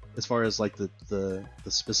definitely, as far as like the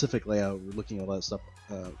specific layout, we're looking at all that stuff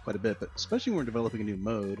quite a bit, but especially when we're developing a new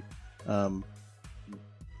mode.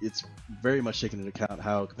 It's very much taken into account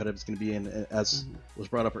how competitive it's going to be, and as was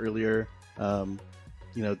brought up earlier, you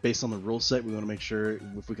know, based on the rule set, we want to make sure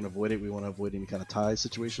if we can avoid it, we want to avoid any kind of tie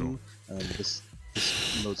situation. This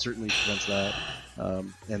mode certainly prevents that.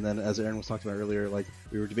 And then, as Aaron was talking about earlier, like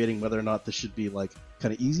we were debating whether or not this should be like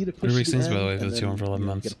kind of easy to push. By the way, that's on for 11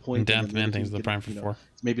 months. And Damp Man things the prime for 4.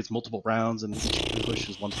 Maybe it's multiple rounds and push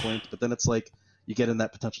is 1 point, but then it's like you get in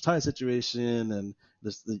that potential tie situation, and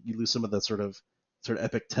you lose some of that sort of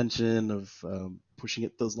epic tension of pushing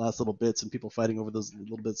it those last little bits and people fighting over those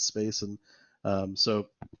little bits of space. And so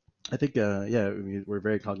I think, yeah, I mean, we're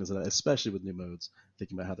very cognizant of that, especially with new modes,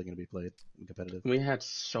 thinking about how they're going to be played and competitive. We had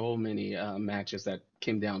so many matches that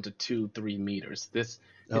came down to 2-3 meters. This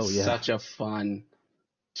is such a fun,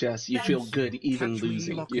 you feel good even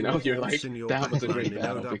losing. You know, you're like, that was a great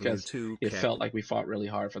battle because it felt like we fought really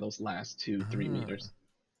hard for those last 2-3 meters.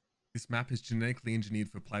 This map is genetically engineered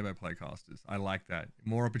for play-by-play casters. I like that.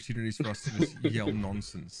 More opportunities for us to just yell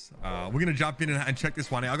nonsense. We're gonna jump in and check this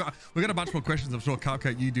one out. We got a bunch more questions. I'm sure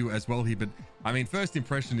Cupcake you do as well here. But I mean, first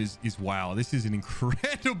impression is wow. This is an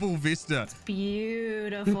incredible vista. It's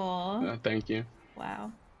beautiful. Thank you.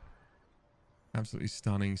 Wow. Absolutely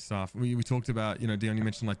stunning stuff. We talked about, you know, Dion, you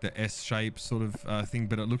mentioned like the S shape sort of thing,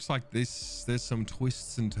 but it looks like there's some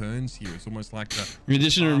twists and turns here. It's almost like the, in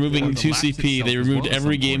addition to removing 2CP, they removed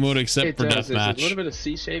every game mode except for deathmatch. It's a little bit of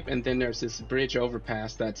C shape, and then there's this bridge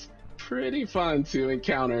overpass that's pretty fun to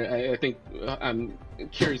encounter. I think I'm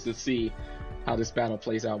curious to see how this battle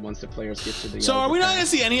plays out once the players get to the So are we not going to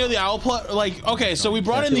see any of the Owl like, okay, so we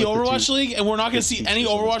brought in the Overwatch League, and we're not going to see any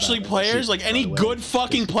Overwatch League players, like any good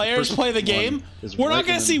fucking players play the game? We're not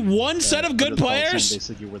going to see one set of good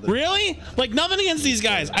players? Really? Like, nothing against these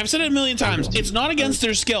guys. I've said it a million times. It's not against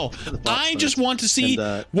their skill. I just want to see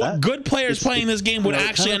what good players playing this game would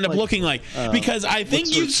actually end up looking like. Because I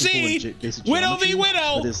think you'd see Widow v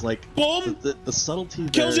Widow. Boom. The subtlety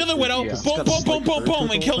kills the other Widow. Boom, boom, boom, boom,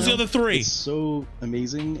 boom, and kills the other three. So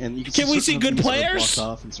amazing, and you can we see good players?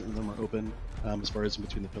 Off, and certain of them are open as far as in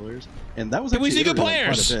between the pillars, and that was. Can we see good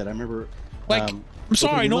players? Quite a bit. I remember. Like, I'm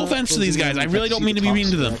sorry, no offense to these guys. I really don't mean to be mean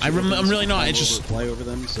to them. I'm really not. It's just fly over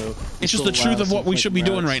them. So it's just the truth of what we should be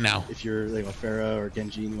doing right now. If you're like a Pharah or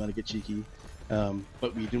Genji and you want to get cheeky,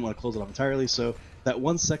 but we didn't want to close it off entirely, so that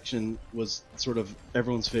one section was sort of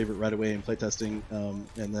everyone's favorite right away in playtesting,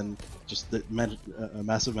 and then just a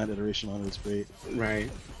massive amount of iteration on it was great.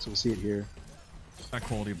 Right. So we'll see it here. That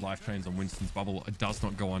quality of life chains on Winston's bubble, it does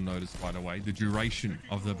not go unnoticed, by the way. The duration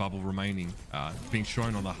of the bubble remaining being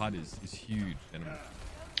shown on the HUD is huge.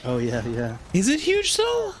 Oh yeah, yeah. Is it huge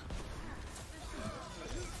though?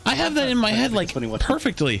 I have that in my head like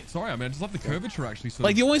perfectly. Sorry, I mean, I just love the curvature actually.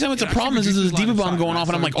 Like the only time it's a problem is there's a Diva Bomb going off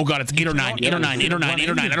and I'm like, oh god, it's 8 or 9, 8 or 9, 8 or 9, 8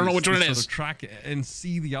 or 9. I don't know which one it is. Track and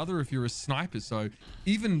see the other if you're a sniper. So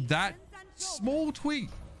even that small tweak,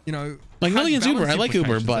 you know, like nothing against Uber. I like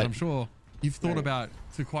Uber, but I'm sure you've thought about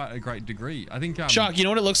to quite a great degree. I think Shock, you know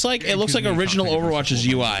what it looks like? It looks like original Overwatch's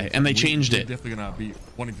UI, and they changed it. Definitely gonna be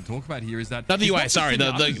wanting to talk about here is that not the UI, sorry,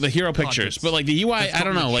 the hero pictures, but like the UI, I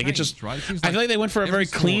don't know, like it just, I feel like they went for a very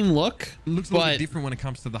clean look. It looks a little bit different when it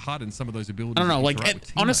comes to the HUD and some of those abilities. I don't know, like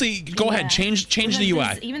honestly, go ahead, change the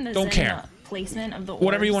UI. Don't care. Placement of the orbs,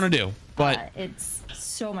 whatever you want to do, but it's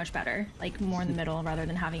so much better, like more in the middle rather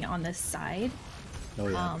than having it on this side. Oh,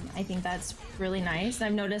 yeah. I think that's really nice.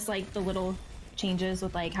 I've noticed like the little changes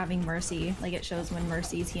with like having Mercy, like it shows when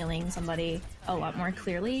Mercy's healing somebody a lot more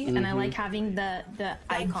clearly, and I like having the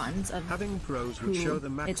icons of having pros would show the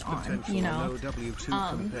max it's on, you know.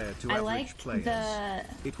 I like the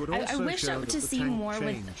I wish to see more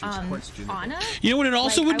with Ana. You know what it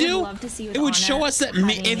also would do? It would show us that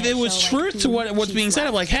if it was truth to what's being said,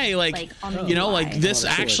 of like, hey, like you know, like this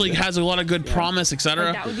actually has a lot of good promise,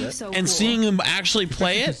 etc. And seeing them actually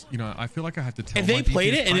play it, you know, I feel like I have to tell. If they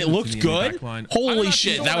played it and it looked good, holy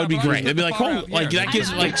shit, that would be great. They'd be like, oh, like that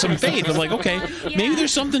gives like some faith of like, okay, maybe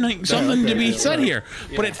there's something to be said here.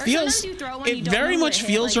 But it feels, it very much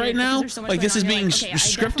feels right now like this is being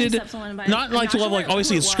scripted. Not like to love, like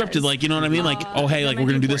obviously it's scripted, like you know what I mean, like oh hey, like we're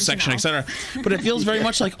gonna do this section, etc. But it feels very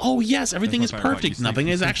much like oh yes, everything is perfect, nothing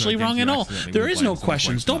is actually wrong at all. There is no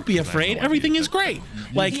questions. Don't be afraid. Everything is great.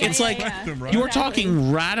 Like it's like you're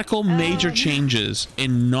talking radical major changes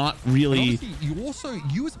and not really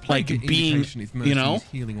like being, you know,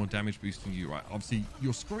 healing or damage boosting you, right? Obviously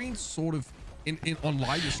your screen sort of on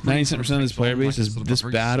live 97% of this player base is this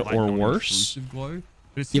bad or worse.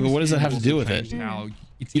 Yeah, but what does that have to do with it?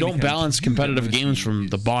 You don't balance competitive games from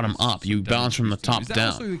the bottom up. You balance from the top down.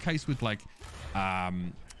 Is that also the case with like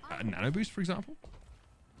Nano Boost, for example?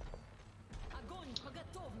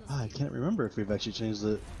 I can't remember if we've actually changed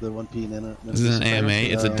the 1P Nano. This is an AMA.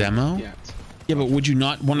 It's a demo. Yeah, but would you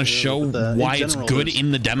not want to show why it's good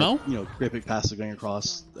in the demo? You know, great big passes going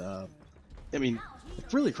across. I mean,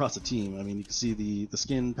 really across the team. I mean, you can see the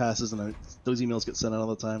skin passes, and those emails get sent out all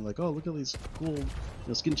the time. Like, oh, look at these cool, you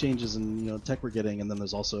know, skin changes and tech we're getting. And then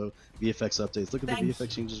there's also VFX updates. Look at the VFX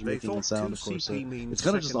changes we're making in sound, of course. So it's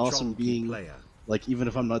kind of just awesome being like, even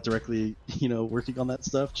if I'm not directly, working on that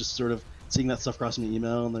stuff, just sort of seeing that stuff cross my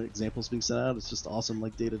email and the examples being sent out. It's just awesome,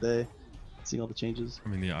 like day to day. Seeing all the changes. I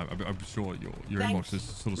mean, yeah, I'm sure your inbox is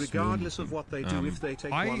sort of regardless of what they do. If they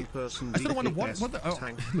take one person, I sort of wonder what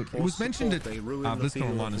the look. It was mentioned at Blizzard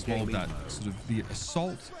Online as well that sort of the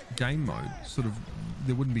assault game mode sort of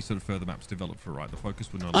there wouldn't be sort of further maps developed for, right? The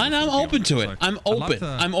focus would not. And I'm open to it. So I'm open.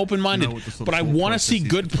 I'm open-minded, but I want to see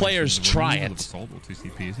good players try it.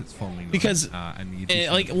 Because,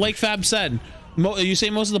 like Fab said, you say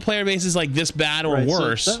most of the player base is like this bad or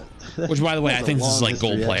worse. Which, by the way, I think this is like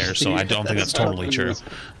gold players, so I don't think that's totally true.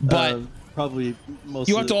 But probably most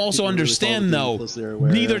you have to also understand, though,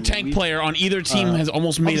 neither tank player on either team has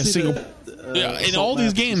almost made a single. In all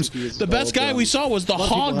these games, the best guy we saw was the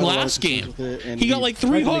Hog last game. He got like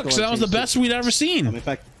 3 hooks, and that was the best we'd ever seen.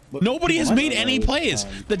 Nobody has made any plays.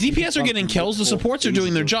 The DPS are getting kills, the supports are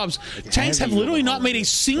doing their jobs. Tanks have literally not made a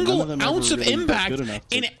single ounce of impact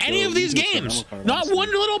in any of these games. Not one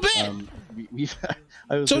little bit.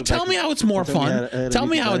 So tell me how it's more fun. Tell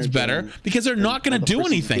me how it's better, because they're not going to do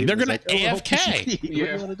anything. They're going to AFK. What do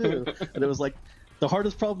you want to do? And it was like, the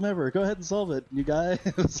hardest problem ever. Go ahead and solve it, you guy.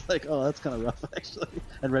 It was like, oh, that's kind of rough, actually,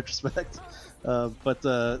 in retrospect.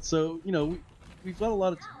 So, you know, we've got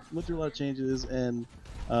went through a lot of changes, and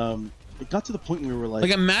it got to the point where we were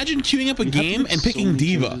like imagine queuing up a game and picking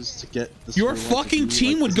D.Va. Your fucking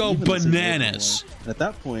team would go bananas. And at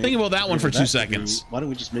that point, think about that one for 2 seconds. Why don't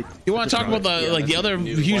we just make? You want to talk about the other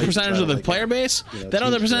huge percentage of the player base? That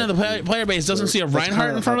other percentage of the player base doesn't see a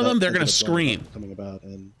Reinhardt in front of them. They're gonna scream.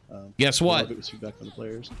 Guess what?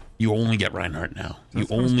 You only get Reinhardt now. You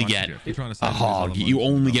only get a Hog. You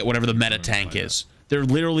only get whatever the meta tank is. There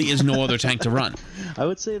literally is no other tank to run. I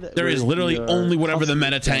would say that there is literally only whatever the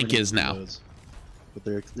meta tank is now.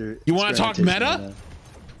 You want to talk meta?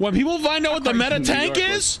 When people find out what the meta tank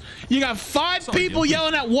is, you got 5 people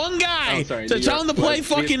yelling at one guy to tell him to play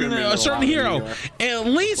fucking a certain hero. At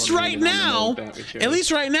least right now,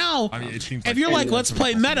 if you're like, let's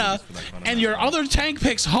play meta, and your other tank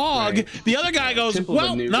picks Hog, the other guy goes,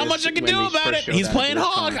 well, not much I can do about it. He's playing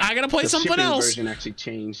Hog. I gotta play something else.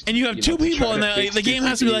 And you have 2 people, and the game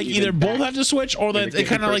has to be like either both have to switch, or that it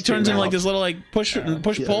kind of like turns into like this little like push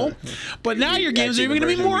pull. But now your games are even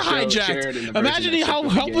gonna be more hijacked. Imagine how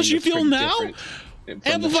helpless you feel now.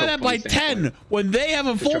 Amplify that by 10 when they have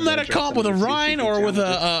a full meta comp with a Rhine or with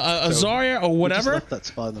a Zarya or whatever.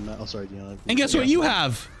 And guess what you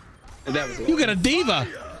have? You got a D.Va,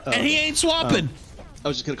 and he ain't swapping. I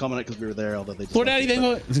was just gonna comment because we were there, although they just Lord Daddy, thank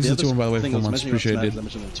you. Thanks to the by the way, 4 months. Appreciate it. I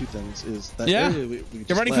mentioned 2 things. Is that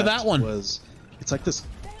get ready for that one. It's like this,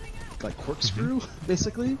 like corkscrew,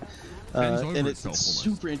 basically, and it's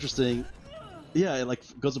super interesting. Yeah, it like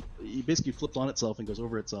goes. It basically flips on itself and goes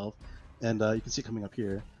over itself, and you can see it coming up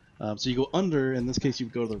here. So you go under. In this case, you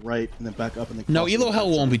go to the right and then back up and then. No, Elo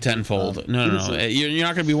Hell won't be tenfold. No. You're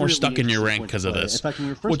not going to be more stuck in your rank because of this. In fact,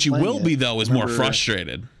 when what you will be though is more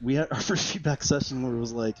frustrated. We had our first feedback session where it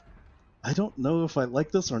was like, I don't know if I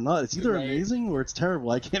like this or not. It's either amazing or it's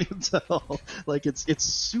terrible. I can't even tell. Like it's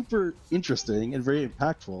super interesting and very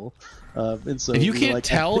impactful. And so if you can't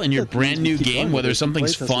tell in your brand new game whether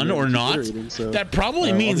something's fun or not, that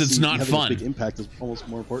probably means it's not fun. Big impact is almost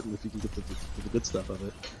more important if you can get the good stuff of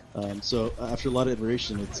it. So after a lot of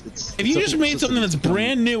iteration, it's if you just made something that's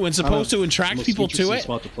brand new and supposed to attract people to it,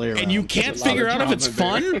 and you can't figure out if it's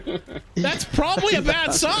fun, that's probably a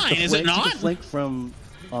bad sign, is it not? Flank from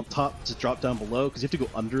on top to drop down below, because you have to go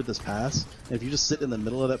under this pass, and if you just sit in the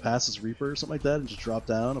middle of that pass as Reaper or something like that and just drop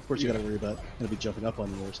down, of course you got to worry about going to be jumping up on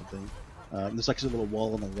you or something. There's actually a little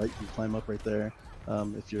wall on the right you can climb up right there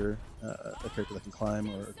if you're a character that can climb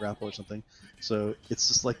or grapple or something. So it's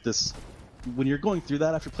just like this, when you're going through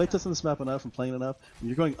that after playtesting this map enough and playing enough, when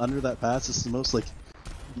you're going under that pass, it's the most like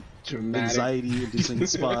anxiety-inducing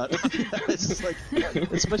spot. It's just like,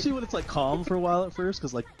 especially when it's like calm for a while at first,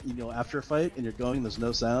 because like, you know, after a fight and you're going, there's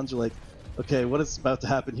no sounds, you're like, okay, what is about to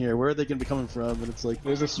happen here? Where are they going to be coming from? And it's like,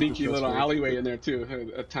 there's a sneaky little alleyway in there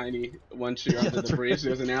too, a tiny, once you're under the bridge,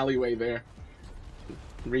 there's an alleyway there.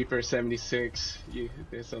 Reaper 76,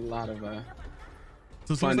 there's a lot of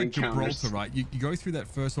so it's like Gibraltar, right? You go through that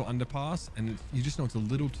first or underpass, and you just know it's a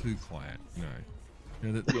little too quiet, you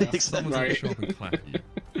know that someone's going to show up and clap at you.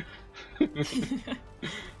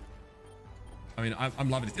 I mean, I'm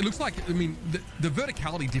loving it. It looks like, I mean, the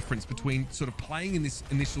verticality difference between sort of playing in this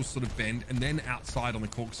initial sort of bend and then outside on the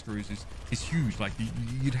corkscrews is huge. Like,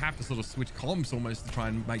 you'd have to sort of switch columns almost to try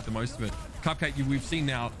and make the most of it. Cupcake, we've seen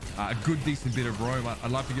now a good, decent bit of roam.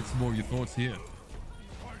 I'd love to get some more of your thoughts here.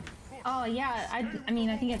 Oh yeah, I mean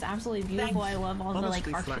I think it's absolutely beautiful. I love all the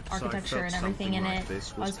like architecture and everything in it. I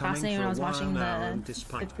was fascinated when I was watching the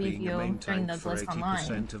preview during the BlizzCon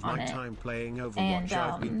Online on it, and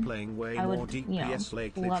I would, you know,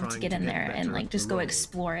 love to get in there and like just go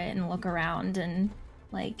explore it and look around and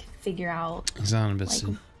like figure out like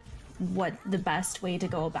what the best way to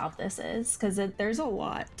go about this is, because there's a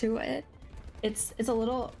lot to it. It's a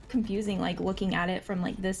little confusing like looking at it from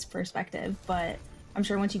like this perspective, but I'm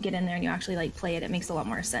sure once you get in there and you actually like play it, it makes a lot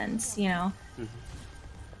more sense, you know?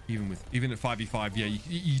 even at 5v5, yeah,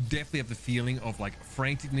 you definitely have the feeling of like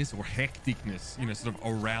franticness or hecticness, you know, sort of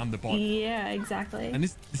around the bot. Yeah, exactly. And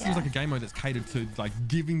this seems like a game mode that's catered to like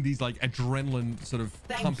giving these like adrenaline sort of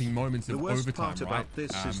pumping moments of overtime, part right? About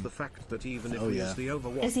this is the fact that even if we as the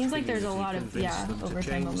Overwatch it seems like there's a lot of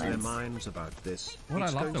overtime moments. Their minds about this. What I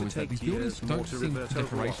love though is that these buildings don't seem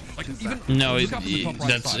decoration. Like even no, if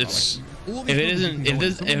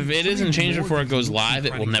it isn't changed before it goes live,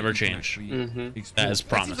 it will never change. As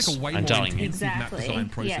promised, I'm telling you. Exactly. Design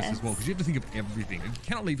process as well, because you have to think of everything. You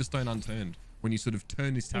cannot leave a stone unturned when you sort of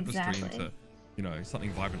turn this tapestry into, you know,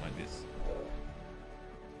 something vibrant like this.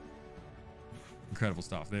 Incredible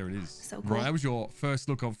stuff. There it is. So cool. Right, that was your first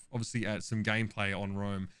look of obviously at some gameplay on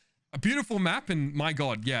Rome. A beautiful map, and my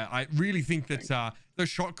God, yeah, I really think that those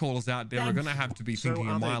shot callers out there are going to have to be thinking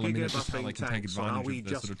a mile a minute just how they can take advantage of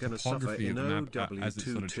the sort of topography of the map as it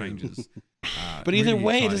sort of changes. But either really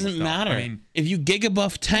way, it doesn't matter. I mean, if you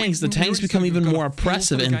gigabuff tanks, the tanks become even more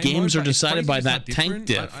oppressive, and games are decided by that tank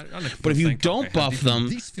diff. But if you don't buff them,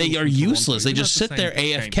 they are useless. They just sit there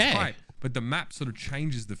AFK. But the map sort of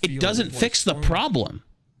changes the feel. It doesn't fix the problem.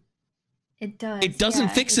 It does. It doesn't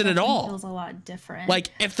fix it at all. Feels a lot different. Like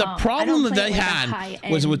if the problem that they had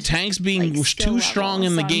was with tanks being too strong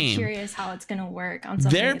in the game. I'm curious how it's gonna work on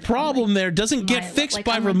their problem there doesn't get fixed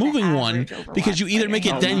by removing one because you either make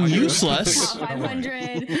it then useless.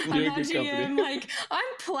 500. I'm not GM. Like I'm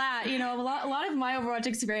plat. You know, a lot of my Overwatch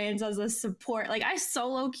experience as a support. Like I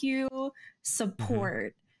solo queue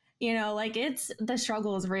support. You know, like the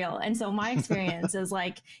struggle is real. And so my experience is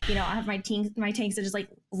like, you know, I have my tanks that just like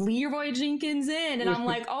Leroy Jenkins in and I'm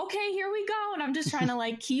like, okay, here we go. And I'm just trying to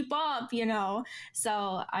like keep up, you know?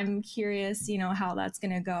 So I'm curious, you know, how that's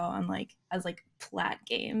going to go on like, as like plat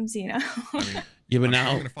games, you know? Yeah, but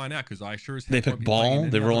now I'm gonna find out because I sure as they pick ball,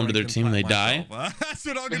 they roll into their team, and they die. That's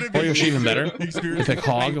what I'm gonna be. Or you're even better. They pick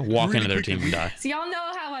hog, walk into their team, and die. So y'all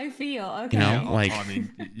know how I feel. Okay. You know, like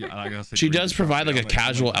she does provide like a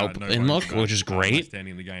casual in look, which is great.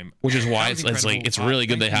 Which is why it's really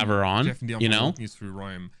good they have her on. You know.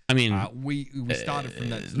 I mean, we started from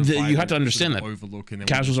that. You have to understand that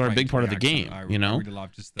casuals are a big part of the game. You know,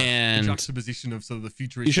 and juxtaposition of sort of the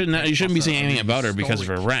future. You shouldn't be saying anything about her because of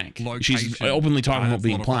her rank. She's openly talking about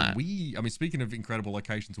being plat. I mean, speaking of incredible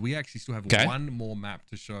locations, we actually still have one more map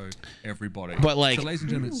to show everybody. But like, so ladies and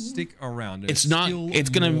gentlemen, stick around. It's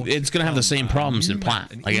gonna have the same problems in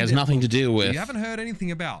plat. Like, it has nothing to do with. You haven't heard anything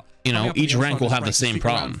about. You know, each rank will have the same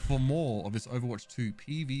problem. For more of this Overwatch 2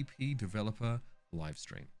 PvP developer live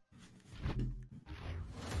stream.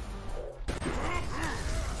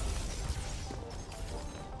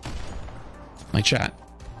 My chat.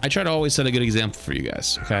 I try to always set a good example for you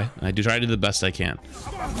guys, okay? And I do try to do the best I can.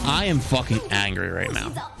 I am fucking angry right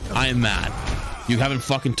now. I am mad. You haven't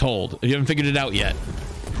fucking told. You haven't figured it out yet.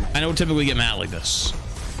 I don't typically get mad like this,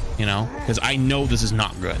 you know? Because I know this is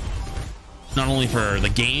not good. Not only for the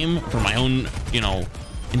game, for my own, you know,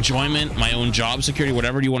 enjoyment, my own job security,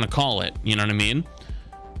 whatever you want to call it. You know what I mean?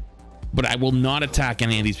 But I will not attack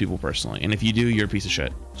any of these people personally. And if you do, you're a piece of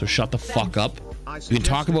shit. So shut the fuck up. You can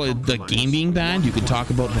talk about the game being bad. You can talk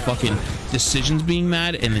about the fucking decisions being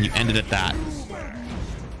bad. And then you end it at that.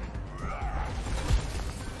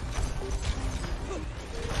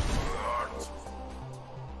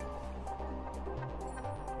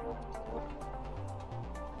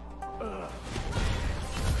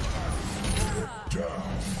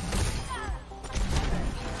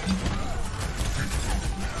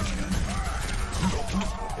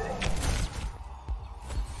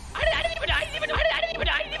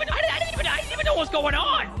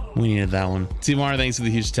 We needed that one. Timar, thanks for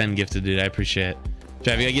the huge 10 gifted, dude. I appreciate it.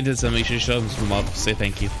 Trav, you gotta get this, make sure you show them some love. Say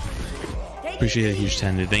thank you. Appreciate the huge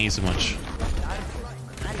 10, dude. Thank you so much.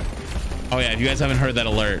 Oh yeah, if you guys haven't heard that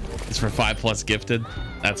alert, it's for 5+ gifted.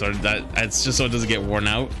 That's just so it doesn't get worn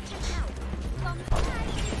out.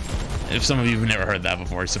 If some of you have never heard that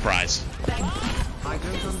before, surprise. I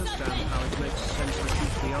don't understand how it makes sense to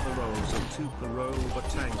keep the other roles of 2 per row but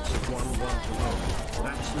tanks of 1 per row.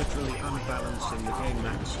 That's literally unbalancing the game.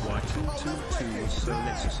 That's why 2-2-2 is so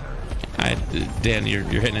necessary. Dan, you're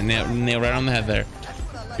hitting a nail right on the head there.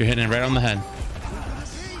 You're hitting it right on the head.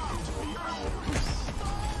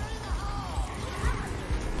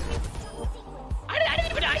 I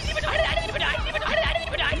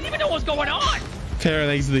didn't even know what's going on. Kara,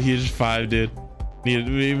 thanks for the huge 5, dude.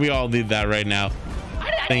 We all need that right now.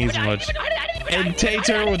 Thank you so much. And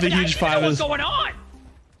Tater with the huge 5 is. What's going on?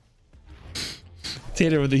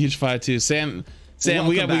 Tater with the huge 5 too. Sam Sam,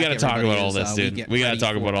 we got to talk about all this, dude. We got to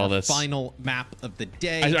talk about all this. Final map of the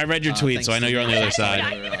day. I read your tweet, so I know you're on the other side.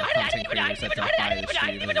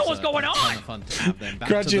 What's going on?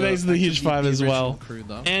 Crunchy, thanks to the huge 5 as well.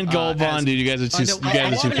 And Gold Bond, dude. You guys are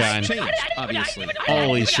too kind. Obviously.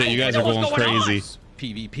 Holy shit, you guys are going crazy.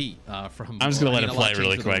 PvP from I'm just gonna let it play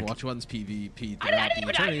really quick. Overwatch 1's PvP throughout the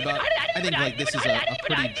eternity, but I think like this is a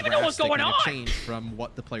pretty drastic change from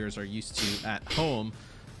what the players are used to at home.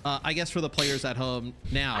 I guess for the players at home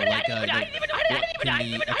now, like what can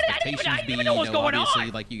the expectations be? You know, obviously,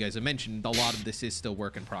 like you guys have mentioned, a lot of this is still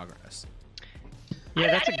work in progress. Yeah,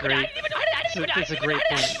 that's a great point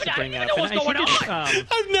to bring up. And I think it's,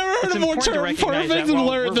 I've never heard a more perfect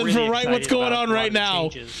alert than for what's going on right now.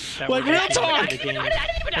 Like, real talk.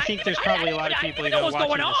 I think there's probably a lot of people, you know,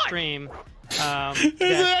 watching the stream. Is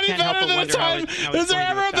there any better than a time? Is there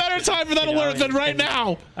ever a better time for that alert than right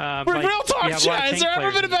now? Real talk, chat. Has there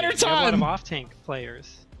ever been a better time? A lot of off-tank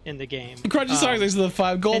players in the game. Crunchy Stars, thanks to the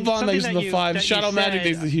 5. Gold Bond, thanks to the 5. Shadow Magic,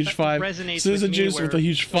 thanks to the huge 5. Susan Juice with the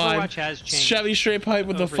huge 5. Chevy Straight Pipe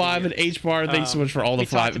with the 5. And H Bar, thanks so much for all the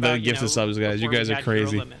 5. The gifts and subs, guys. You guys are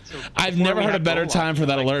crazy. I've never heard a better time for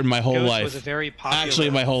that alert in my whole life. Actually,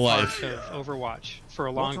 my whole life. Overwatch for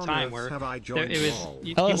a long time, where it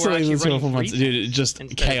was dude, just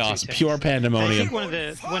chaos, pure pandemonium. One of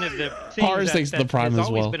the things thanks to the Prime as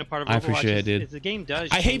well. I appreciate it, dude. The game does.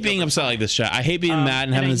 I hate being upset like this, chat. I hate being mad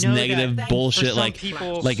and having this negative bullshit, like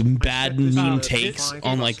bad meme takes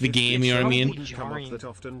on like the game. You know what I mean?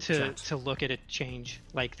 To look at a change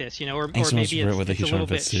like this, you know, or maybe it's a little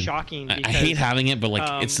bit shocking. I hate having it, but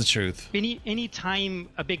like it's the truth. Any time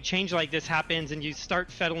a big change like this happens and you start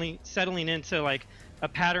settling into like a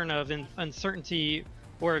pattern of uncertainty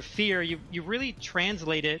or fear, you really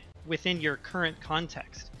translate it within your current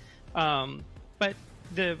context. But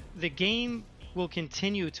the game will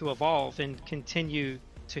continue to evolve and continue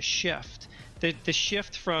to shift. The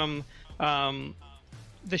shift from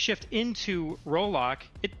the shift into Rollock,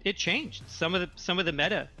 it changed some of the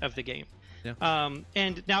meta of the game. Yeah.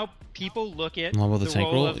 And now people look at the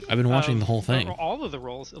tank role. I've been watching the whole thing. All of the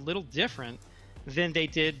roles a little different than they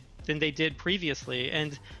did previously,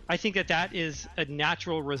 and I think that is a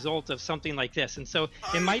natural result of something like this. And so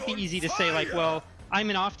it might be easy to say like, well, I'm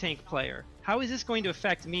an off-tank player. How is this going to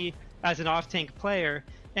affect me as an off-tank player?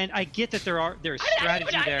 And I get that there's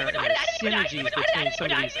strategy there and there's synergies between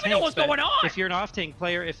some of these tanks. But if you're an off-tank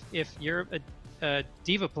player, if you're a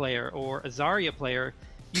D.Va player or a Zarya player,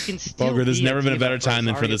 you can still there's never been a better time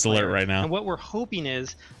than for this alert right now. And what we're hoping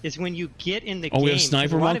is when you get in the game. Oh, we have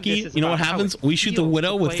Sniper Monkey. You know what happens? We shoot the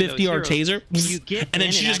Widow with 50 our taser, and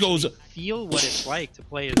then she just goes. Feel what it's like to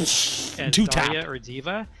play as Zarya or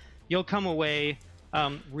D.Va. You'll come away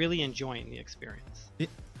really enjoying the experience.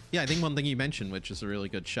 Yeah, I think one thing you mentioned, which is a really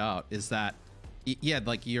good shout, is that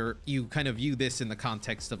like you kind of view this in the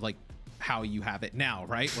context of like how you have it now,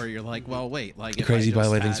 right? Where you're like, well, wait, like crazy. By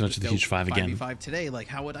the way, thanks so much for the huge 5 again. 5 today, like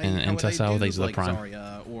how would I? And do the like Prime.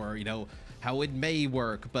 Zarya, or you know how it may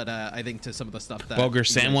work, but I think to some of the stuff that Boger,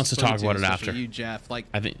 Sam wants to talk about it after. You, Jeff, like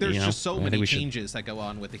I think there's just so many changes that go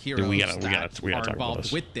on with the heroes we gotta talk involved about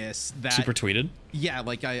this. with this. That super tweeted. Yeah,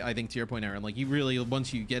 like I think to your point, Aaron, like you really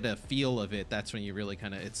once you get a feel of it, that's when you really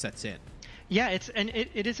kind of it sets in. Yeah,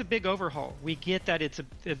 it is a big overhaul. We get that it's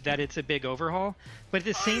a big overhaul, but at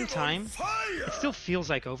the same time, it still feels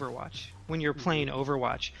like Overwatch when you're playing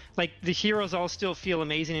Overwatch. Like the heroes all still feel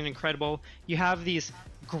amazing and incredible. You have these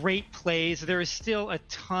great plays. There is still a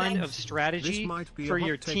ton of strategy for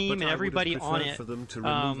your team and everybody on it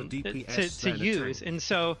to use. And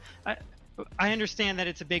so I understand that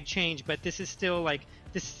it's a big change, but this is still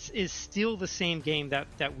the same game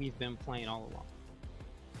that we've been playing all along.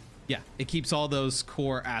 Yeah, it keeps all those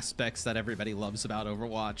core aspects that everybody loves about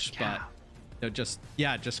Overwatch, but you know,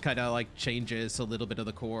 just kind of like changes a little bit of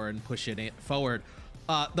the core and push it forward.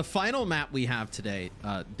 The final map we have today,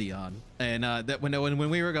 Dion, and that when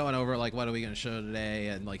we were going over like what are we going to show today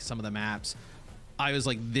and like some of the maps, I was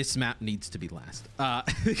like, this map needs to be last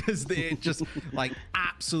because they're just like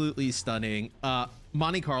absolutely stunning.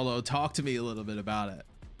 Monte Carlo, talk to me a little bit about it.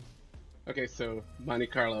 Okay, so Monte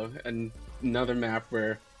Carlo, another map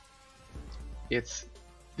where it's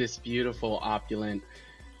this beautiful, opulent,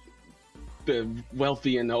 the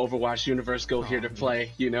wealthy in the Overwatch universe go here to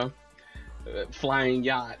play, you know? Flying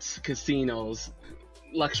yachts, casinos,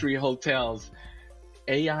 luxury hotels,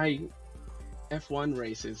 AI F1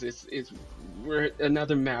 races. We're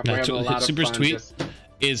another map. We're having a lot of fun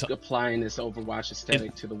just applying this Overwatch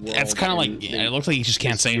aesthetic to the world. It's kind of like, it looks like he just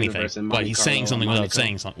can't say anything, but he's saying something without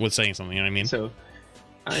saying something, you know what I mean? So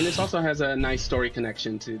And this also has a nice story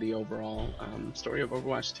connection to the overall story of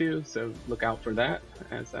Overwatch 2, so look out for that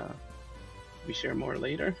as we share more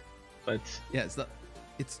later. But yeah,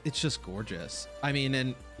 it's just gorgeous. I mean,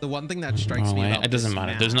 and the one thing that strikes me about it doesn't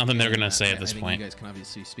matter. There's nothing they're gonna say at this point. You guys can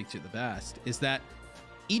obviously speak to the best. Is that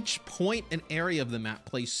each point and area of the map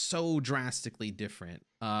plays so drastically different.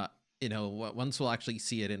 You know, once we'll actually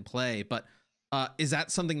see it in play, but. Is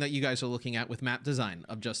that something that you guys are looking at with map design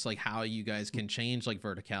of just like how you guys can change like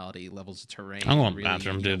verticality, levels of terrain? I'm going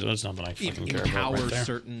bathroom, dude. That's not what I fucking care about. Empower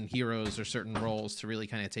certain heroes or certain roles to really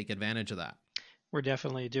kind of take advantage of that. We're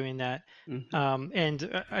definitely doing that,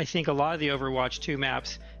 and I think a lot of the Overwatch 2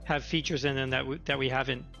 maps have features in them that we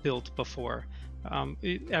haven't built before.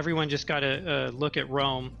 Everyone just got to look at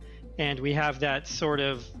Rome. And we have that sort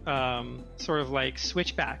of like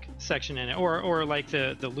switchback section in it, or like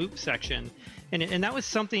the loop section, and that was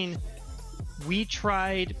something we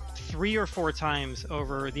tried 3 or 4 times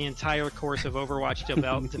over the entire course of Overwatch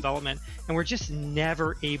development, and we're just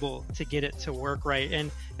never able to get it to work right. And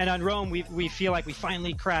on Rome, we feel like we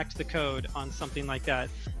finally cracked the code on something like that.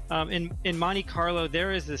 In Monte Carlo,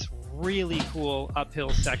 there is this really cool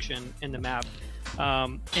uphill section in the map.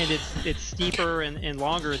 And it's steeper and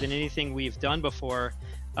longer than anything we've done before,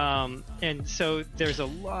 and so there's a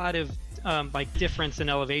lot of like difference in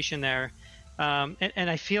elevation there, and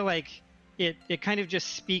I feel like it kind of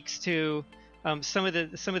just speaks to some of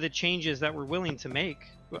the changes that we're willing to make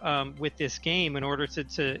with this game in order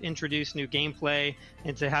to introduce new gameplay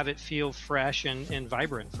and to have it feel fresh and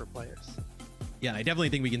vibrant for players. Yeah, I definitely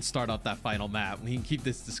think we can start off that final map. We can keep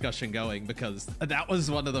this discussion going because that was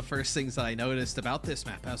one of the first things that I noticed about this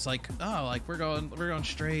map. I was like, oh, like we're going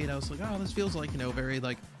straight. I was like, oh, this feels like, you know, very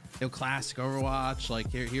like, you know, classic Overwatch.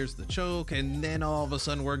 Like here's the choke, and then all of a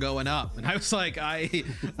sudden we're going up. And I was like, I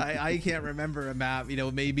can't remember a map. You know,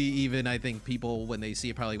 maybe even I think people when they see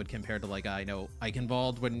it probably would compare to like I know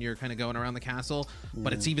Eichenwald when you're kind of going around the castle,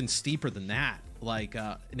 but it's even steeper than that. Like, you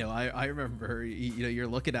know, I remember, you know, you're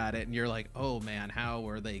looking at it and you're like, oh man, how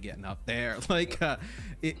are they getting up there? Like,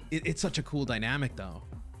 it's such a cool dynamic though.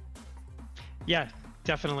 Yeah,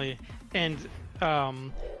 definitely. And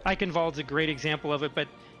Eichenwald's a great example of it, but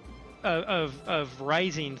of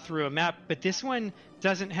rising through a map. But this one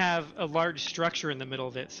doesn't have a large structure in the middle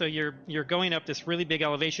of it. So you're going up this really big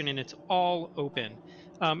elevation and it's all open.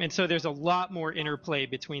 And so there's a lot more interplay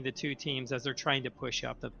between the two teams as they're trying to push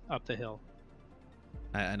up the hill.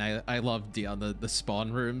 And I love Dion the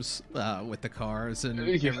spawn rooms with the cars and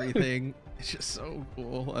everything. It's just so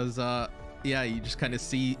cool. As yeah, you just kind of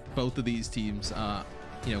see both of these teams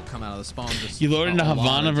you know, come out of the spawn. You load into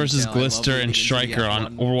Havana versus Glister and Striker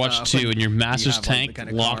on Overwatch 2, and your Master's tank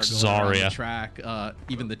locks Zarya. Track,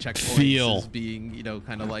 even the checkpoints is being, you know,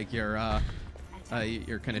 kind of like your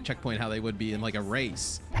kind of checkpoint how they would be in like a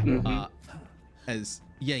race. As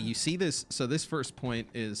yeah, you see this. So this first point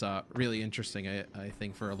is really interesting. I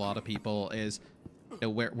think for a lot of people is, you know,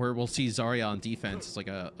 where we'll see Zarya on defense. It's like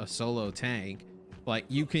a solo tank. Like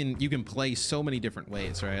you can play so many different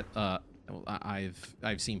ways, right?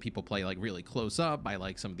 I've seen people play like really close up by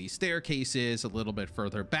like some of these staircases, a little bit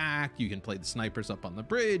further back. You can play the snipers up on the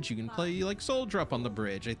bridge. You can play like soldier up on the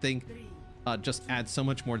bridge. I think just adds so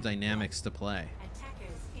much more dynamics to play.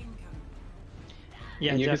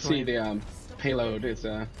 Yeah, and you definitely can see the payload is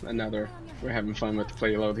another. We're having fun with the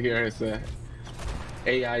payload here. It's a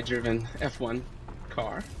AI-driven F1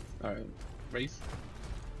 car race.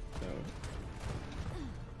 So.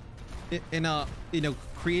 In you know,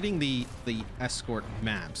 creating the escort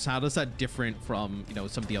maps, how does that different from, you know,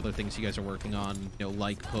 some of the other things you guys are working on, you know,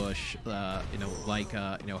 like push, you know, like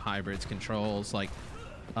you know, hybrids, controls, like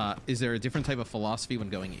is there a different type of philosophy when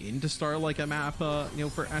going in to start like a map, you know,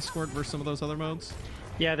 for escort versus some of those other modes?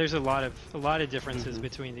 Yeah, there's a lot of differences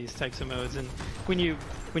between these types of modes, and when you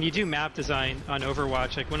do map design on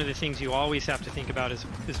Overwatch, like one of the things you always have to think about is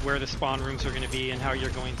where the spawn rooms are going to be and how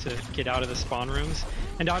you're going to get out of the spawn rooms.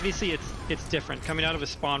 And obviously it's different. Coming out of a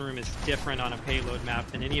spawn room is different on a payload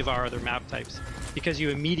map than any of our other map types because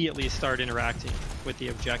you immediately start interacting with the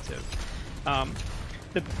objective.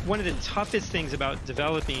 One of the toughest things about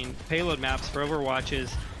developing payload maps for Overwatch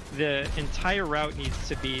is the entire route needs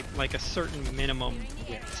to be like a certain minimum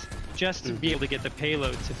width just to be able to get the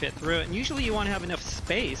payload to fit through it. And usually you want to have enough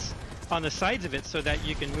space on the sides of it so that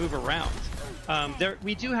you can move around.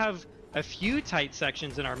 We do have a few tight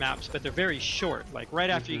sections in our maps, but they're very short. Like right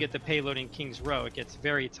after you get the payload in King's Row, it gets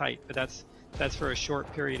very tight, but that's for a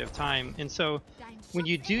short period of time. And so when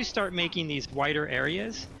you do start making these wider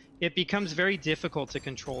areas, it becomes very difficult to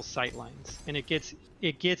control sight lines, and it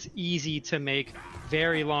gets easy to make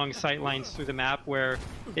very long sight lines through the map where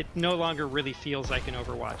it no longer really feels like an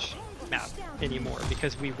Overwatch map anymore,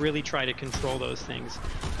 because we really try to control those things.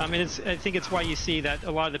 And I think it's why you see that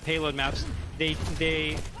a lot of the payload maps,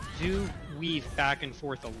 they do weave back and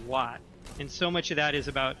forth a lot, and so much of that is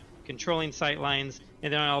about controlling sight lines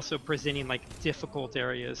and then also presenting like difficult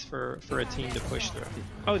areas for a team to push through.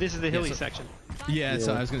 Oh, this is the hilly section. Yeah,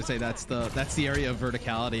 so I was going to say that's the area of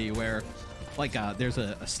verticality where, like, there's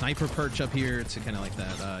a sniper perch up here. It's kind of like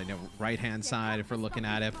that, right hand side if we're looking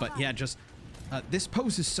at it. But yeah, just this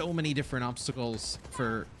poses so many different obstacles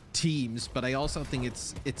for teams. But I also think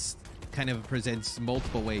it's kind of presents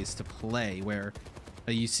multiple ways to play where.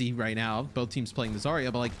 You see right now both teams playing the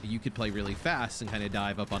Zarya, but like you could play really fast and kind of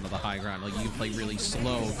dive up onto the high ground. Like you can play really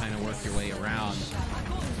slow, kind of work your way around.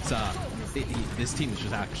 It's this team is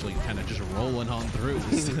just actually kind of just rolling on through.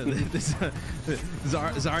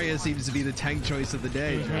 Zarya seems to be the tank choice of the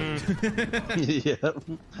day. Yeah,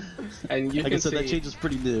 and you like can I said, see, that change is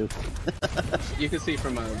pretty new. You can see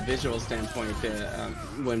from a visual standpoint that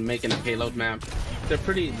when making a payload map, they're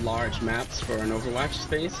pretty large maps for an Overwatch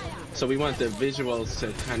space. So we want the visuals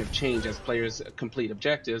to kind of change as players complete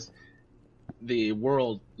objectives. The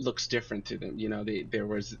world looks different to them. You know,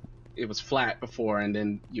 it was flat before, and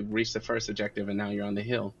then you reach the first objective, and now you're on the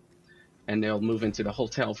hill, and they'll move into the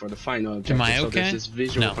hotel for the final objective. Am I okay? So there's this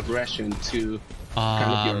visual progression to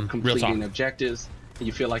kind of your completing objectives.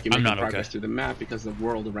 You feel like you're making progress through the map because the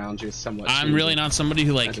world around you is somewhat changing. I'm really not somebody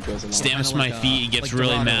who like stamps my feet, gets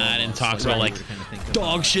really mad, and talks about like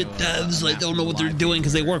dog shit devs, like don't know what they're doing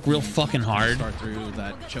because they work real fucking hard. Start through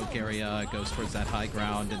that choke area, goes towards that high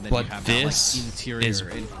ground, and then but you have this that, like, interior is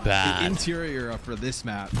bad. The interior for this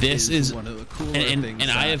map. This is one of the cooler things. And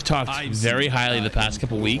I have talked very highly the past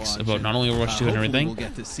couple weeks about not only Overwatch 2 and everything. We'll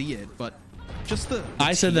get to see it, but just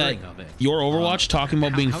I said that your Overwatch talking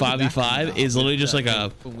about being 5v5 is literally just like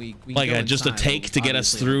just a take to get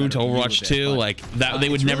us through to Overwatch 2. Like that, they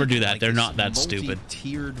would never do that. They're not that stupid.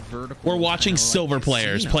 We're watching silver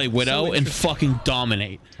players play Widow and fucking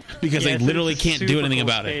dominate because they literally can't do anything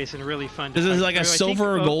about it. This is like a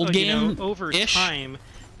silver or gold game ish.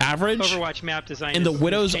 Average Overwatch map design, and the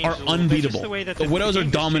Widows are unbeatable. The Widows are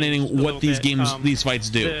dominating what these games, these fights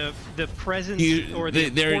do. The presence or the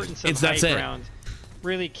importance of high ground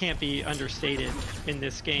really can't be understated in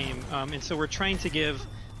this game, and so we're trying to give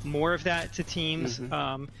more of that to teams,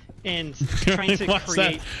 and trying to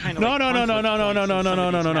create kind of no.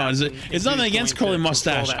 It's nothing against Curly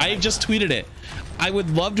Mustache. I just tweeted it. I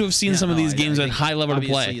would love to have seen some of these games at high level to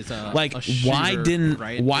play. Like, why didn't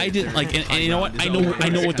like, and you know what? I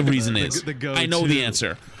know what the reason is. I know the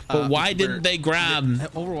answer. But why didn't they grab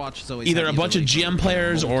either a bunch of GM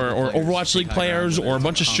players or Overwatch League players or a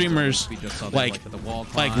bunch of streamers? Like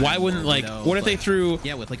why wouldn't, like, what if they threw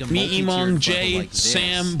me, Emong, Jay,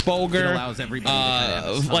 Sam, Boger,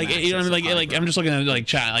 like, you know what I mean? Like I'm just looking at like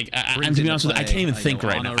chat. Like, I'm to be honest with you, I can't even think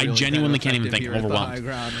right now. I genuinely can't even think. I'm overwhelmed.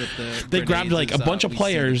 They grabbed like a bunch of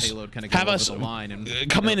players, have us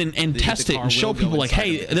come in and test it and show people like,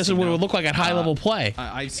 hey, this is what it would look like at high level play,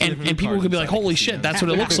 and people could be like, holy shit, that's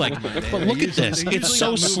what it looks like. But look at this. It's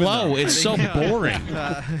so slow. It's so boring.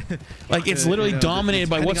 Like, it's literally dominated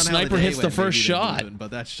by what sniper hits the first shot. But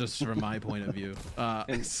that's just from my point of view.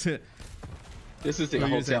 This is the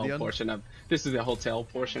hotel portion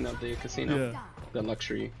of the casino, the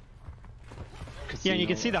luxury casino. Yeah, and you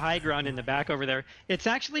can see the high ground in the back over there. It's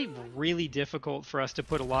actually really difficult for us to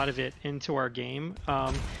put a lot of it into our game.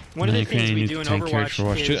 One of the things we do in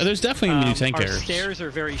Overwatch is there's definitely new tank our carriers. stairs are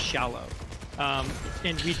very shallow.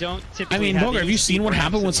 And we don't typically. I mean, Boger, have you seen what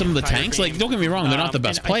happened with some of the tanks? Like, don't get me wrong, they're not the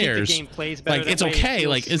best players. Like, it's okay.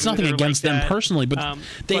 Like, it's nothing against them personally, but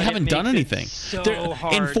they haven't done anything.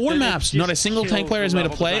 In 4 maps, not a single tank player has made a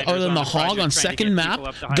play other than the Hog on second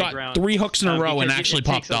map got 3 hooks in a row and actually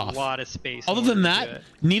popped off. Other than that,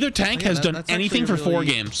 neither tank has done anything for 4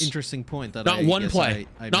 games. Interesting point. Not one play.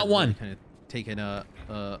 Not one. Taken a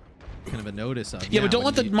kind of a notice of. Yeah, but don't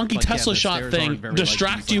let the monkey Tesla shot thing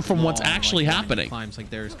distract you from what's actually happening. Climbs, like,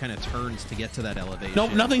 there's kind of turns to get to that elevation. No,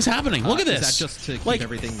 nothing's happening. Look at this. Just to keep like,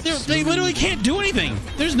 everything they literally can't do anything.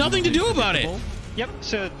 There's nothing to do about it. Yep,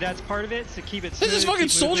 so that's part of it, to keep it smooth. This is fucking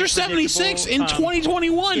Soldier 76 in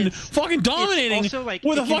 2021, fucking dominating also, like,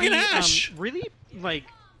 with a fucking Ash. Really, like,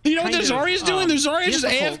 You know what their Zarya's doing? Their Zarya's just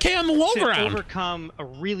AFK on the low ground. Overcome a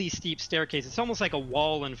really steep staircase. It's almost like a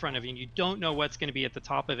wall in front of you, and you don't know what's going to be at the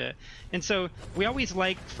top of it. And so we always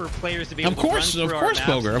like for players to be able to run through our maps,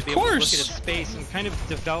 Boger, of course. Look at its space and kind of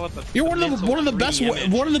develop a You're one of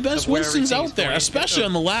the best Winston's out there, especially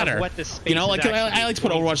on the ladder. You know, like I like to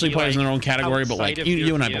put Overwatch League players in their own category, but like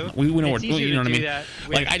you and I, we know what you know what I mean.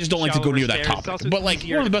 Like I just don't like to go near that topic. But like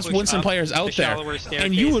you're one of the best Winston players out there,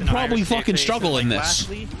 and you would probably fucking struggle in this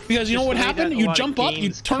because you know what happened? You jump up, you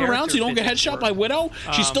turn around so you don't get headshot by Widow.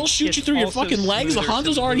 She still shoots you through your fucking legs. The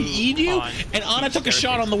Hanzo's already eat you, and Ana took a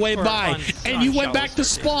shot on the way by, and you went back to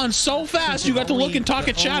spawn so fast you got to look and talk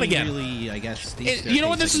at chat again. You know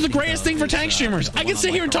what? This is the greatest thing for tank streamers. I can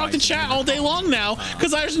sit here and talk to chat all day long now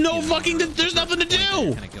because there's nothing to do.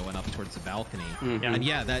 Kind of going up towards the balcony, and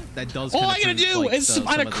yeah, that does. All I gotta do is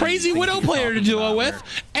find a crazy Widow player to duo with,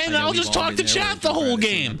 and I'll just talk to chat the whole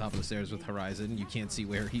game. On top of the stairs with Horizon, you can't see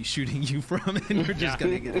where he's shooting you from, and you're just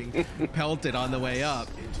kind of getting pelted on the way up.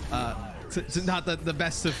 It's not the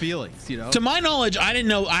best of feelings, you know. To my knowledge, I didn't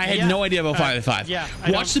know. I had no idea about 5v5. Yeah,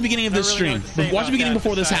 watch the beginning of this stream. Watch the beginning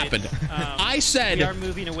before this happened. I said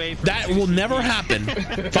that will never happen.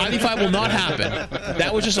 5v5 will not happen.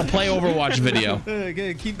 That was just a play Overwatch video.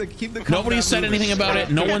 Keep the Nobody said anything about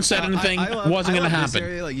it. No one said anything. Wasn't gonna happen.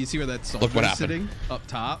 Area, like you see where that soldier is sitting up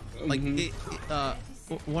top. Like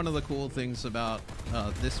one of the cool things about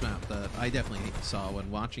this map that I definitely saw when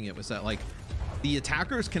watching it was that like the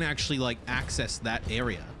attackers can actually like access that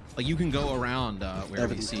area. Like you can go around where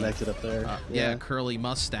we see connected up there. Yeah, curly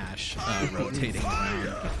mustache rotating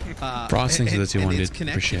around. Frost thinks that 2-1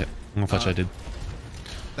 did for shit. I don't know if I did.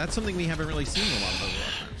 That's something we haven't really seen in a lot of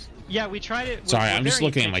Overwatch maps. Yeah, we try to. Sorry, I'm just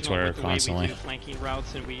looking at my Twitter constantly. We do flanking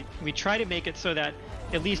routes, and we try to make it so that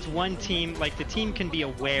at least one team, like the team, can be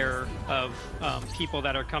aware of people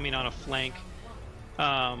that are coming on a flank.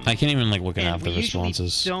 I can't even like look at the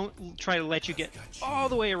responses. Don't try to let you get all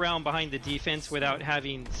the way around behind the defense without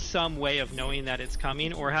having some way of knowing that it's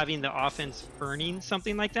coming or having the offense earning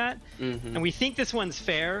something like that. And we think this one's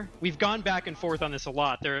fair. We've gone back and forth on this a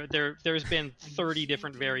lot. There's been 30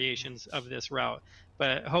 different variations of this route,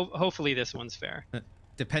 but hopefully this one's fair.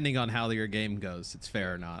 Depending on how your game goes, it's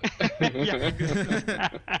fair or not.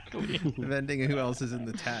 Depending on who else is in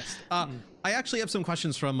the test. I actually have some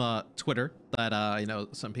questions from Twitter that I know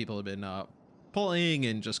some people have been pulling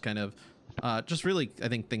and just kind of just really, I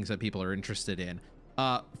think, things that people are interested in.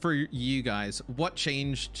 For you guys, what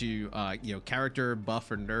change to you know, character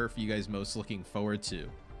buff or nerf you guys most looking forward to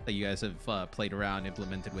that you guys have played around,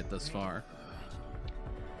 implemented with thus far?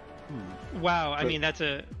 Wow, I mean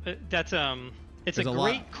it's a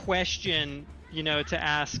great question, you know, to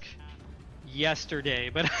ask yesterday,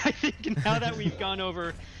 but I think now that we've gone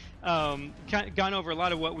over a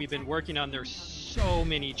lot of what we've been working on, there's so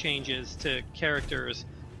many changes to characters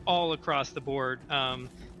all across the board.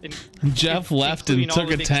 Jeff left and took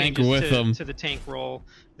a tank with him. To the tank role,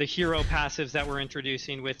 the hero passives that we're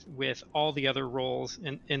introducing with all the other roles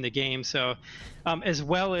in the game. So, as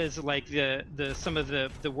well as like some of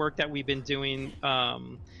the work that we've been doing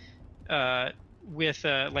with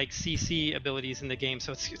like CC abilities in the game,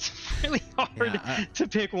 so it's really hard to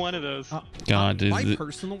pick one of those. God, dude, my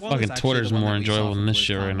personal one fucking Twitter's more enjoyable than this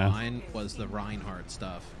shit right now. Mine was the Reinhardt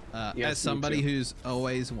stuff. As somebody who's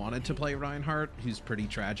always wanted to play Reinhardt, who's pretty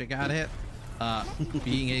tragic at it,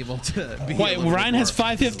 being able to wait, Ryan has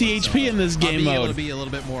 550 HP in this game mode. Able to be a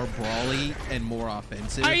little bit more brawly and more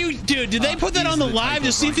offensive. Are you, dude? Did they put that on the live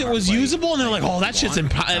to see if it was usable? And they're like, "Oh, that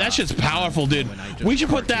shit's powerful, dude. We should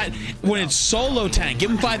put that when it's solo tank.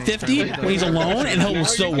 Give him 550 when he's alone, and he'll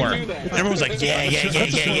still work." Everyone's like, "Yeah."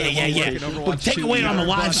 But take away it on the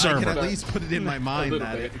live server. I can at least put it in my mind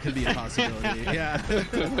that it could be a possibility. Yeah.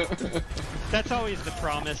 That's always the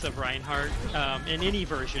promise of Reinhardt in any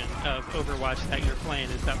version of Overwatch that you're playing,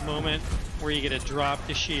 is that moment where you get to drop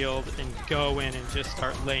the shield and go in and just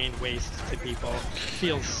start laying waste to people.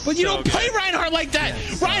 Feels But you don't play Reinhardt like that.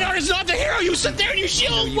 Reinhardt is not the hero. You sit there and you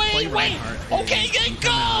shield. Wait. Okay, then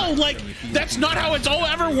go. Like, that's not how it's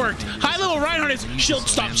ever worked. High level Reinhardt is shield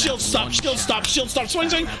stop, shield stop, shield stop, shield stop, swing,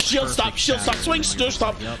 shield stop, swing, shield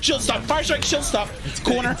stop, shield stop, fire strike, shield stop,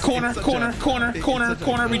 corner,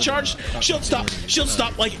 recharge, shield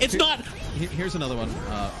stop. Like, it's not. Here's another one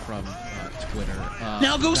from Twitter.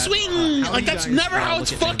 Now go swing! Like, that's never how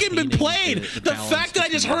it's fucking been played. The fact that I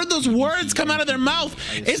just heard those words come out of their mouth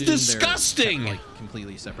is disgusting. Like,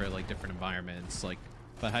 completely separate, like, different environments. Like,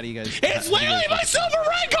 but how do you guys? It's literally my Silver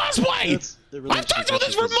Ray cosplay. I've talked about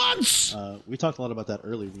this for months. We talked a lot about that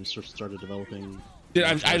earlier when we started developing. Dude,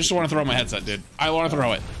 I just want to throw my headset, dude. I want to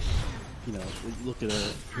throw it. you know, look at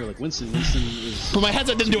a hero like Winston. Winston is. But my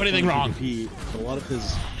headset didn't do anything wrong. A lot of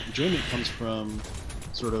his enjoyment comes from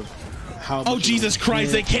sort of how. Oh Jesus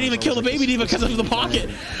Christ! They can't even kill the baby diva because of the pocket.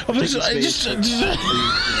 What the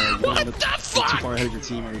fuck? Too far ahead of your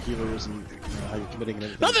team or your healers and how you're committing and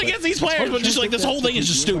everything. Nothing against these players, but just like this whole thing is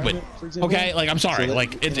just stupid. Okay, like I'm sorry,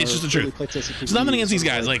 like it's just the truth. It's nothing against these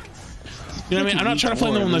guys, like. You know what I mean? I'm not trying to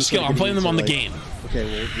blame them on their skill. I'm blaming them on the game. Okay,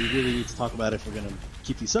 well, we really need to talk about if we're going to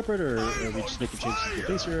keep these separate or are we just making changes to the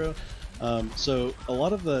base hero. So a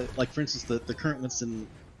lot of the, like for instance, the current Winston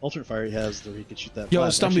alternate fire he has, where he can shoot that. Yo,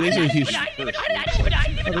 Stumpy, these are huge. I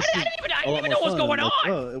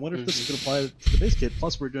wonder if this is going to apply to the base kit.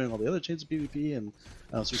 Plus, we're doing all the other chains of PvP, and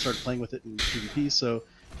so we started playing with it in PvP. So.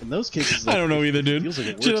 In those cases, like, I don't know either, dude.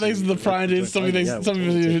 Like thanks to the prime, dude. Thanks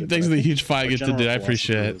to the huge 5 gifted, dude. I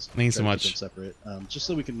appreciate it. Thanks so much. Separate, just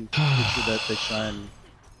so we can make sure that they shine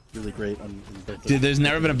really great on both. Dude, there's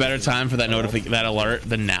never been a better time for that that alert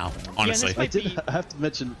than now. Honestly, I have to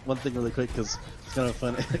mention one thing really quick because it's kind of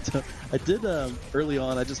fun. I did early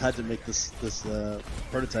on. I just had to make this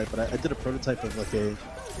prototype, but I did a prototype of like a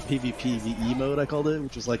PvP VE mode, I called it,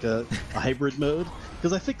 which was like a hybrid mode.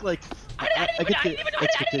 Because I think like I get the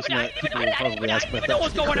expectation that people will probably ask about that.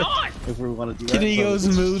 What's going on? If we want to do that. Kitty goes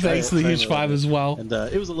smooth, thanks to the huge 5 as well. And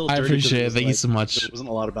it was a little. I appreciate it. Thank you so much. There wasn't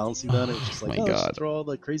a lot of balancing done. It was just like, my God. Let's throw all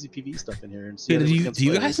the crazy PvE stuff in here and see. Do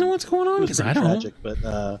you guys know what's going on? Because I don't. Tragic, but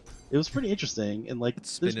it was pretty interesting, and like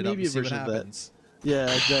there's maybe a version of that. Yeah,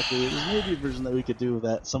 exactly. There's maybe a version that we could do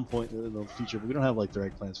at some point in the future, but we don't have like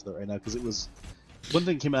direct plans for that right now because it was. One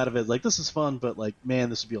thing came out of it, like, this is fun, but, like,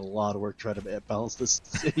 man, this would be a lot of work trying to balance this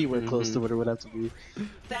anywhere close to what it would have to be.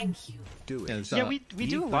 Thank you. Do it. Yeah, we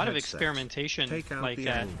do a lot of experimentation like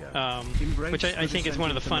that, which I think is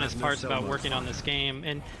one of the funnest parts about working on this game.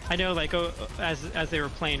 And I know, like, as they were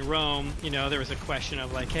playing Rome, you know, there was a question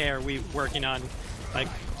of, like, hey, are we working on, like,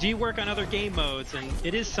 do you work on other game modes? And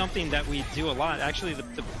it is something that we do a lot. Actually,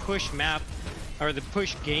 the push map, or the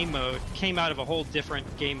push game mode, came out of a whole different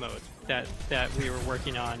game mode that we were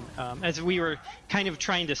working on, as we were kind of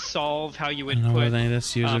trying to solve how you would put a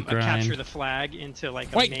capture the flag into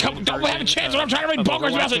like a main don't have a chance. I'm trying to read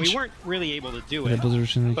Bunker's message. We weren't really able to do it,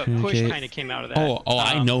 but push kind of came out of that.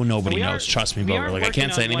 I know nobody knows. Trust me, Bunker. Like I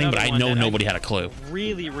can't say anything, but I know nobody had a clue.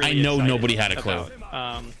 I know nobody had a clue.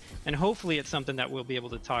 And hopefully it's something that we'll be able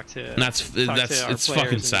to talk to. And it's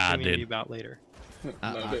fucking sad, dude. About later.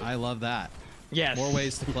 I love that. Yes. More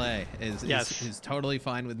ways to play is totally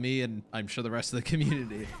fine with me, and I'm sure the rest of the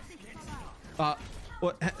community.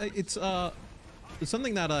 It's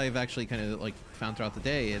something that I've actually kind of like found throughout the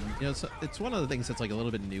day, and you know, it's one of the things that's like a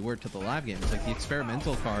little bit newer to the live game. It's like the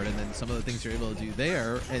experimental card, and then some of the things you're able to do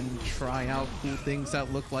there, and try out cool things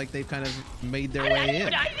that look like they've kind of made their way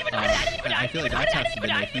in. And I feel like that's actually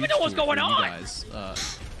been a huge tool for you guys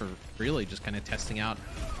for really just kind of testing out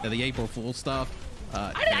the April Fool stuff.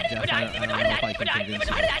 I don't know if I can convince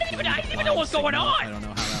you to what's going on. I don't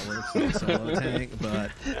know how that works in a solo tank,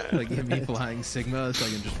 but like give me flying Sigma so I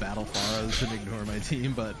can just battle Pharos and ignore my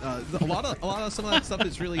team. But a lot of some of that stuff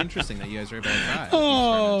is really interesting that you guys are able to try.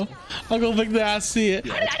 Oh, Uncle Vic, I see it.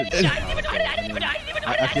 Yeah,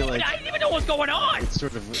 I feel like I don't even know what's going on. It's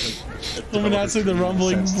sort of like I'm announcing the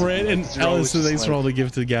rumbling Brit and Ellis. Thanks for all the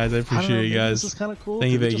gifted guys. I appreciate you guys. This is kind of cool.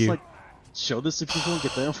 Thank you. Show this to people and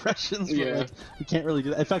get their impressions. But like, we can't really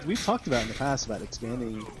do that. In fact, we've talked about in the past about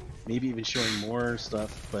expanding, maybe even showing more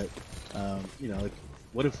stuff. But you know, like,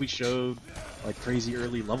 what if we showed like crazy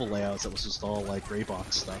early level layouts that was just all like gray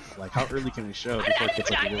box stuff? Like, how early can we show before it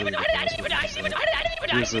gets like a really ridiculous? I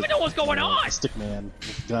don't even know what's going on. Stick man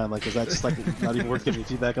gun. Like, is that just like not even worth giving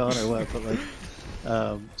feedback on or what? But like.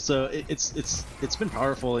 So it's been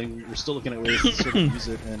powerful, and we're still looking at ways to sort of use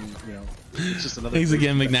it, and you know, it's just another. Thanks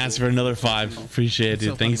again, McNasty, for another 5. Appreciate it,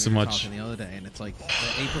 dude. Thank you so much. The other day, and it's like the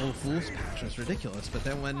April Fool's patch was ridiculous, but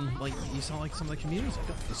then when like you saw like some of the communities,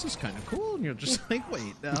 like, oh, this is kind of cool, and you're just like,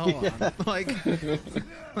 wait, hold on,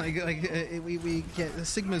 we get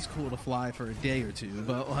Sigma's cool to fly for a day or two,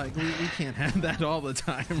 but like we can't have that all the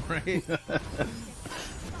time, right?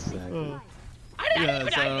 Exactly. Yeah,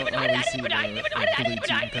 so we see the blue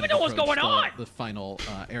team kind of approach the final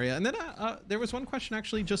area. And then there was one question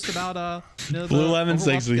actually just about you know, Blue Lemons,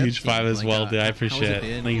 thanks for the huge 5 as well, dude. I appreciate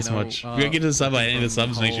it. Thank you so much. If you're gonna get to the sub by any of the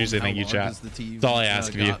subs, make sure you say thank you, chat. That's all I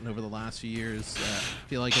ask of you. Over the last few years, I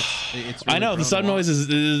feel like it's really I know the sub noise is.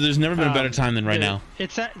 There's never been a better time than right now.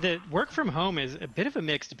 It's the work from home is a bit of a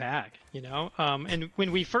mixed bag, you know. And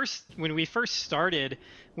when we first started,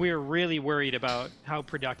 we were really worried about how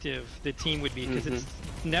productive the team would be because it's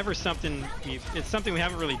never something it's something we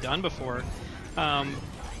haven't really done before, and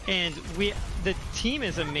and the team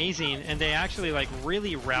is amazing, and they actually like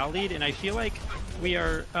really rallied, and I feel like we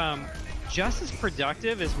are just as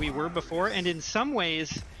productive as we were before, and in some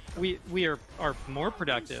ways we are more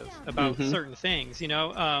productive about certain things, you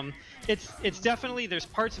know. It's definitely, there's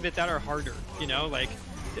parts of it that are harder, you know, like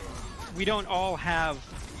we don't all have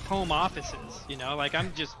home offices, you know, like I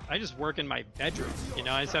just work in my bedroom, you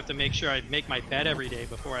know. I just have to make sure I make my bed every day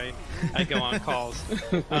before I go on calls.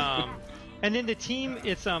 And then the team,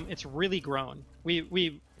 it's really grown.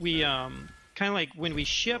 We kind of like when we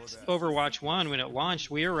shipped Overwatch 1, when it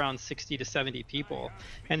launched, we were around 60 to 70 people,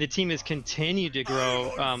 and the team has continued to grow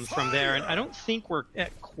from there. And I don't think we're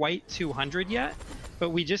at quite 200 yet, but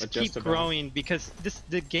we just keep growing, because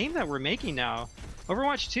the game that we're making now,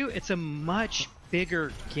 Overwatch 2, it's a much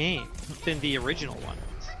bigger game than the original one.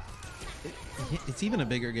 It's even a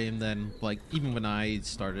bigger game than, like, even when I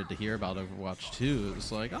started to hear about Overwatch 2, it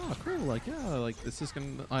was like, oh, cool, like, yeah, like, this is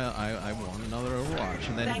gonna, I want another Overwatch.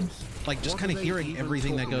 And then, like, just kind of hearing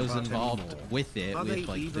everything that goes involved with it, with,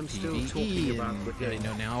 like, the PvE, and, you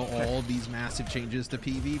know, now all these massive changes to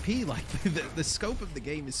PvP, like, the scope of the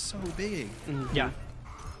game is so big. Yeah,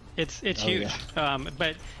 it's huge. Yeah.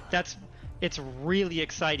 But it's really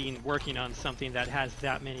exciting working on something that has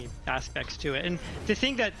that many aspects to it. And the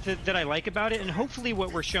thing that I like about it, and hopefully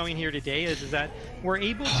what we're showing here today, is that we're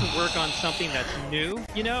able to work on something that's new,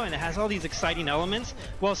 you know, and it has all these exciting elements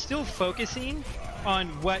while still focusing on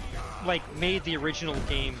what like made the original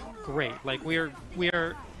game great. Like we are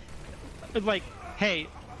like, hey,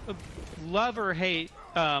 love or hate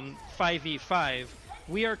 5v5,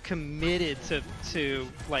 we are committed to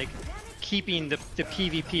like keeping the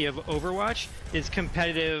PvP of Overwatch as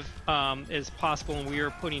competitive as possible, and we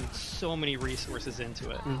are putting so many resources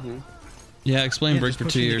into it. Yeah, explain Brick for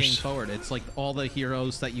 2 years. The game forward. It's like all the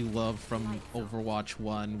heroes that you love from Overwatch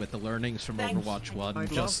 1, with the learnings from Overwatch 1,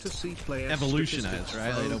 just evolutionized,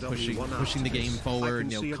 right? You know, pushing the game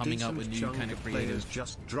forward, you know, coming up with new kind of creative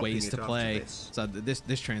ways to play. So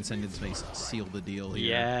this Transcendence may seal the deal here.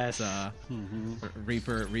 Yes.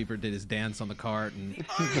 Reaper did his dance on the cart, and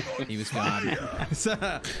he was gone.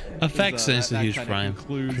 Effects is a huge prime.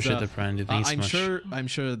 Appreciate the prime. I'm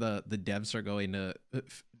sure the devs are going to.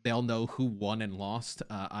 They'll know who won and lost.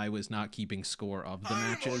 I was not keeping score of the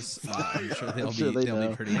matches. I'm sure they'll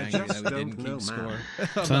be pretty angry that we didn't keep score.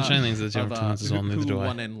 Sunshine thinks that who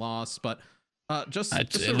won and lost, but just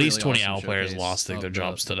at least 20 OWL players lost their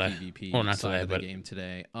jobs today. Well, not today, but game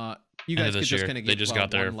today. You guys could just kind of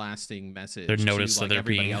give one lasting message. Their notice to, that they're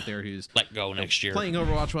everybody being out there who's let go next year. Playing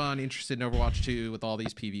Overwatch 1, interested in Overwatch 2, with all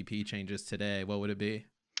these PvP changes today. What would it be?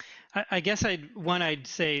 I guess I'd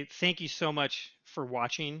say thank you so much for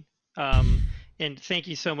watching, and thank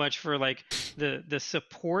you so much for like the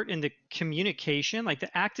support and the communication, like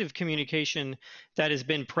the active communication that has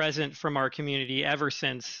been present from our community ever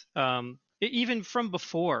since, even from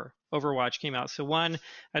before Overwatch came out. So one,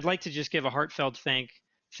 I'd like to just give a heartfelt thank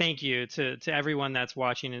you to everyone that's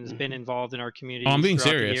watching and has been involved in our community. Oh, I'm being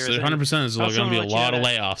serious. 100% is going to be a lot of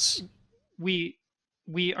layoffs.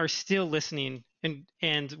 We are still listening,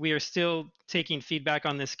 and we are still taking feedback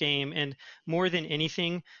on this game, and more than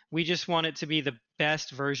anything, we just want it to be the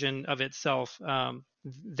best version of itself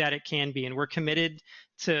that it can be, and we're committed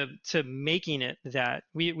to making it that.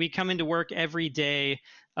 We come into work every day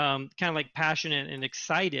kind of like passionate and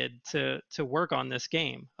excited to work on this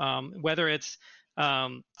game, whether it's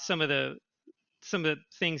some of the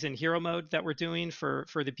things in hero mode that we're doing for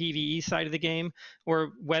the PvE side of the game,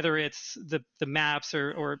 or whether it's the maps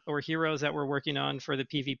or heroes that we're working on for the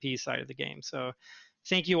PvP side of the game. So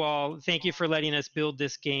thank you all. Thank you for letting us build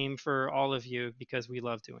this game for all of you, because we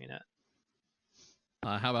love doing it.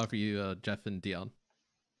 How about for you, Jeff and Dion?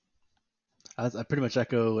 I pretty much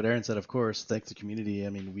echo what Aaron said, of course. Thanks to community. I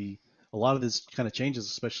mean, a lot of this kind of changes,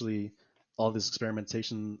 especially all this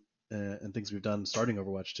experimentation and things we've done starting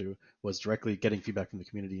Overwatch 2, was directly getting feedback from the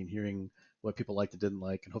community and hearing what people liked and didn't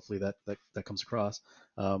like, and hopefully that comes across.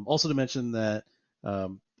 Also to mention that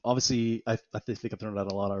obviously I think I've thrown it out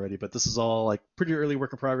a lot already, but this is all like pretty early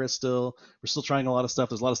work in progress still. We're still trying a lot of stuff.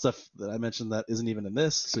 There's a lot of stuff that I mentioned that isn't even in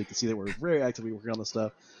this, so you can see that we're very actively working on this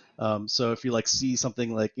stuff. So if you like see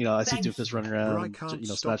something like, you know, I see Doomfist running around, you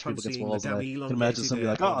know, smash people against walls, and I can imagine somebody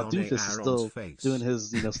like, oh, Doomfist is still doing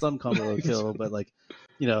his, you know, stun combo kill, but like,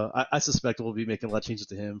 you know, I suspect we'll be making a lot of changes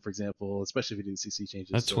to him, for example, especially if we do CC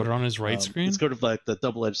changes. That's Twitter on his right screen? It's sort of like the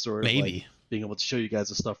double-edged sword. Maybe. Of like being able to show you guys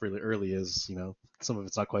the stuff really early is, you know, some of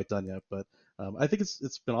it's not quite done yet, but I think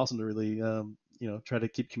it's been awesome to really, you know, try to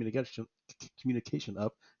keep communication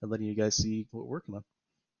up and letting you guys see what we're working on.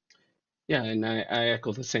 Yeah, and I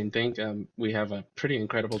echo the same thing. We have a pretty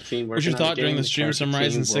incredible team. What's your thought during the stream?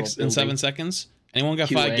 Summarize in 7 seconds. Anyone got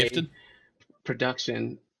QA, 5 gifted?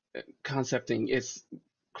 Production, concepting. It's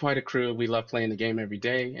quite a crew. We love playing the game every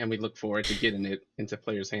day, and we look forward to getting it into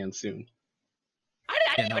players' hands soon.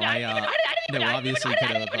 Obviously could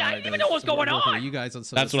have. I didn't even know what's going on. You guys on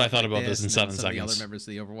that's what I thought about this in 7 seconds. The other members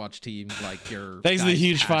of the Overwatch team, like your thanks for the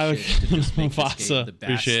huge $5 Fasa.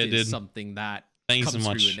 Appreciate it, dude. Something that thanks comes so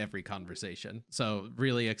much through in every conversation. So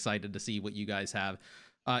really excited to see what you guys have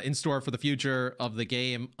in store for the future of the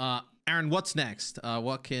game. Aaron, what's next?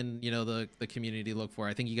 What can the community look for?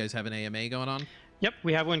 I think you guys have an AMA going on. Yep,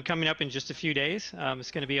 we have one coming up in just a few days.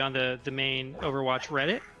 It's going to be on the main Overwatch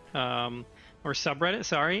Reddit. Or subreddit,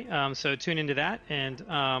 sorry. So tune into that, and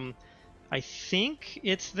I think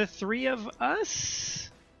it's the 3 of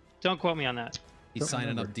us. Don't quote me on that. He's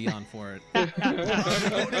signing up Dion for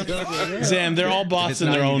it. Sam, they're all bots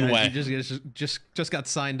in their own way. You just got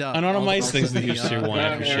signed up. Anonymized things that you tier 1.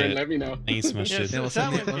 I appreciate it. Let me know. Thanks so much, dude.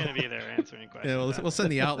 Someone's going to be there answering questions. Yeah, we'll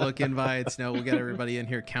send the Outlook invites. We'll get everybody in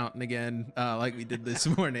here counting again, like we did this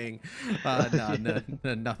morning. No,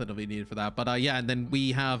 nothing will be needed for that. But yeah, and then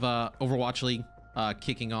we have Overwatch League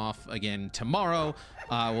kicking off again tomorrow.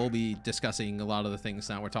 We'll be discussing a lot of the things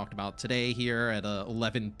that we're talking about today here at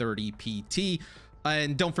 11:30 PT.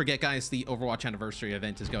 And don't forget, guys, the Overwatch Anniversary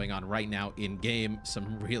event is going on right now in game.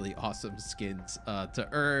 Some really awesome skins to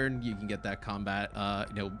earn. You can get that combat,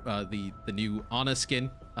 the new Ana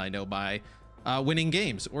skin, by winning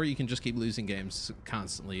games, or you can just keep losing games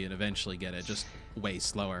constantly and eventually get it just way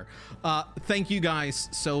slower. Thank you guys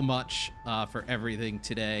so much for everything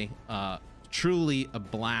today. Truly a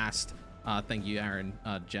blast. Thank you, Aaron,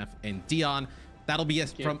 Jeff, and Dion. That'll be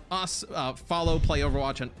it from us. Follow Play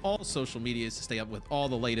Overwatch on all social medias to stay up with all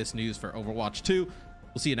the latest news for Overwatch 2.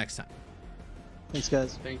 We'll see you next time. Thanks,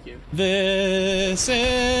 guys. Thank you. This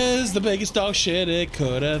is the biggest dog shit it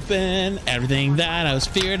could have been. Everything that I was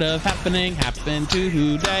feared of happened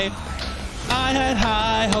today. I had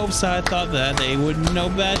high hopes. I thought that they would know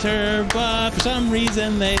better, but for some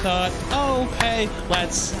reason they thought, oh, hey,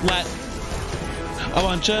 let's let a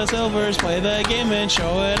bunch of silvers play the game and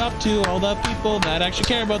show it up to all the people that actually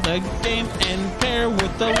care about the game and pair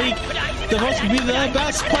with the league. They're supposed to be the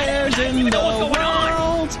best players in the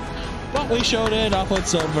world, but we showed it off with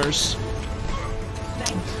silvers.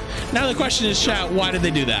 Now the question is, chat, why did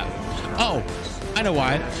they do that? Oh, I know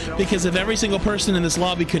why. Because if every single person in this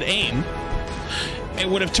lobby could aim, it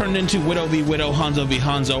would have turned into Widow v Widow, Hanzo v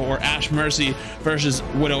Hanzo, or Ashe Mercy versus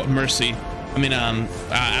Widow Mercy.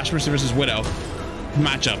 Ashe Mercy versus Widow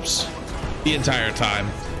matchups the entire time,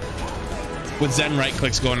 with Zen right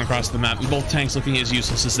clicks going across the map and both tanks looking as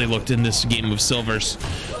useless as they looked in this game of silvers.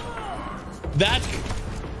 That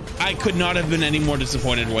I could not have been any more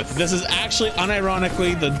disappointed with. This is actually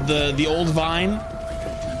unironically the old Vine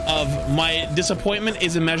of my disappointment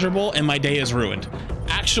is immeasurable and my day is ruined.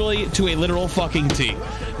 Actually, to a literal fucking T.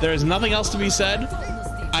 There is nothing else to be said.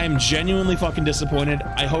 I am genuinely fucking disappointed.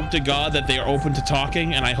 I hope to God that they are open to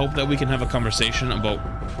talking, and I hope that we can have a conversation about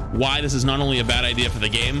why this is not only a bad idea for the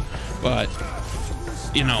game, but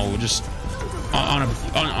just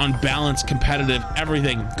on balance, competitive,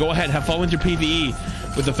 everything. Go ahead, have fun with your PvE.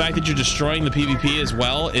 But the fact that you're destroying the PvP as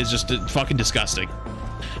well is just fucking disgusting.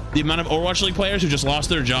 The amount of Overwatch League players who just lost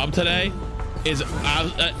their job today is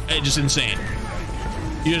just insane.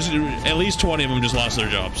 At least 20 of them just lost their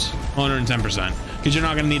jobs, 110%. Because you're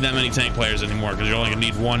not going to need that many tank players anymore, because you're only going to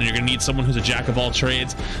need one, and you're going to need someone who's a jack of all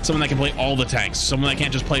trades, someone that can play all the tanks, someone that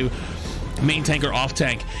can't just play main tank or off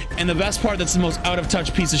tank. And the best part that's the most out of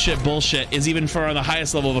touch piece of shit bullshit is even for the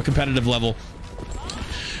highest level of a competitive level,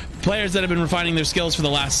 players that have been refining their skills for the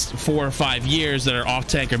last 4 or 5 years that are off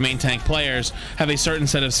tank or main tank players have a certain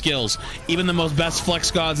set of skills. Even the most best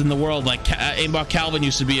flex gods in the world, like Aimbot Calvin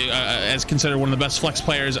used to be as considered one of the best flex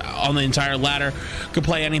players on the entire ladder, could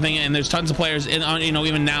play anything, and there's tons of players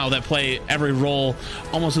even now that play every role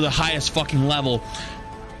almost to the highest fucking level.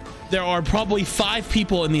 There are probably 5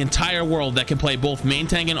 people in the entire world that can play both main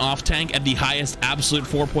tank and off tank at the highest absolute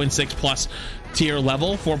 4.6 plus tier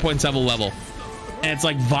level, 4.7 level. And it's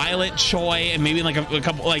like Violet, Choi, and maybe like a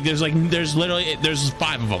couple, there's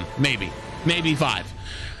 5 of them, maybe 5.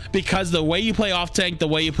 Because the way you play off tank, the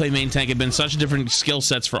way you play main tank have been such different skill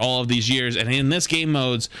sets for all of these years, and in this game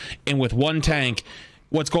modes and with one tank,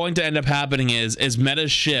 what's going to end up happening is as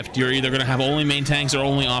metas shift, you're either going to have only main tanks or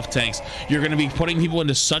only off tanks. You're going to be putting people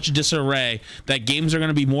into such disarray that games are going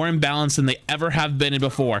to be more imbalanced than they ever have been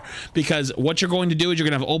before, because what you're going to do is you're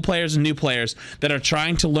going to have old players and new players that are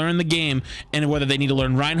trying to learn the game, and whether they need to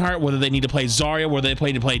learn Reinhardt, whether they need to play Zarya, whether they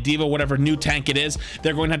need to play D.Va, whatever new tank it is,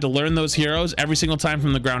 they're going to have to learn those heroes every single time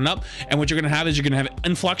from the ground up. And what you're going to have is you're going to have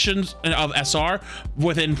inflections of SR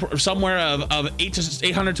within somewhere of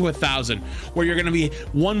 800 to 1,000, where you're going to be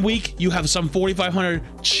 1 week you have some 4,500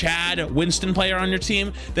 Chad Winston player on your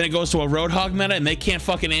team, then it goes to a Roadhog meta and they can't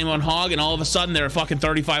fucking aim on Hog, and all of a sudden they're a fucking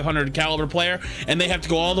 3,500 caliber player and they have to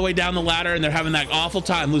go all the way down the ladder, and they're having that awful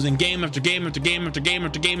time losing game after game after game after game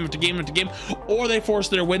after game after game after game. Or they force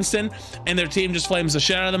their Winston and their team just flames the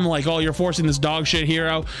shit out of them, like, oh, you're forcing this dog shit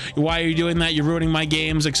hero, why are you doing that, you're ruining my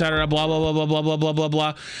games, etc., blah blah blah blah blah blah blah blah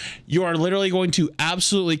blah. You are literally going to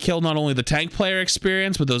absolutely kill not only the tank player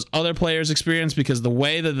experience but those other players' experience, because the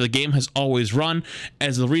way that the game has always run,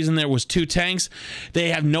 as the reason there was 2 tanks, they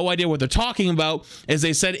have no idea what they're talking about. As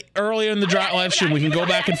they said earlier in the live stream, we can go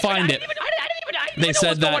back and find it. They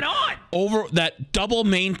said that double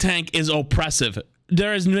main tank is oppressive.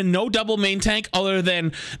 There has been no double main tank other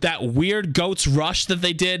than that weird goats rush that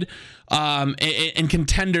they did in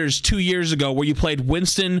Contenders 2 years ago, where you played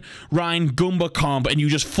Winston, Ryan, Goomba comp and you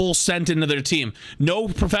just full sent into their team. No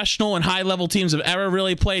professional and high level teams have ever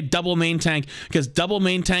really played double main tank, because double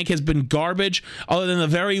main tank has been garbage other than the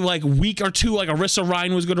very like week or two like Orisa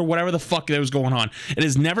Ryan was good or whatever the fuck that was going on. It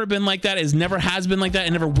has never been like that. It never has been like that.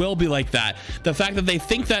 It never will be like that. The fact that they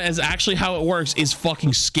think that is actually how it works is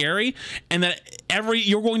fucking scary, and that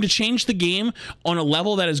you're going to change the game on a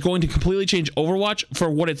level that is going to completely change Overwatch for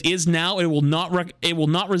what it is now. It will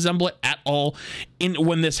not resemble it at all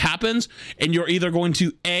when this happens, and you're either going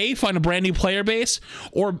to find a brand new player base,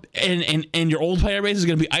 or and your old player base is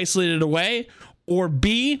going to be isolated away, or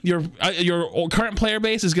B, your current player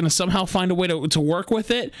base is going to somehow find a way to work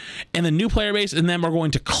with it, and the new player base and them are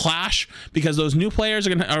going to clash, because those new players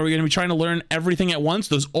are going to be trying to learn everything at once.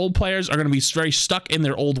 Those old players are going to be very stuck in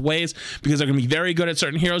their old ways, because they're going to be very good at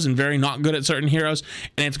certain heroes and very not good at certain heroes,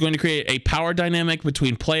 and it's going to create a power dynamic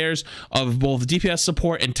between players of both DPS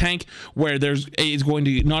support and tank, where it's going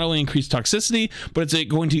to not only increase toxicity, but it's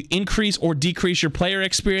going to increase or decrease your player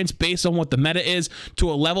experience based on what the meta is,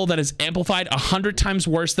 to a level that is amplified 100 times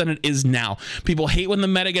worse than it is now. People hate when the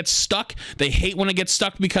meta gets stuck. They hate when it gets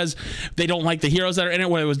stuck because they don't like the heroes that are in it,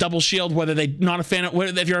 whether it was double shield, whether they're not a fan of,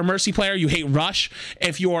 if you're a Mercy player, you hate Rush.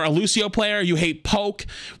 If you're a Lucio player, you hate Poke.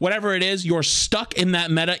 Whatever it is, you're stuck in that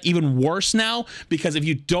meta even worse now, because if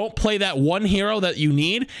you don't play that one hero that you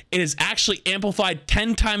need, it is actually amplified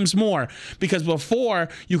 10 times more, because before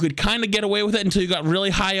you could kind of get away with it until you got really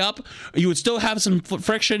high up. You would still have some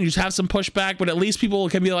friction, you'd have some pushback, but at least people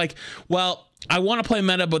can be like, well, I want to play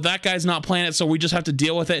meta, but that guy's not playing it, so we just have to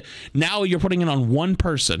deal with it. Now you're putting it on one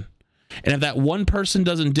person, and if that one person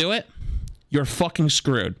doesn't do it, you're fucking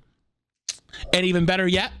screwed. And even better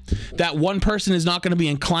yet, that one person is not going to be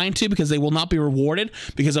inclined to, because they will not be rewarded.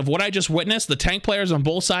 Because of what I just witnessed, the tank players on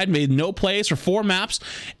both sides made no plays for 4 maps.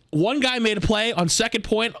 One guy made a play on second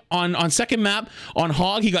point on second map on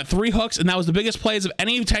Hog. He got 3 hooks, and that was the biggest plays of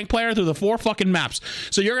any tank player through the 4 fucking maps.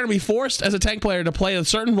 So you're going to be forced as a tank player to play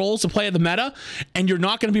certain roles, to play the meta, and you're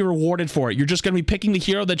not going to be rewarded for it. You're just going to be picking the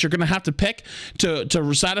hero that you're going to have to pick to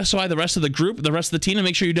satisfy the rest of the group, the rest of the team, to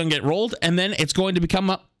make sure you don't get rolled. And then it's going to become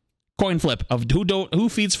a coin flip of who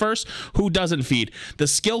feeds first, who doesn't feed. The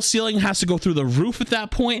skill ceiling has to go through the roof at that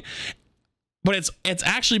point, but it's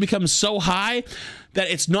actually become so high that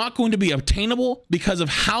it's not going to be obtainable, because of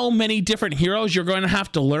how many different heroes you're going to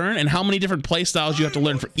have to learn and how many different play styles you have to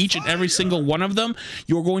learn for each and every single one of them.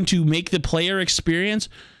 You're going to make the player experience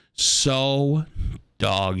so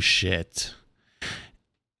dog shit.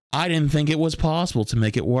 I didn't think it was possible to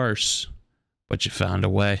make it worse, but you found a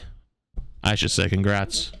way. I should say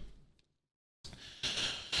congrats.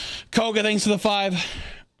 Koga, thanks for the 5.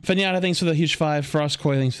 Fanyata, thanks for the huge 5.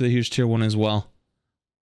 Frostkoi, thanks for the huge tier 1 as well.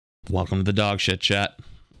 Welcome to the dog shit chat.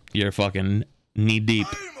 You're fucking knee deep.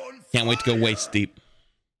 Can't wait to go waist deep.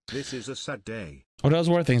 This is a sad day. Oh, that was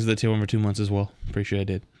worth things for the tier 1 for 2 months as well. Pretty sure I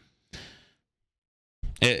did.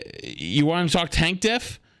 You want to talk tank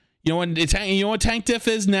diff? You know what tank diff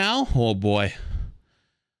is now? Oh boy.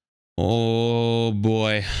 Oh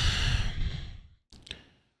boy.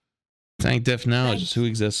 Tank diff now is just who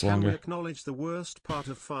exists longer. Can we acknowledge the worst part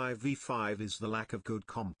of 5v5 is the lack of good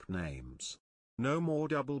comp names? No more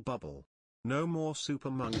double bubble. No more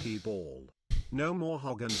super monkey ball. No more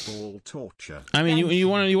hog and ball torture. I mean, you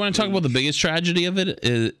want to talk about the biggest tragedy of it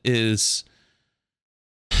is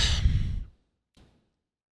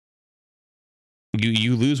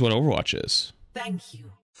you lose what Overwatch is. Thank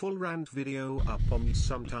you. Full rant video up on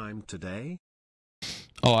sometime today.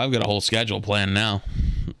 Oh, I've got a whole schedule plan now.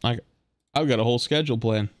 I've got a whole schedule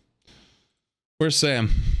plan. Where's Sam?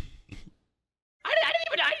 I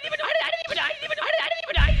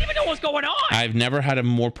didn't even know what's going on. I've never had a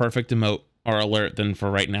more perfect emote or alert than for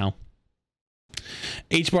right now.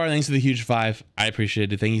 H-Bar, thanks for the huge 5. I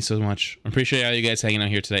appreciate it. Thank you so much. I appreciate all you guys hanging out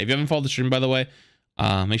here today. If you haven't followed the stream, by the way,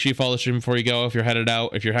 make sure you follow the stream before you go. If you're headed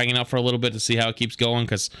out, if you're hanging out for a little bit to see how it keeps going,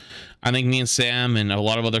 because I think me and Sam and a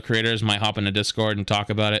lot of other creators might hop into Discord and talk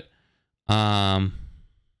about it.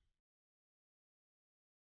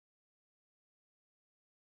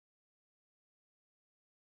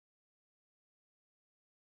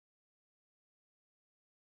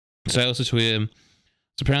 So I also tweeted him.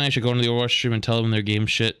 So apparently I should go into the Overwatch stream and tell them their game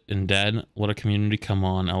shit and dead. What a community. Come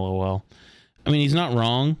on, LOL. I mean, he's not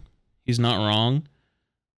wrong. He's not wrong.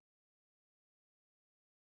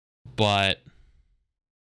 But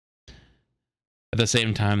at the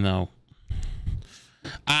same time, though,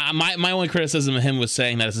 my only criticism of him was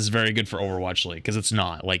saying that this is very good for Overwatch League, because it's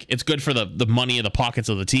not. Like, it's good for the money in the pockets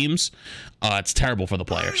of the teams. It's terrible for the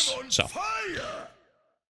players. So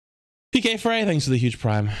PK Frey, thanks for the huge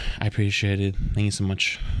prime. I appreciate it. Thank you so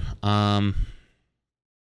much.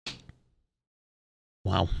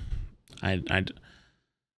 Wow.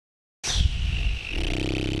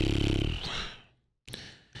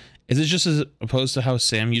 Is it just as opposed to how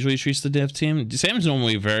Sam usually treats the dev team? Sam's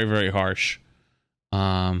normally very, very harsh.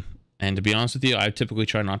 And to be honest with you, I typically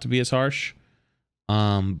try not to be as harsh.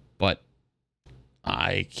 But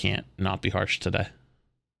I can't not be harsh today.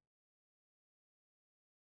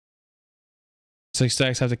 6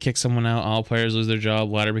 stacks have to kick someone out. All players lose their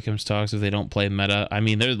job. Ladder becomes toxic if they don't play meta. I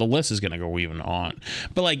mean, the list is gonna go even on.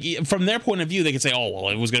 But like, from their point of view, they could say, "Oh, well,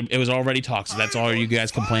 it was already toxic. That's all you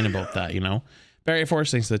guys complain about that." You know. Barry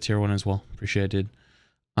Force, thanks to the tier 1 as well. Appreciated.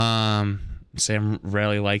 Sam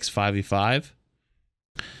rarely likes 5v5.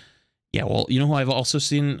 Yeah, well, you know who I've also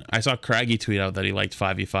seen? I saw Craggy tweet out that he liked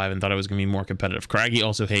 5v5 and thought it was gonna be more competitive. Craggy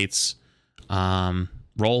also hates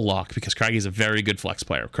roll lock, because Craggy is a very good flex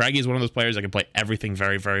player. Craggy is one of those players that can play everything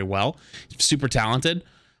very, very well. He's super talented,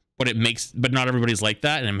 but not everybody's like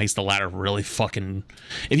that, and it makes the ladder really fucking.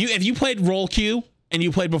 If you played roll Q and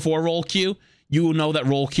you played before roll Q, you will know that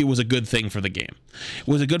roll Q was a good thing for the game.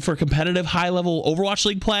 Was it good for competitive high level Overwatch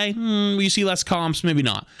League play? You see less comps, maybe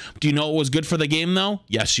not. Do you know it was good for the game though?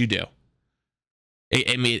 Yes, you do.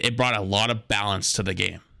 It brought a lot of balance to the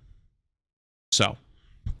game. So.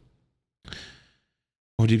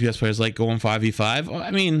 What DPS players like going 5v5? Well,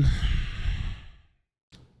 I mean,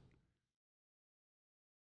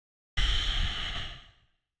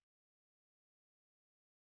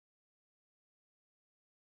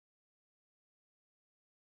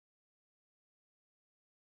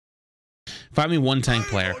 find me one tank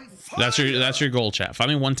player. That's your goal, chat. Find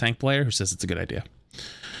me one tank player who says it's a good idea.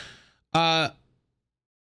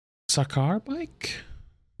 Sakar bike?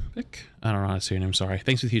 I don't know how to say your name. Sorry.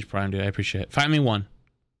 Thanks for the huge prime, dude. I appreciate it. Find me one.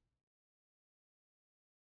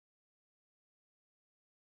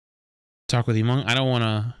 Talk with Emong. I don't want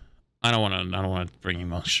to bring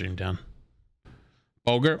Emong stream down.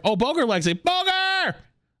 Boger. Oh, Boger likes it. Boger!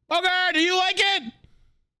 Boger, do you like it?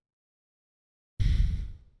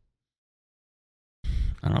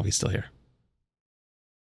 I don't know if he's still here.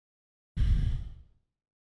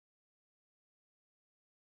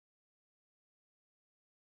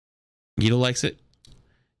 Guido likes it.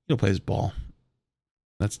 Guido plays ball.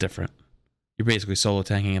 That's different. You're basically solo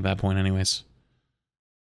tanking at that point anyways.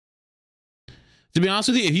 To be honest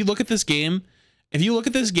with you, if you look at this game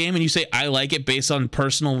and you say, I like it based on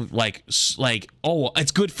personal, like, oh,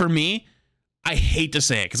 it's good for me. I hate to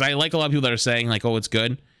say it, because I like a lot of people that are saying, like, oh, it's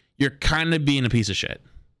good. You're kind of being a piece of shit.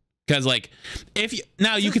 Because, like,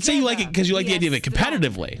 now you could say you like it because you like the idea of it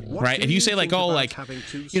competitively, right? If you say, like, oh, like,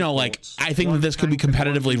 you know, like, I think that this could be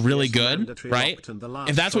competitively really good, right?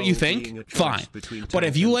 If that's what you think, fine. But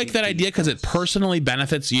if you like that idea because it personally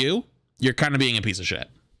benefits you, you're kind of being a piece of shit.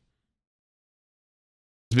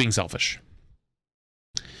 It's being selfish.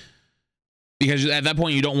 Because at that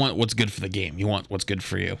point, you don't want what's good for the game. You want what's good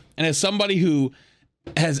for you. And as somebody who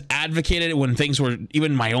has advocated when things were,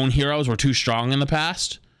 even my own heroes were too strong in the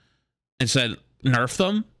past, and said, nerf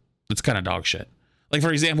them, that's kind of dog shit. Like,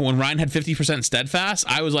 for example, when Ryan had 50% steadfast,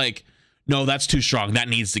 I was like, no, that's too strong. That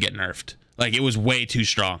needs to get nerfed. Like, it was way too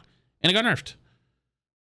strong. And it got nerfed.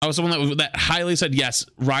 I was someone that highly said, yes,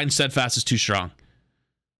 Ryan steadfast is too strong.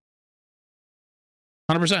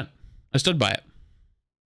 100%. I stood by it.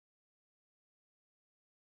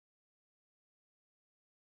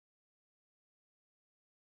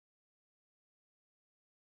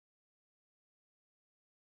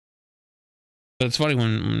 But it's funny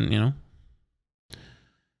when, you know.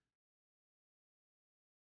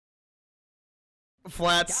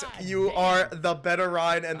 Flats, you are the better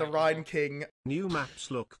Rhine and the Rhine King. New maps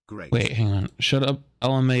look great. Wait, hang on. Shut up,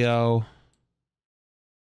 LMAO.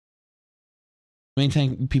 Main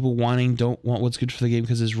tank people whining don't want what's good for the game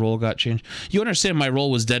because his role got changed. You understand my role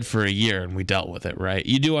was dead for a year and we dealt with it, right?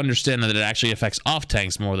 You do understand that it actually affects off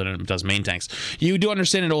tanks more than it does main tanks. You do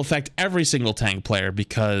understand it will affect every single tank player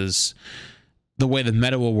because the way the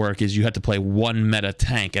meta will work is you have to play one meta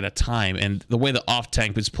tank at a time, and the way the off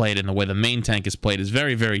tank is played and the way the main tank is played is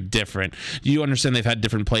very, very different. You understand they've had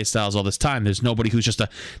different play styles all this time. There's nobody who's just a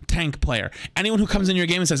tank player. Anyone who comes in your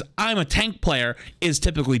game and says, I'm a tank player, is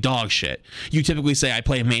typically dog shit. You typically say, I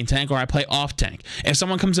play main tank or I play off tank. If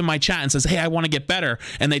someone comes in my chat and says, hey, I want to get better,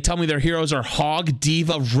 and they tell me their heroes are Hog,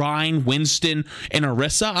 Diva, Rhine, Winston, and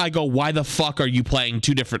Orisa, I go, why the fuck are you playing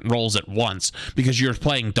two different roles at once? Because you're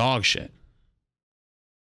playing dog shit.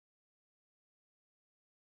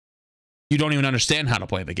 You don't even understand how to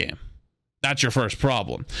play the game. That's your first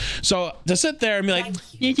problem. So to sit there and be like,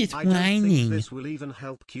 you're just whining. This will even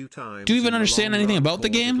help queue times. Do you even understand anything about the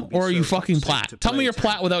game, or are you fucking plat? Tell me you're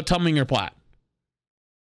plat without telling me you're plat.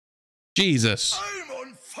 Jesus. I'm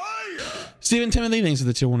on fire. Steven Timothy, thanks for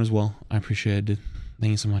the tier 1 as well. I appreciate it, dude.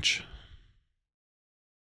 Thank you so much.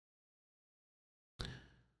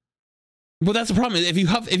 But that's the problem.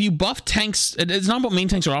 If you buff tanks, it's not about main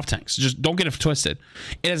tanks or off tanks. Just don't get it twisted.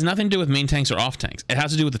 It has nothing to do with main tanks or off tanks. It has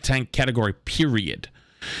to do with the tank category, period.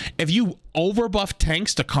 If you overbuff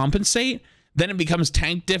tanks to compensate, then it becomes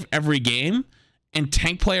tank diff every game, and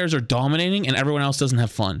tank players are dominating and everyone else doesn't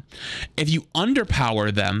have fun. If you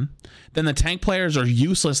underpower them, then the tank players are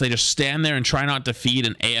useless. They just stand there and try not to feed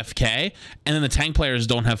an AFK, and then the tank players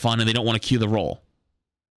don't have fun and they don't want to queue the role.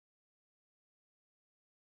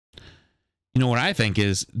 You know what I think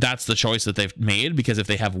is that's the choice that they've made, because if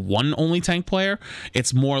they have one only tank player,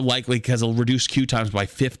 it's more likely because it'll reduce queue times by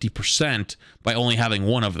 50% by only having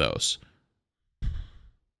one of those.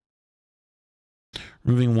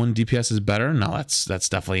 Removing one DPS is better? No, that's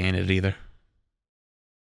definitely ain't it either.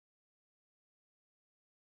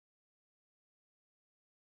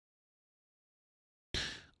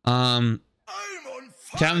 Captain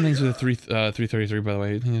thanks for the 333 by the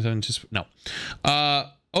way. Just no.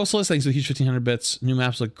 Ocelus, thanks for the huge 1500 bits. New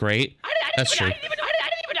maps look great. That's true. I didn't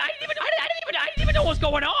even know what's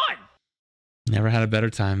going on. Never had a better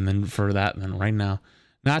time than right now.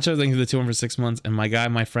 Nacho, thanks for the 200 for 6 months. And my guy,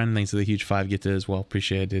 my friend, thanks for the huge 5 gifted as well.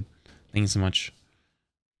 Appreciate it, dude. Thank you so much.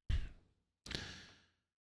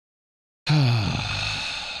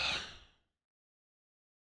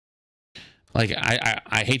 Like,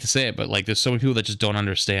 I hate to say it, but like there's so many people that just don't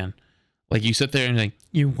understand. Like, you sit there and like,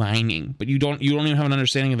 you're whining, but you don't even have an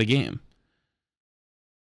understanding of the game.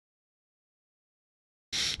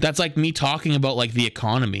 That's like me talking about like the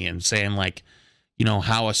economy and saying like, you know,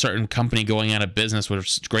 how a certain company going out of business would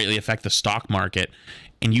greatly affect the stock market,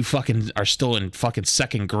 and you fucking are still in fucking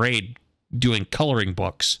second grade doing coloring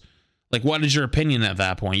books. Like, what is your opinion at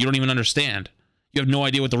that point? You don't even understand. You have no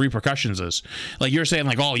idea what the repercussions is. Like, you're saying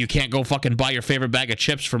like, oh, you can't go fucking buy your favorite bag of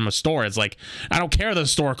chips from a store. It's like, I don't care the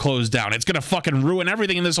store closed down. It's gonna fucking ruin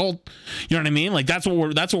everything in this whole, you know what I mean? Like, that's what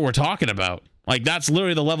we're talking about. Like, that's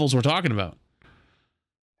literally the levels we're talking about.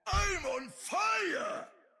 I'm on fire.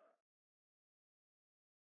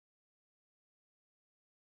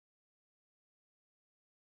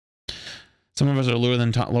 Some of us are lower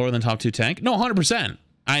than top 2 tank. No, 100%.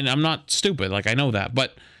 I'm not stupid. Like, I know that,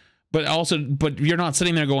 but you're not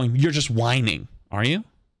sitting there going, you're just whining, are you? I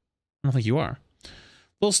don't think you are.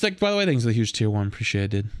 Little Stick, by the way, thanks for the huge tier 1. Appreciate it,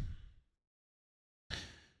 dude.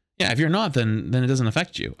 Yeah, if you're not, then it doesn't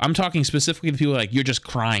affect you. I'm talking specifically to people like, you're just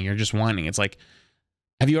crying, you're just whining. It's like,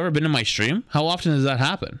 have you ever been to my stream? How often does that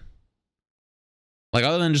happen? Like,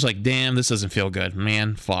 other than just like, damn, this doesn't feel good,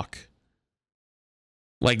 man, fuck.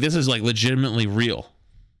 Like, this is like legitimately real.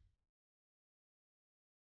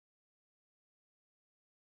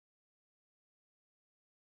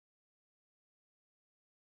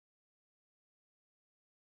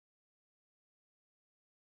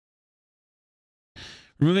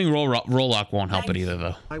 Removing roll lock won't help it either,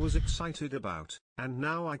 though. I was excited about, and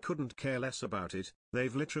now I couldn't care less about it.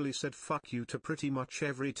 They've literally said fuck you to pretty much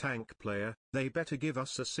every tank player. They better give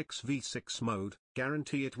us a 6v6 mode.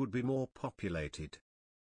 Guarantee it would be more populated.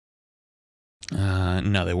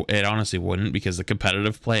 No, it honestly wouldn't, because the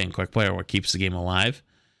competitive play and quick play are what keeps the game alive.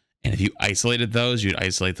 And if you isolated those, you'd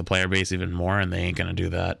isolate the player base even more, and they ain't gonna do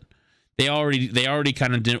that. They already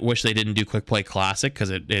kind of wish they didn't do quick play classic,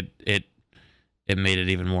 because it made it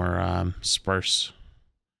even more sparse.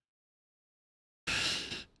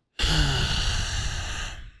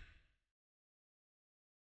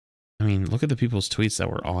 I mean, look at the people's tweets that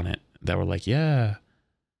were on it that were like, yeah,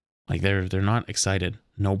 like they're not excited.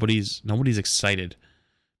 Nobody's excited.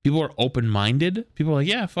 People are open-minded. People are like,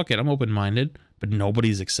 yeah, fuck it, I'm open-minded, but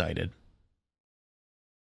nobody's excited.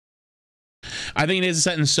 I think it is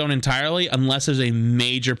set in stone entirely unless there's a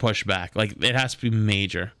major pushback. Like, it has to be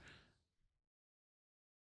major.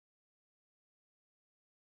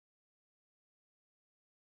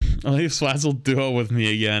 I think Swaz will duo with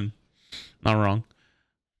me again. Not wrong.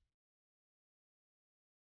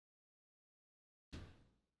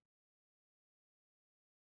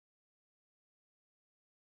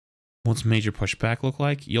 What's major pushback look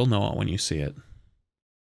like? You'll know it when you see it.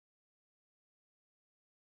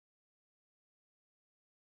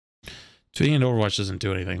 Tweeting into Overwatch doesn't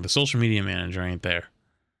do anything. The social media manager ain't there.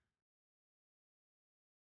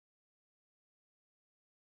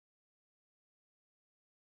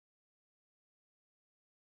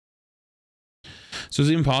 So is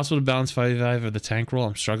it impossible to balance 5v5 or the tank role?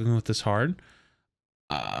 I'm struggling with this hard.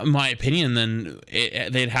 My opinion, then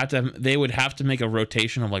they would have to make a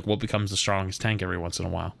rotation of like what becomes the strongest tank every once in a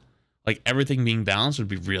while. Like everything being balanced would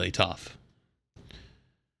be really tough.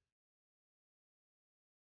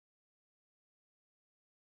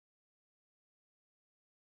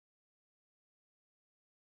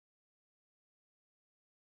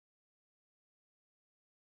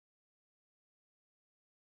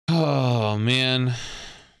 Oh man.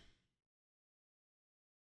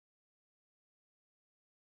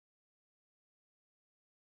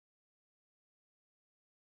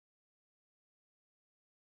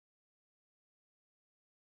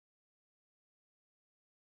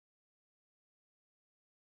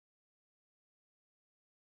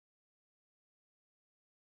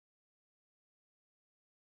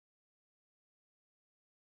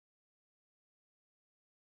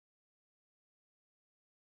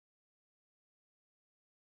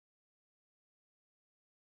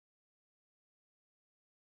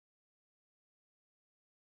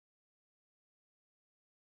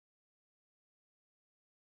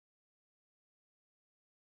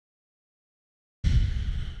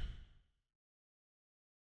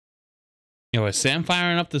 Yo, is Sam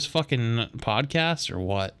firing up this fucking podcast or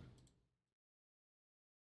what?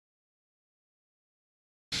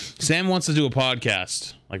 Sam wants to do a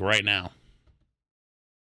podcast, like right now.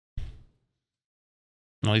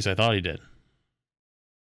 At least I thought he did.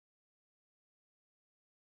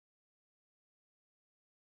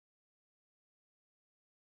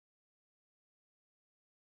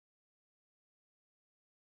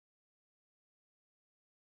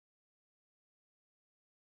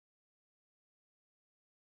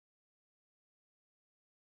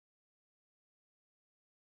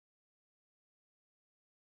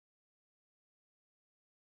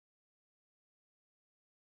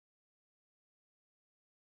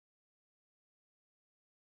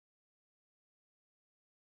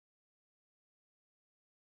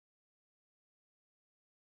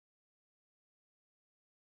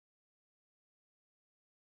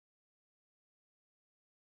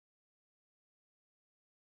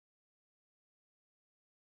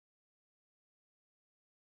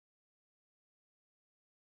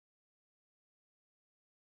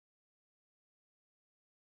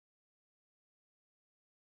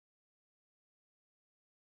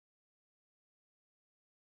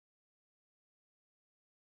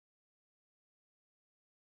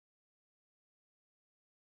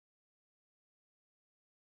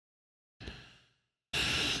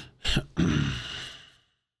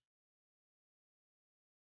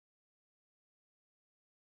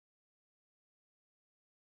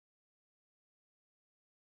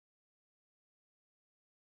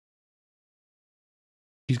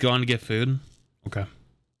 He's gone to get food? Okay.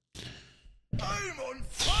 I'm on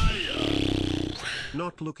fire!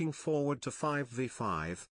 Not looking forward to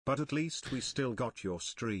 5v5, but at least we still got your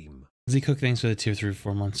stream. Z Cook, thanks for the tier 3 for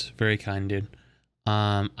 4 months. Very kind, dude.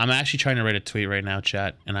 I'm actually trying to write a tweet right now,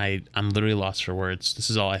 chat, and I'm literally lost for words. This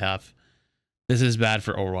is all I have. This is bad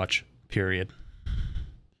for Overwatch, period.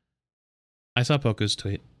 I saw Poko's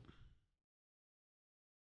tweet.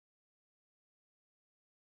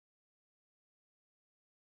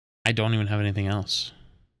 I don't even have anything else.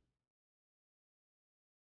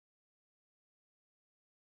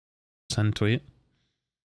 Send tweet.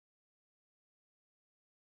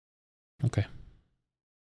 Okay.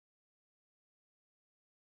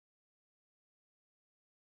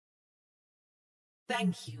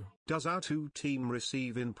 Thank you. Does our 2 team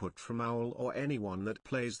receive input from Owl or anyone that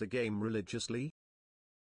plays the game religiously?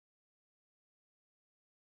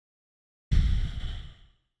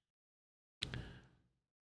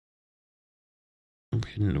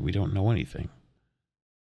 We don't know anything.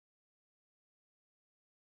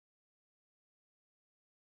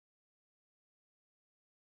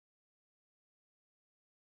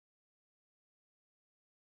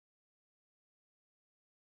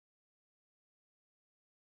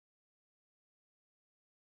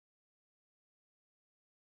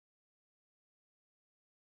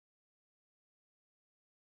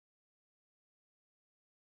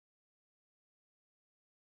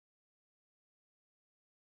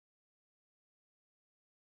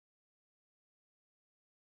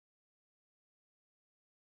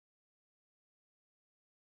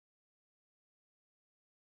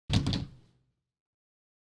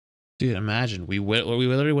 Dude, imagine we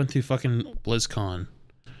literally went through fucking BlizzCon.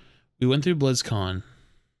 We went through BlizzCon.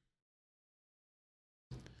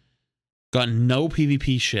 Got no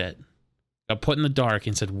PvP shit. Got put in the dark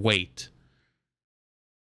and said, wait.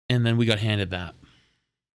 And then we got handed that.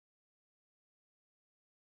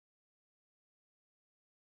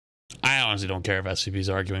 I honestly don't care if SCP is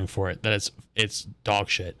arguing for it. That it's dog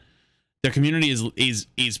shit. Their community is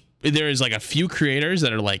there is like a few creators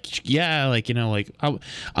that are like, yeah, like, you know, like I'm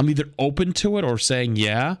either open to it or saying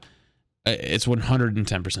yeah. It's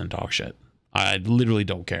 110% dog shit. I literally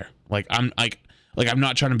don't care. Like I'm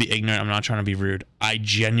not trying to be ignorant. I'm not trying to be rude. I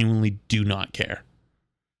genuinely do not care.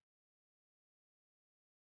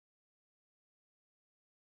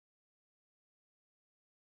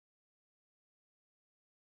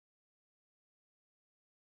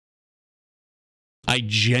 I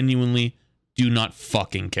genuinely do not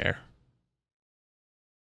fucking care.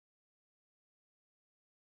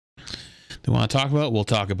 They want to talk about it? We'll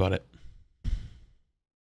talk about it.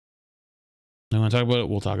 They want to talk about it?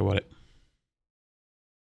 We'll talk about it.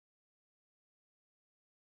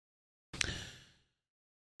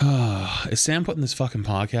 Is Sam putting this fucking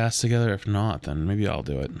podcast together? If not, then maybe I'll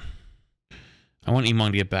do it. I want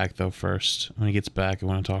Emon to get back, though, first. When he gets back, I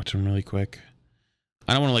want to talk to him really quick.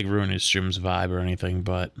 I don't want to, like, ruin his stream's vibe or anything,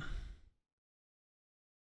 but...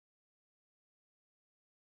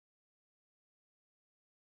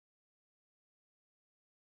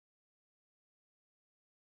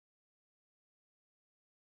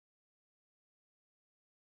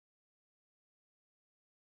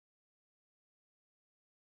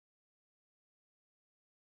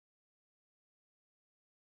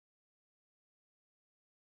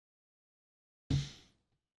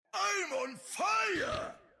 I'm on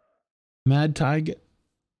fire! Mad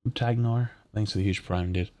Tagnor, thanks for the huge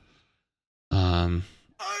prime, dude. I'm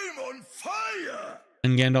on fire!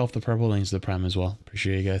 And Gandalf the Purple, thanks for the prime as well.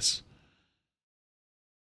 Appreciate you guys.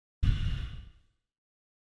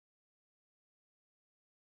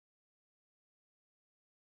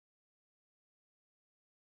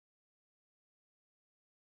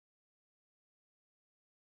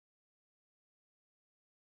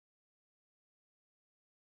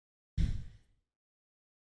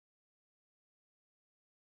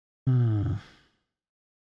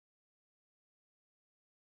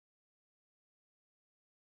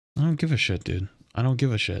 I don't give a shit, dude. I don't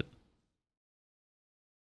give a shit.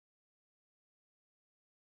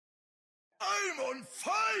 I'm on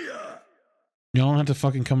fire! You don't have to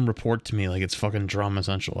fucking come report to me like it's fucking drama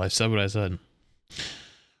central. I said what I said.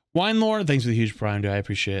 Wine Lord, thanks for the huge prime, dude. I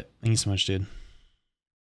appreciate it. Thank you so much, dude.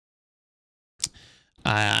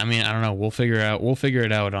 I mean, I don't know. We'll figure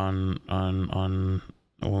it out on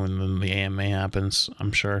when the AMA happens,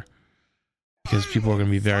 I'm sure. Because people are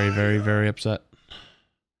gonna be very, very, very upset.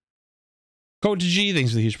 Coach G,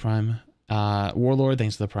 thanks for the huge prime. Warlord,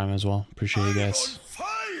 thanks for the prime as well. Appreciate you guys.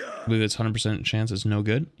 I believe it's 100% chance it's no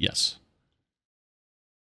good. Yes.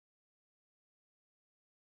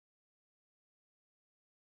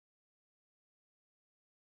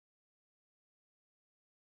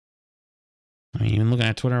 I mean, even looking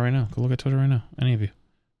at Twitter right now. Go look at Twitter right now. Any of you.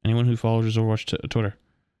 Anyone who follows Overwatch Twitter.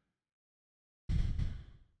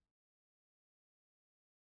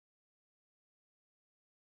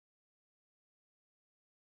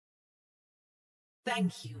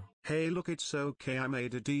 Thank you. Hey, look, it's okay. I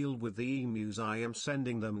made a deal with the emus. I am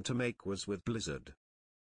sending them to make wars with Blizzard.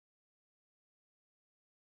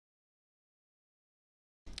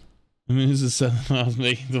 Emus is said I was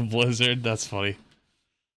making the Blizzard. That's funny.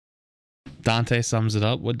 Dante sums it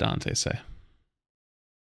up. What'd Dante say?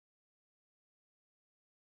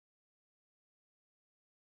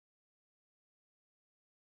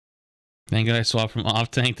 Thank God I swapped from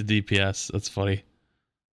off tank to DPS. That's funny.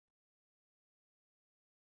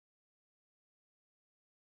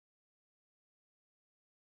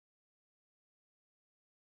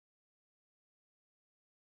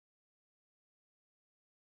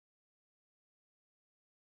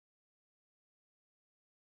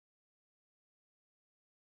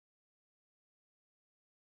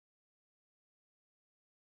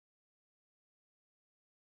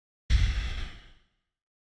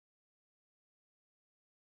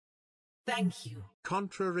 Thank you.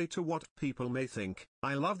 Contrary to what people may think,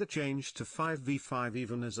 I love the change to 5v5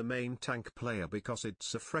 even as a main tank player because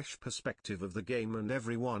it's a fresh perspective of the game and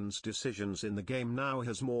everyone's decisions in the game now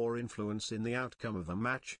has more influence in the outcome of a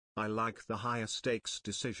match. I like the higher stakes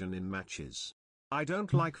decision in matches. I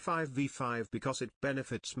don't like 5v5 because it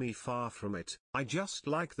benefits me, far from it. I just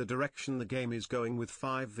like the direction the game is going with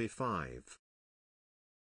 5v5.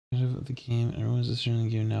 The game, everyone's decision in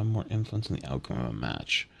the game now have more influence in the outcome of a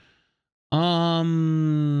match. The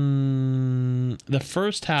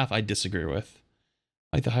first half I disagree with.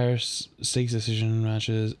 Like the higher stakes decision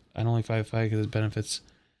matches, I don't like 5-5 because it benefits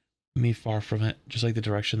me far from it. Just like the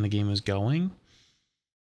direction the game is going.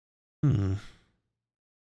 I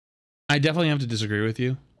definitely have to disagree with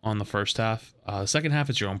you on the first half. The second half,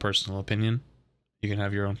 it's your own personal opinion. You can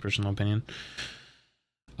have your own personal opinion.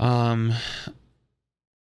 The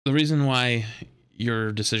reason why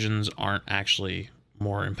your decisions aren't actually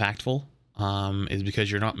more impactful is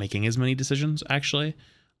because you're not making as many decisions, actually.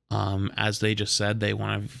 As they just said, they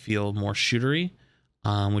want to feel more shootery,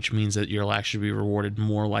 which means that you'll actually be rewarded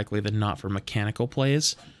more likely than not for mechanical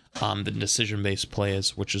plays than decision-based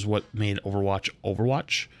plays, which is what made Overwatch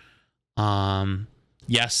Overwatch.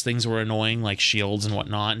 Yes, things were annoying, like shields and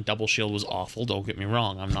whatnot, and double shield was awful, don't get me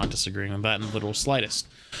wrong. I'm not disagreeing with that in the literal slightest.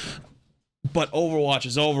 But Overwatch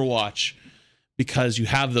is Overwatch because you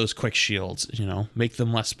have those quick shields, you know, make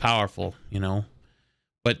them less powerful, you know.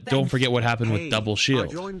 But don't forget what happened with double shield.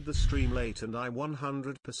 I joined the stream late and I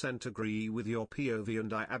 100% agree with your POV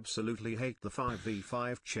and I absolutely hate the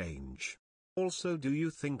 5v5 change. Also, do you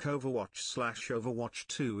think Overwatch/Overwatch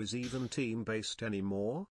 2 is even team-based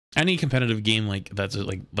anymore? Any competitive game like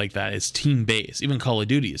that is team-based. Even Call of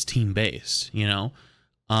Duty is team-based, you know?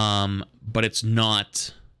 But it's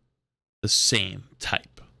not the same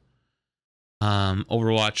type.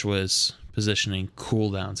 Overwatch was positioning,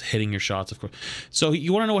 cooldowns, hitting your shots, of course. So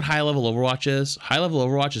you want to know what high-level Overwatch is? High-level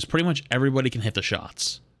Overwatch is pretty much everybody can hit the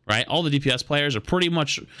shots, right? All the DPS players are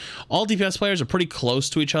pretty close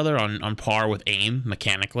to each other on par with aim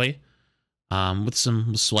mechanically, with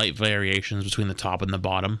some slight variations between the top and the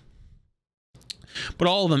bottom. But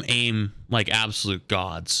all of them aim like absolute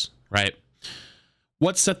gods, right?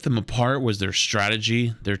 What set them apart was their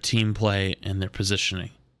strategy, their team play, and their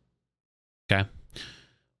positioning. Okay?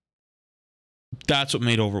 That's what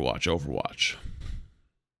made Overwatch Overwatch.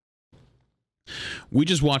 We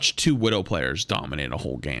just watched two Widow players dominate a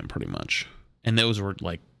whole game, pretty much. And those were,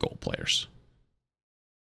 like, gold players.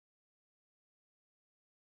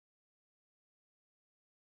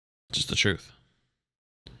 Just the truth.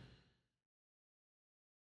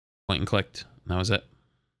 Point and clicked. And that was it.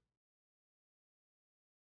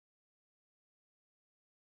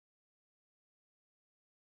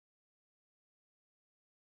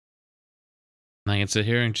 I can sit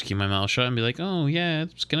here and just keep my mouth shut and be like, oh, yeah,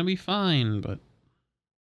 it's going to be fine. But